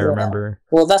as I remember.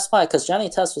 Well, that's why, because Johnny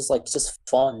Test was like just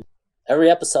fun. Every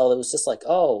episode, it was just like,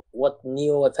 oh, what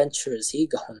new adventure is he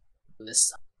going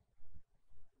this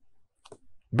time?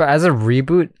 But as a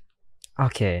reboot,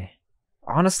 okay.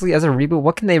 Honestly, as a reboot,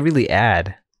 what can they really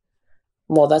add?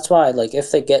 Well, that's why, like,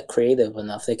 if they get creative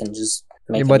enough, they can just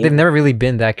make. Yeah, a but new they've never really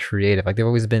been that creative. Like they've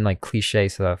always been like cliche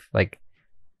stuff. Like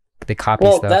they copy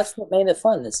Well, stuff. that's what made it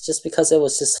fun. It's just because it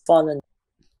was just fun, and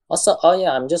also, oh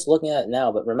yeah, I'm just looking at it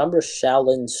now. But remember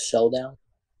Shaolin's Showdown?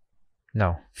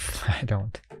 No, I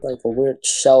don't. Like a weird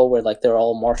show where like they're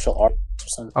all martial arts or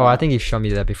something. Oh, I think you showed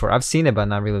me that before. I've seen it, but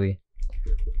not really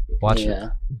watched it. Yeah,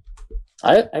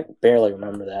 I barely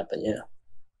remember that, but yeah.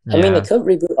 I mean, Yeah. they could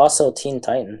reboot also Teen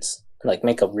Titans, like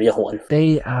make a real one.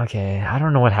 They okay. I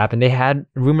don't know what happened. They had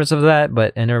rumors of that,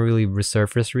 but it never really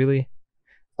resurfaced. Really,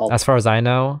 Oh. as far as I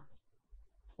know.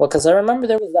 Well, because I remember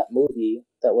there was that movie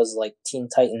that was like Teen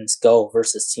Titans Go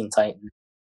versus Teen Titan,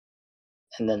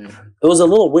 and then it was a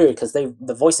little weird because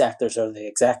the voice actors are the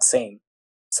exact same,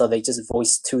 so they just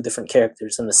voiced two different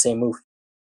characters in the same movie.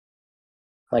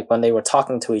 Like when they were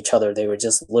talking to each other, they were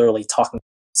just literally talking to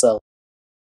themselves.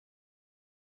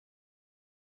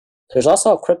 There's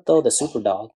also Crypto the Super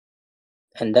Dog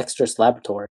and Dexter's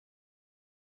Laboratory.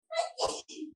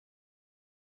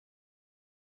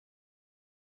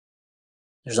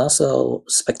 There's also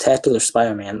Spectacular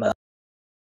Spider-Man.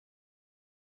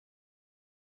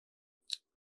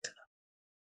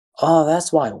 Oh,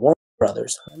 that's why Warner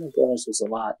Brothers. Warner Brothers was a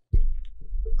lot.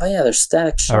 Oh yeah, there's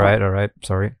Static Shock. All right.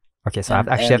 Sorry. Okay, so And-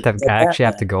 I actually and I actually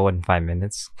have Batman. to go in 5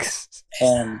 minutes.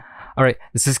 And All right,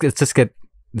 let's just get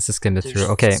it through.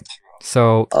 Okay,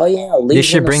 so oh yeah, they Legion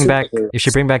should of bring back. Superheroes. You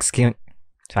should bring back King.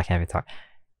 I can't even talk.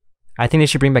 I think they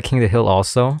should bring back King of the Hill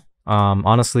also.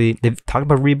 Honestly, they've talked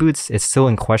about reboots. It's still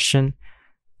in question.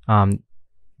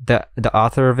 The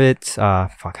author of it.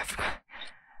 Fuck,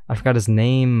 I forgot his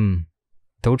name.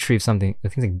 Dotrieve something. I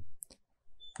think like,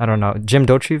 I don't know. Jim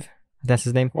Dotrieve. That's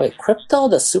his name. Wait, Crypto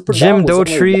the Super Jim Dog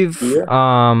was only Dotrieve. one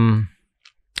year?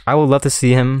 I would love to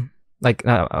see him. Like,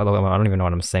 I don't even know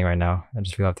what I'm saying right now. I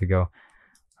just feel I have to go.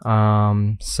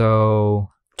 So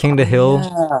King of the Hill.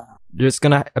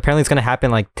 Yeah. Apparently it's gonna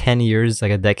happen like 10 years,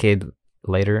 like a decade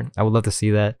later. I would love to see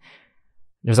that.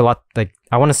 There's a lot like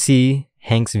I want to see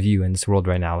Hank's view in this world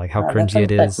right now, like how That cringy it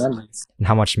brings back is memories. and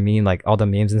how much like all the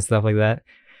memes and stuff like that.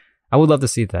 I would love to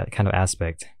see that kind of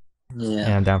aspect. Yeah.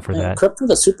 And I'm down for Yeah, that. Crypto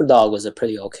the Super Dog was a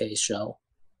pretty okay show.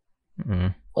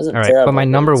 Mm. Wasn't All right, terrible. but my it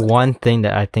number was, like, one thing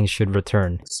that I think should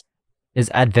return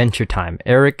is Adventure Time.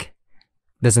 Eric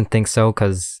doesn't think so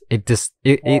because it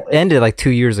Well, ended like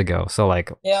 2 years ago. So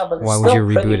like, yeah, but it's why would still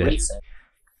you pretty reboot it? recent.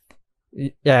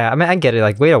 yeah, I mean I get it.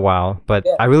 Like wait a while, but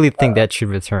Yeah, I really think that should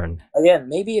return. Again,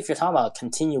 maybe if you're talking about a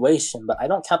continuation, but I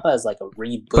don't count that as like a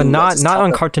reboot. But I not just not count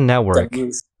on that Cartoon as a Network.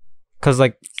 new- Because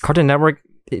like Cartoon Network,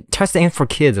 it tries to aim for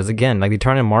kids as again, like they're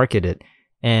trying to market it,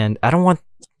 and I don't want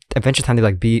Adventure Time to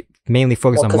like be mainly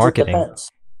focused on marketing.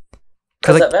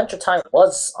 Because like, Adventure Time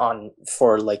was on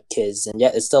for like kids, and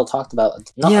yet it's still talked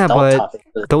about. Not yeah, adult but topics,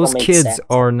 but it those still makes kids sense.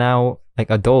 are now like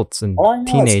adults and All I know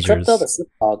teenagers. is Crypto the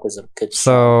Super Dog was a good show.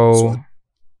 So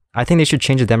I think they should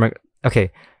change the demo.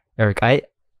 Okay, Eric,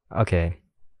 okay.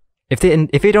 If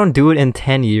they don't do it in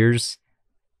 10 years,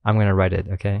 I'm gonna write it.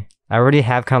 Okay, I already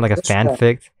have kind of like a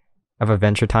fanfic of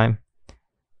Adventure Time.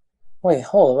 Wait,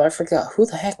 hold on, I forgot. Who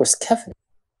the heck was Kevin?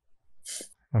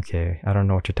 Okay, I don't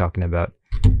know what you're talking about.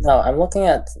 No, I'm looking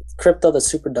at Crypto the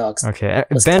Super Dogs. Okay,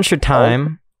 Adventure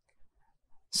Time.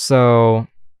 So,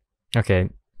 okay.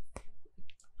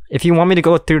 If you want me to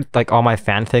go through like all my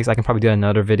fanfics, I can probably do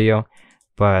another video.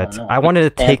 But I wanted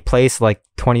it to take place like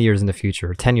 20 years in the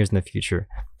future, 10 years in the future.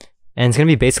 And it's going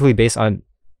to be basically based on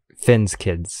Finn's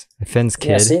kids. Finn's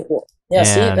kid. See,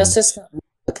 that's just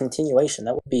a continuation.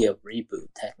 That would be a reboot,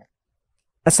 technically.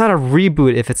 That's not a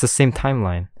reboot if it's the same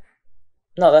timeline.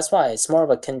 No, that's why. It's more of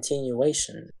a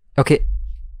continuation. Okay,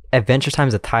 Adventure Time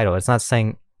is a title. It's not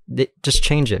saying... Just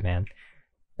change it, man.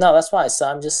 No, that's why. So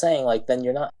I'm just saying, like, then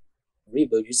you're not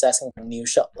reboot. You're just asking for a new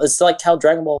show. It's like how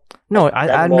Dragon Ball... No,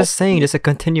 I'm just saying just a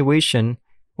continuation.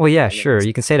 Well, yeah, sure,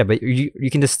 you can say that, but you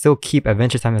can just still keep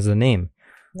Adventure Time as a name.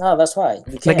 No, that's why. You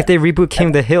can't. Like, if they reboot King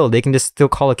of the Hill, they can just still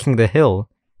call it King of the Hill,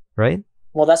 right?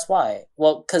 Well, that's why.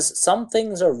 Well, because some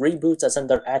things are reboots as in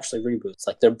they're actually reboots.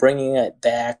 Like, they're bringing it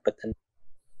back, but then,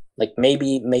 like,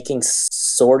 maybe making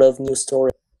sort of new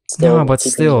story. No, but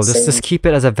still, just keep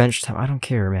it as Adventure Time. I don't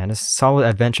care, man. It's solid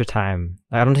Adventure Time.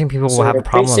 I don't think people will have a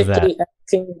problem with that.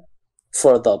 Asking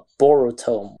for the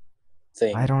Boruto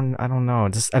thing. I don't know.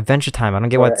 Just Adventure Time. I don't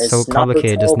get why it's so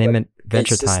complicated. Just name it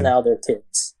Adventure Time. Just now they're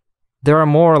kids. There are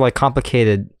more like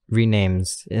complicated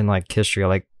renames in like history,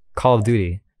 like Call of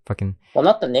Duty. Fucking. Well,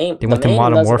 not the name. They went to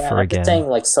Modern Warfare again. I'm saying,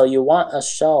 like, so you want a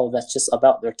show that's just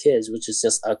about their kids, which is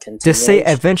just a continuation. Just say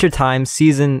Adventure Time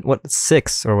season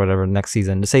 6 or whatever next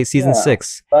season. Just say season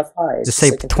 6. That's fine. Just say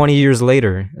 20 years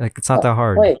later. Like, it's not that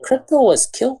hard. Wait, Crypto was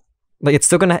killed. Like, it's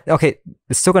still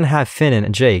gonna have Finn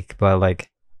and Jake, but like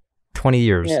 20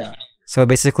 years. Yeah. So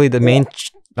basically, the main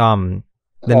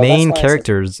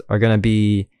characters are gonna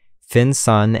be Finn's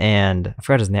son and I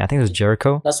forgot his name. I think it was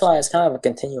Jericho. That's why it's kind of a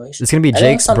continuation. It's gonna be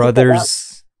Jake's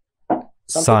brother's son.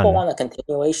 Some people want a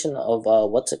continuation of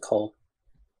what's it called?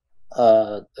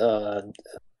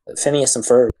 Phineas and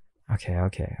Ferb. Okay. Well,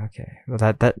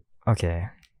 okay.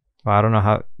 Well, I don't know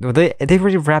how they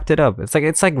already wrapped it up. It's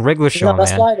like regular show, man.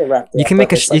 That's why they wrapped it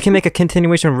up. You can make a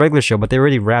continuation of regular show, but they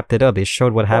already wrapped it up. They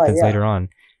showed what happens later on.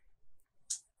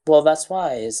 Well, that's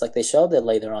why it's like they showed it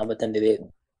later on, but then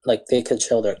they could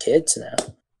show their kids now.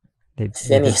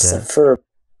 Phineas and Ferb.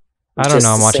 I don't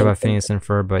know much about Phineas and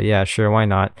Ferb, but yeah, sure, why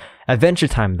not? Adventure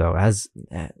Time though, I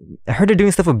heard they're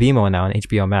doing stuff with BMO now on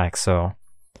HBO Max, so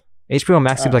HBO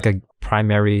Max seems like a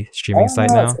primary streaming site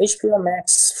now. HBO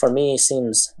Max for me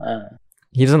seems.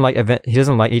 He doesn't like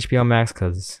HBO Max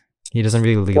because he doesn't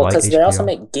really like HBO. Because they also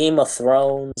make Game of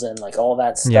Thrones and like all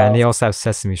that stuff. Yeah, and they also have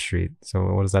Sesame Street. So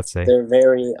what does that say? They're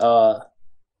very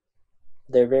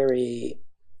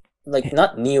like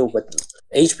not new, but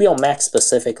HBO Max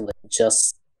specifically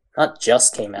not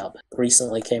just came out, but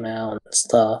recently came out and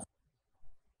stuff.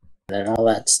 And all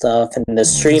that stuff, and the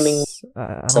streaming.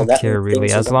 I don't care really,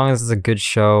 as long as it's a good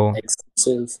show.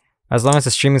 Exclusive. As long as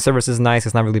the streaming service is nice,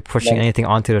 it's not really pushing anything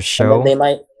onto the show. They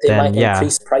might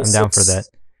increase prices. I'm down for that.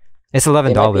 It's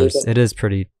 $11. It is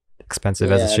pretty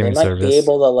expensive as a streaming service. They might be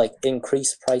able to like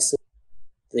increase prices.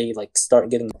 They like start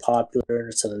getting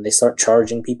popular, so then they start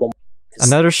charging people.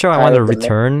 Another show I want to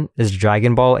return is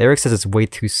Dragon Ball. Eric says it's way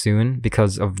too soon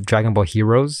because of Dragon Ball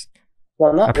Heroes.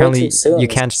 Well, not apparently way too soon. You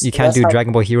can't do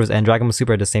Dragon Ball Heroes and Dragon Ball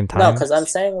Super at the same time. No, because I'm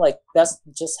saying like that's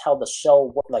just how the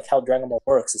show like how Dragon Ball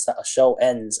works. Is that a show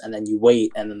ends and then you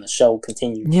wait and then the show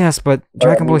continues. Yes, but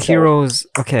Dragon Ball Heroes.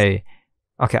 Okay.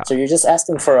 So you're just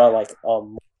asking for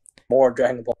more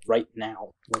Dragon Ball right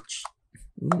now, which.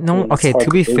 No. Okay. To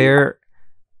be fair,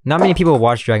 not many people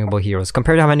watch Dragon Ball Heroes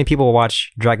compared to how many people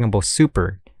watch Dragon Ball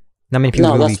Super. Not many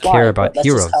people really care about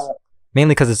Heroes.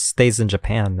 Mainly because it stays in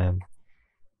Japan then.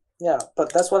 Yeah,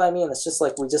 but that's what I mean. It's just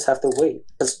like we just have to wait.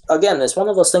 Because again, it's one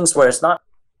of those things where it's not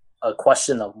a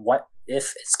question of what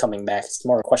if it's coming back. It's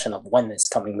more a question of when it's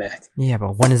coming back. Yeah,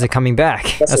 but when is it coming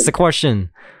back? That's the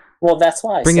question. Well, that's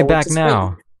why. Bring it back now.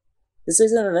 Wait. This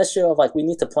isn't an issue of like we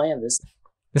need to plan this.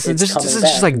 This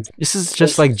is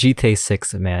just like GTA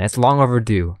 6, man. It's long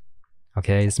overdue.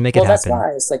 Okay, just make it happen. Well, that's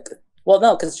why it's like. Well,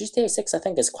 no, because GTA 6 I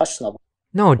think is questionable.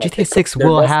 No, GTA 6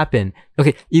 will happen.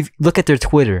 Okay, you look at their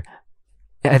Twitter.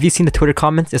 Have you seen the Twitter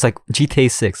comments? It's like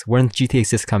GTA 6. When's GTA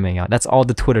 6 coming out? That's all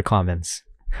the Twitter comments.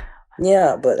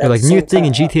 Yeah, but They're at like the new same thing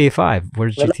in time, GTA 5.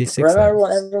 Where's GTA 6 remember at?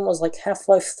 when everyone was like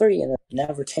Half-Life 3 and it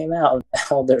never came out?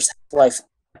 Now there's Half-Life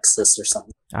Nexus or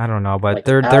something. I don't know, but Like,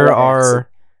 there Alex. are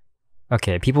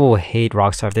okay. People will hate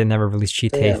Rockstar if they never released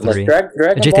GTA 3, Like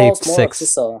Dragon GTA Ball's more of 6,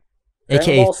 just a Dragon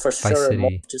aka Ball's for Vice sure more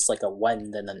City. just like a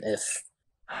when than an if.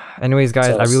 Anyways, guys,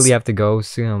 So I it's really just- have to go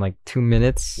soon in like 2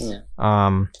 minutes. Yeah.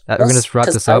 We're gonna just wrap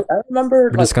this up. I remember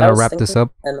We're just I gonna was wrap this thinking-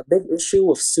 up. And the big issue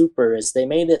with Super is they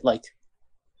made it like,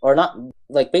 or not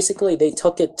like basically they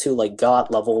took it to like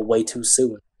God level way too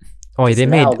soon. Oh, they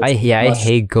made. now there's I much-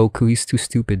 hate Goku. He's too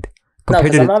stupid. No, Compared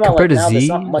because I'm to not compared like to now. There's Z,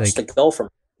 not much like to go from.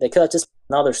 They could have just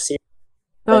another series.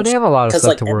 no, they have a lot of 'cause, stuff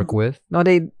like, to work M- with. No,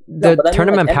 the but I mean,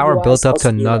 tournament like, power MUI built is up to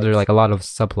supposed to be, another like- like a lot of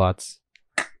subplots.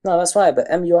 No, that's why. But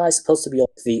MUI is supposed to be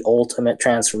like the ultimate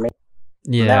transformation.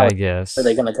 Yeah, Now I it's- guess. Where are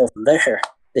they gonna go from there?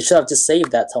 They should have just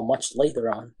saved that till much later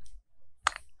on.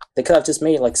 They could have just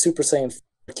made like Super Saiyan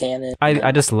canon.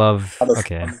 I just love. other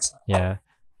Okay, forms. yeah.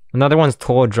 Another one's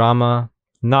Total Drama.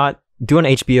 Not do an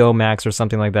HBO Max or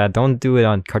something like that. Don't do it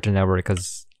on Cartoon Network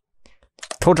because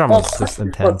Total Drama Well, is just Cartoon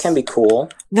intense. Network can be cool.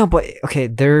 No, but okay,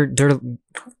 their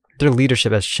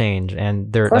leadership has changed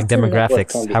and their like Cartoon Network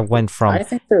demographics can be have went from I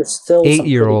think there's still some pretty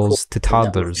 8-year-olds to cool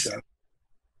network toddlers. shows.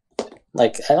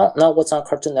 Like I don't know what's on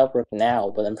Cartoon Network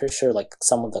now, but I'm pretty sure like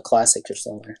some of the classics are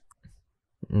somewhere.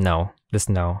 No, just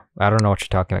no. I don't know what you're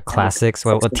talking about. Classics.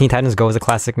 Well, Teen Titans Go is a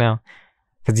classic now.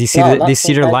 Because you see, No, they not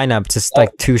see Teen their Titans. lineup just Oh.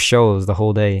 like 2 shows the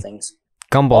whole day. Things.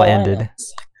 Gumball Oh, I ended. know.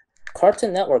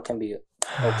 Cartoon Network can be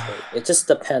okay. It just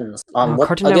depends on No, what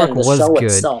Cartoon again Network the was show good.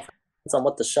 itself. It's on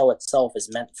what the show itself is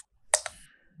meant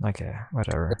for. Okay,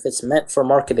 whatever. If it's meant for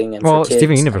marketing and Well, for kids,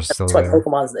 Steven Universe is still that's why there.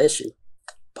 Pokemon's the issue.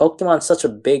 Pokemon's such a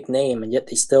big name, and yet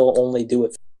they still only do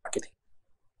it for marketing.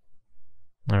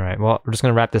 All right. Well, we're just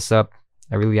gonna wrap this up.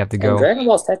 I really have to And go. Dragon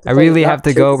Ball's I technically really not have to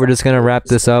kids go. We're just gonna friendly. wrap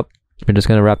this up. We're just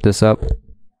gonna wrap this up.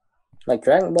 Like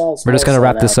Dragon Ball's. We're just more gonna so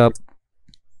wrap this now up.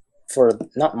 for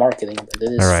not marketing, but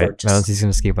it is All for right. Now just. he's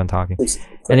gonna keep on talking. It's-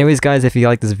 Anyways, guys, if you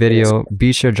like this video,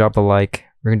 be sure to drop a like.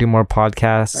 We're gonna do more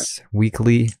podcasts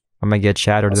weekly. I might get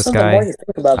Chad or this Also, the more guy. you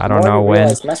think about it, I the don't more know you when.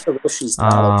 realize Master Roshi's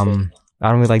not okay. I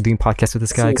don't really like doing podcasts with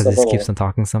this guy because he Seems a just keeps little- on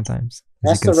talking sometimes. As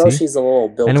Master you can see. Roshi's a little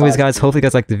Bill Anyways, guys, Cosby. hopefully you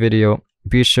guys liked the video.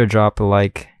 Be sure to drop a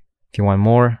like if you want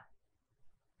more.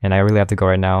 And I really have to go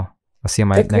right now. I'll see you in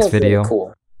my Piccolo's next video. really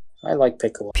cool. I like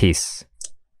Piccolo. Peace.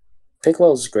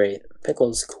 Piccolo's great.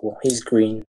 Piccolo's cool. He's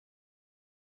green.